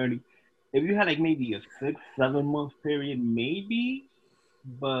is too early. If you had like maybe a 6-7 month period, maybe,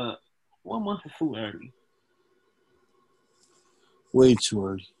 but 4 months is too early. Way too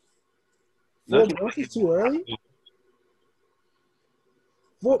early. 4 months is too early.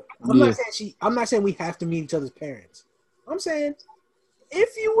 I'm not saying we have to meet each other's parents. I'm saying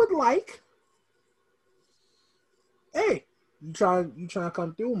if you would like, hey, you trying to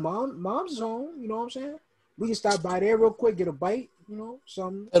come through? Mom's home. You know what I'm saying? We can stop by there real quick, get a bite. You know,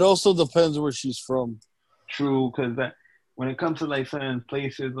 something. It also depends where she's from. True, because that when it comes to like certain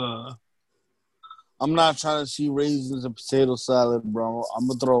places, I'm not trying to see raisins and potato salad, bro. I'm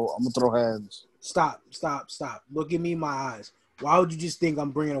gonna throw hands. Stop. Look at me in my eyes. Why would you just think I'm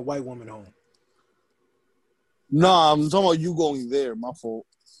bringing a white woman home? No, I'm talking about you going there. My fault.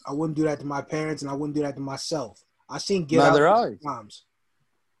 I wouldn't do that to my parents, and I wouldn't do that to myself. I seen Get Neither Out I. times.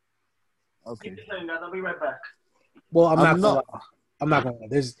 Okay. I'll be right back. Well, I'm I'm not gonna lie.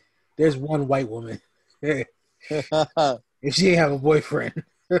 There's one white woman. If she ain't have a boyfriend.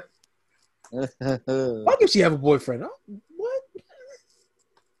 Fuck if she have a boyfriend. What?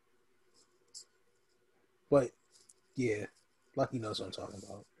 But yeah, Lucky knows what I'm talking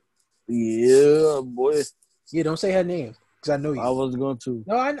about. Yeah, boy. Yeah, don't say her name because I know you. I was going to.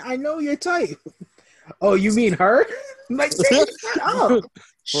 No, I know your type. Oh, you mean her? Like, shut up.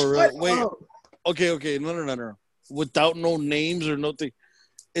 For real. Wait. Okay. No. Without no names or nothing.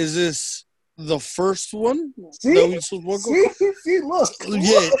 Is this the first one? See, look.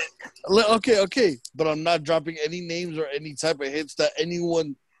 Yeah. Okay. But I'm not dropping any names or any type of hints that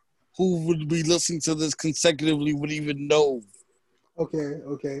anyone who would be listening to this consecutively would even know. Okay.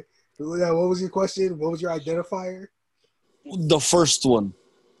 What was your question? What was your identifier? The first one.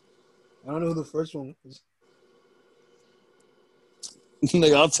 I don't know who the first one was.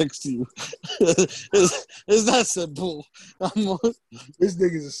 Nigga, I'll text you. It's that simple. This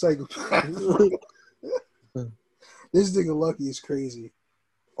nigga's a psychopath. This nigga Lucky is crazy.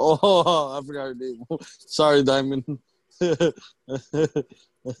 Oh, I forgot her name. Sorry, Diamond.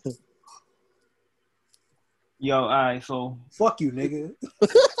 Yo, all right, so Fuck you, nigga.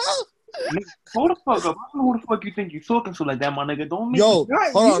 hold the fuck up. I don't know who the fuck you think you talking to like that, my nigga. Don't make Yo,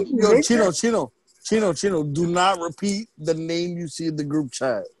 Right, hold on. you, Yo, nigga. Chino, do not repeat the name you see in the group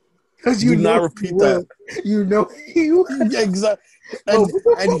chat. Because Do you not know repeat he will. that. You know he will. Exactly. Bro, what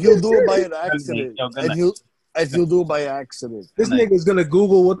the And fuck he'll is do it by this? an accident. Yo, good And night. he'll do it by accident. This nigga's gonna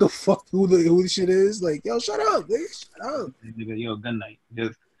Google what the fuck who the shit is. Like, yo, shut up, nigga. Shut up. Nigga, yo, good night.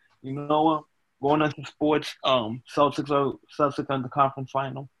 Just, you know what? Going into sports, Celtics on the conference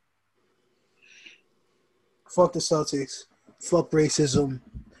final. Fuck the Celtics. Fuck racism.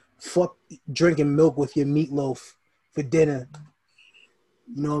 Fuck drinking milk with your meatloaf for dinner.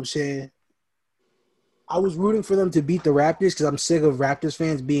 You know what I'm saying? I was rooting for them to beat the Raptors because I'm sick of Raptors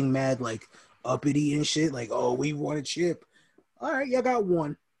fans being mad, like uppity and shit. Like, oh, we won a chip. All right, y'all got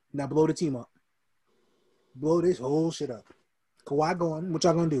one. Now blow the team up. Blow this whole shit up. Kawhi gone. What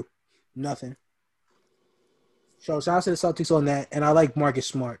y'all gonna do? Nothing. So shout out to the Celtics on that. And I like Marcus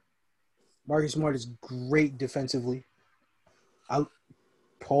Smart. Marcus Smart is great defensively.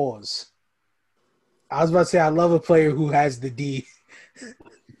 Pause. I was about to say I love a player who has the D.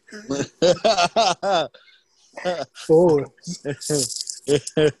 Pause.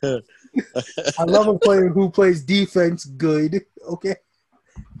 I love a player who plays defense good. Okay.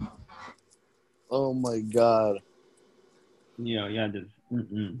 Oh my God. Yeah, just.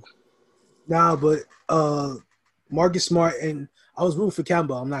 Nah, but Marcus Smart and I was rooting for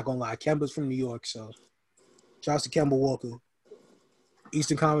Kemba. I'm not gonna lie. Kemba's from New York, so shout out to Kemba Walker.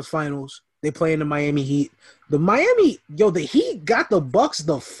 Eastern Conference Finals. They play in the Miami Heat. The Heat got the Bucks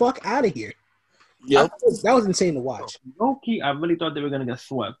the fuck out of here. Yep. That was insane to watch. Low key, I really thought they were gonna get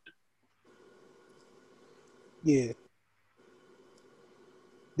swept. Yeah.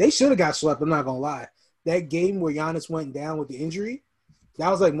 They should have got swept, I'm not gonna lie. That game where Giannis went down with the injury, that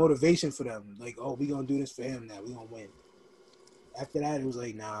was like motivation for them. Like, oh, we gonna do this for him now. We gonna win. After that, it was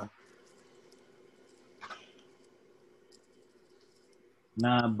like, nah.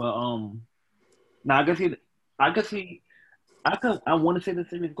 Nah, but I want to say the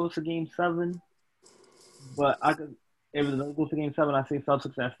series goes to Game 7, but if it doesn't go to Game 7, I say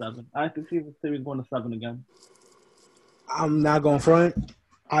Celtics at 7. I could see the series going to 7 again. I'm not going front.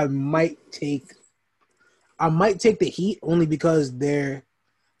 I might take the Heat only because they're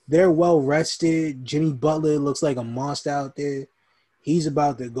well rested. Jimmy Butler looks like a monster out there. He's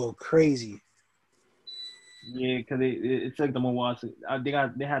about to go crazy. Yeah, because it's like the Milwaukee. They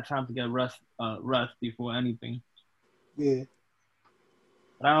had time to get rest before anything. Yeah.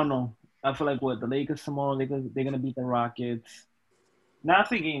 But I don't know. I feel like the Lakers tomorrow they're gonna beat the Rockets. Now I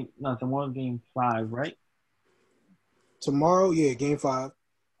think tomorrow's Game 5, right? Tomorrow, yeah, Game 5.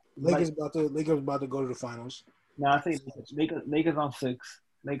 Lakers about to go to the finals. Now I think Lakers on 6.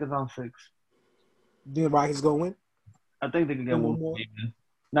 Lakers on 6. Do the Rockets go win? I think they could get One one more? game.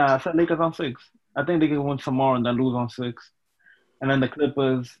 Nah, I said Lakers on 6. I think they can win tomorrow and then lose on 6. And then the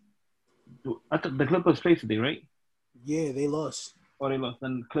Clippers. I thought the Clippers faced today, right? Yeah, they lost. Or they lost.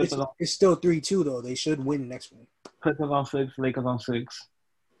 Then Clippers It's still 3-2 though. They should win next one. Clippers on 6. Lakers on 6.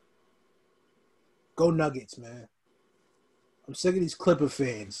 Go Nuggets, man. I'm sick of these Clipper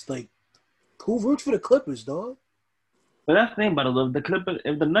fans. Like, who roots for the Clippers, dog? But that's the thing about it.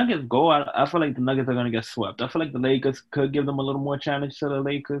 If the Nuggets go, I feel like the Nuggets are gonna get swept. I feel like the Lakers could give them a little more challenge to the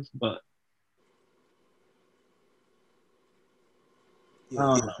Lakers, but Yeah.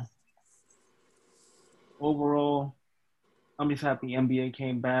 I don't know. Overall, I'm just happy NBA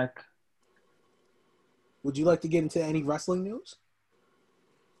came back. Would you like to get into any wrestling news?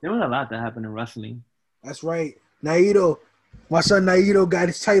 There was a lot that happened in wrestling. That's right. Naito, my son Naito got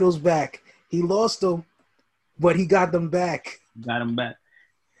his titles back. He lost them, but he got them back. Got him back.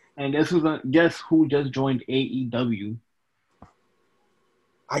 And guess who just joined AEW?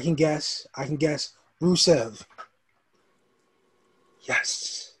 I can guess. Rusev.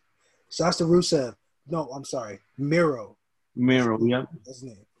 Yes. Shouts to Rusev. No, I'm sorry. Miro. Miro, yep. That's his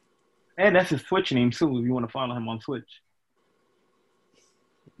name. And that's his Twitch name too, if you want to follow him on Twitch.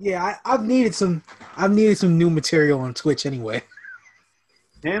 Yeah, I've needed some new material on Twitch anyway.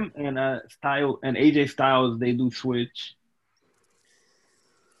 Him and AJ Styles, they do Twitch.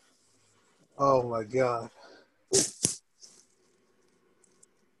 Oh my god.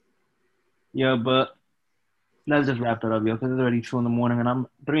 Yeah, but let's just wrap it up, yo, because it's already 2 in the morning and I'm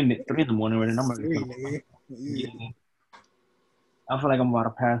 3 in the morning already. And I'm already Yeah. yeah. I feel like I'm about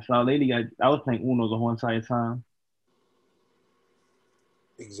to pass out. Lady, I was playing Uno the whole entire time.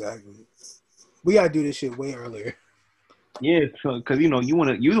 Exactly. We gotta do this shit way earlier. Yeah, so because you the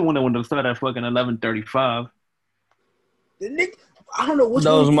one that wanted to start at fucking 11:35. The Nick, I don't know what's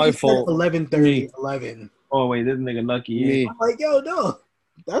That was my fault. 11:30, Me. 11. Oh wait, this nigga lucky. Yeah. Me. I'm like, yo, no,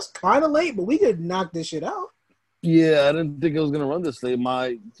 that's kind of late, but we could knock this shit out. Yeah, I didn't think I was gonna run this late.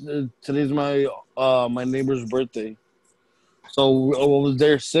 Today's my neighbor's birthday, so I was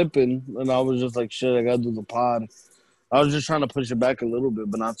there sipping, and I was just like, shit, I gotta do the pod. I was just trying to push it back a little bit,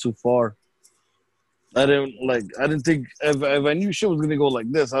 but not too far. I didn't think if I knew shit was gonna go like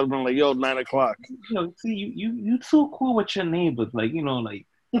this, I'd have been like, yo, 9 o'clock. See, you too cool with your neighbors, like like.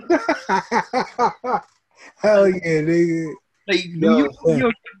 Hell yeah, nigga. Like, do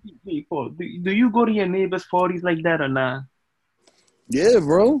you go to your neighbors' parties like that or not? Yeah,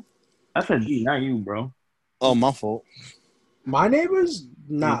 bro. I said, G, not you, bro. Oh, my fault. My neighbors,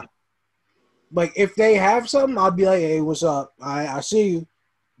 nah. Like, if they have something, I'll be like, hey, what's up? I see you.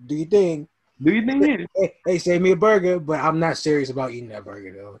 Do your thing. Do you think it? Hey, save me a burger, but I'm not serious about eating that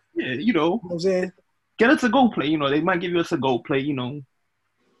burger, though. Yeah, You know what I'm saying? get us a go play. They might give us a go play.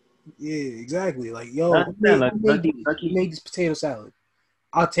 Yeah, exactly. Like, yo, That's who lucky. made this potato salad?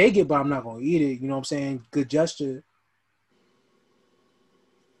 I'll take it, but I'm not going to eat it. You know what I'm saying? Good gesture.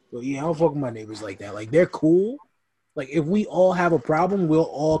 But, yeah, I don't fuck with my neighbors like that. Like, they're cool. Like, if we all have a problem, we'll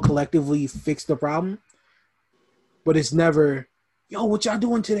all collectively fix the problem. But it's never, yo, what y'all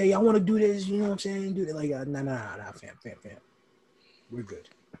doing today? Y'all want to do this? You know what I'm saying? Do it like, nah, fam. We're good.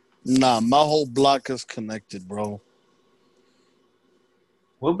 Nah, my whole block is connected, bro.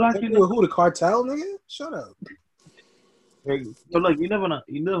 What block you live? Who, the cartel, nigga? Shut up. So look, you live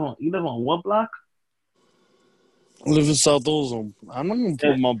on what block? I live in South Ozone. I'm not gonna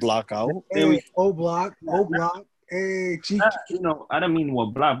put my block out. Hey, O block. Hey, Chief. I don't mean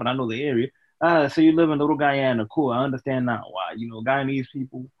what block, but I know the area. So you live in Little Guyana, cool. I understand now why. Guyanese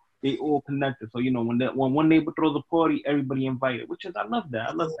people, they all connected. So when one neighbor throws a party, everybody invited. I love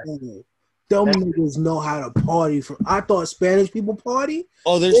that. Them niggas know how to party. I thought Spanish people party.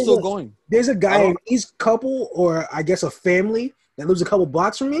 Oh, they're still going. There's a guy in East couple, or I guess a family that lives a couple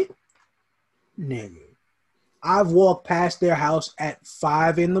blocks from me. Nigga, I've walked past their house at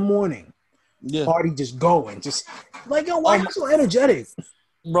 5 a.m. Yeah, party just going, just like, yo, why are you so energetic,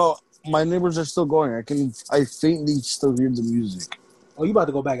 bro? My neighbors are still going. I faintly still hear the music. Oh, you about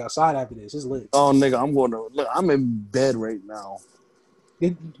to go back outside after this? It's lit. Oh, nigga, I'm in bed right now.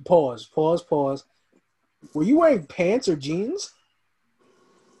 Pause. Were you wearing pants or jeans?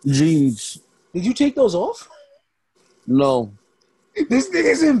 Jeans. Did you take those off? No. This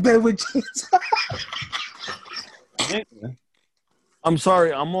nigga's in bed with jeans. I'm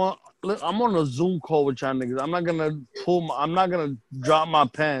sorry. I'm on a Zoom call with y'all niggas. I'm not gonna drop my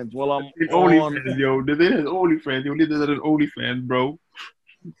pants while I'm on. OnlyFans, yo. This is OnlyFans. Yo, this is an OnlyFans, bro.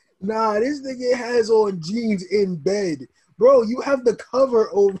 Nah, this nigga has on jeans in bed. Bro, you have the cover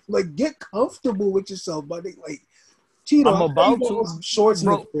over. Like, get comfortable with yourself, buddy. Like, Cheeto, I'm about to. Shorts,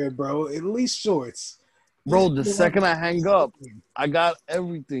 bro. Bro. At least shorts. Bro, the second I hang up, I got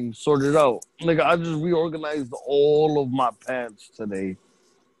everything sorted out. Nigga, I just reorganized all of my pants today.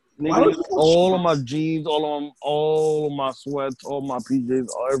 Nigga, All of my jeans, all of my sweats, all my PJs,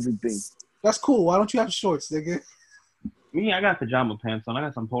 everything. That's cool. Why don't you have shorts, nigga? Me, I got pajama pants on. I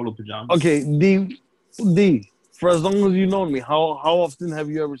got some polo pajamas. Okay, D. For as long as you know me, how often have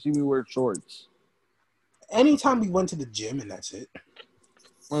you ever seen me wear shorts? Anytime we went to the gym, and that's it.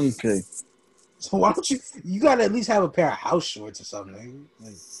 Okay. So why don't you gotta at least have a pair of house shorts or something.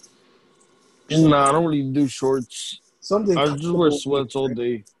 Nah, I don't really do shorts. Something I just wear sweats all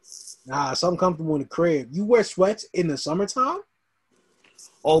day. Nah, something comfortable in the crib. You wear sweats in the summertime?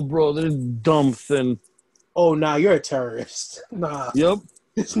 Oh, bro, they're dumb thin. Oh, nah, you're a terrorist. Nah. Yep.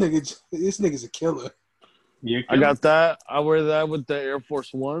 This nigga's a killer. Yeah, I got that. I wear that with the Air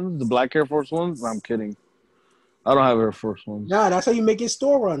Force Ones, the black Air Force Ones. No, I'm kidding. I don't have Air Force Ones. Nah, that's how you make your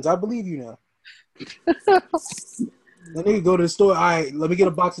store runs. I believe you now. That nigga go to the store. All right, let me get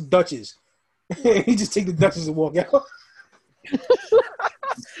a box of Dutches. He just take the Dutches and walk out.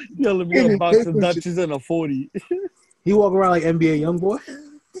 Yeah, let me get a box of Dutches and a 40. He walk around like NBA YoungBoy.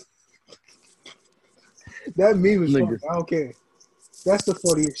 That meme is funny. I don't care. That's the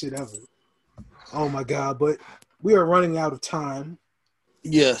funniest shit ever. Oh my God, but we are running out of time.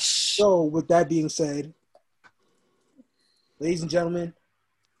 Yes. So with that being said, ladies and gentlemen,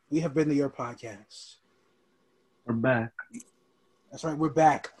 we have been the Your Podcast. We're back. That's right, we're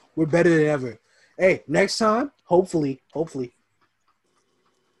back. We're better than ever. Hey, next time, hopefully,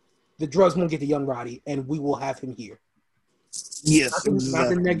 the drugs won't get to Young Roddy, and we will have him here. Yes, Not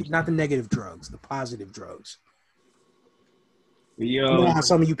the negative drugs, the positive drugs. You know Yo, how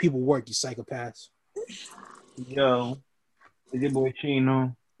some of you people work, you psychopaths. yo, it's your boy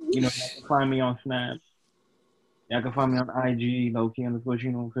Chino. You know, you can find me on Snap. Y'all can find me on IG,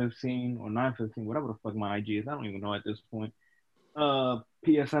 Loki_Chino15 or 915, whatever the fuck my IG is. I don't even know at this point.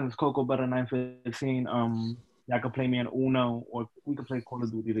 PSN is Coco Butter 915. Y'all can play me in Uno, or we can play Call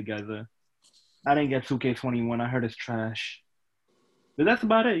of Duty together. I didn't get 2K21. I heard it's trash. But that's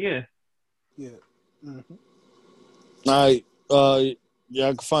about it, yeah. Yeah. Mm-hmm. All right.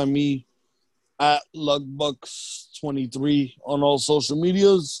 Y'all can find me at Luckbucks23 on all social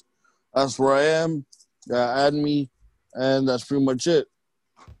medias. That's where I am. Add me, and that's pretty much it.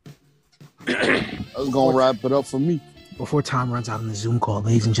 That's gonna wrap it up for me. Before time runs out on the Zoom call,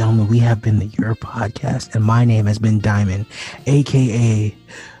 ladies and gentlemen, we have been the Your Podcast, and my name has been Diamond, a.k.a.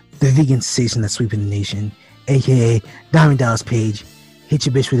 the vegan sensation that's sweeping the nation, a.k.a. Diamond Dallas Page. Hit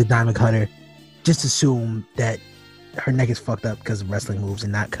your bitch with a diamond cutter. Just assume that her neck is fucked up because of wrestling moves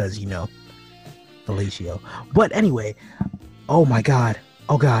and not because, fellatio. But anyway, oh my God.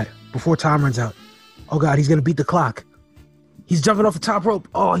 Oh God. Before time runs out. Oh God, he's going to beat the clock. He's jumping off the top rope.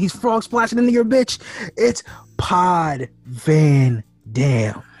 Oh, he's frog splashing into your bitch. It's Pod Van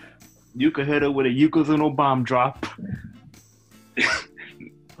Dam. You could hit her with a Yokozuna bomb drop.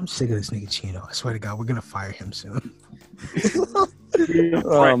 I'm sick of this nigga Chino. I swear to God, we're going to fire him soon.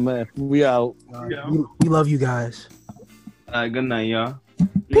 Oh, man. We out. We love you guys. Good night, y'all.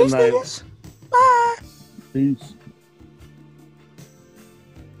 Peace, niggas. Bye. Peace.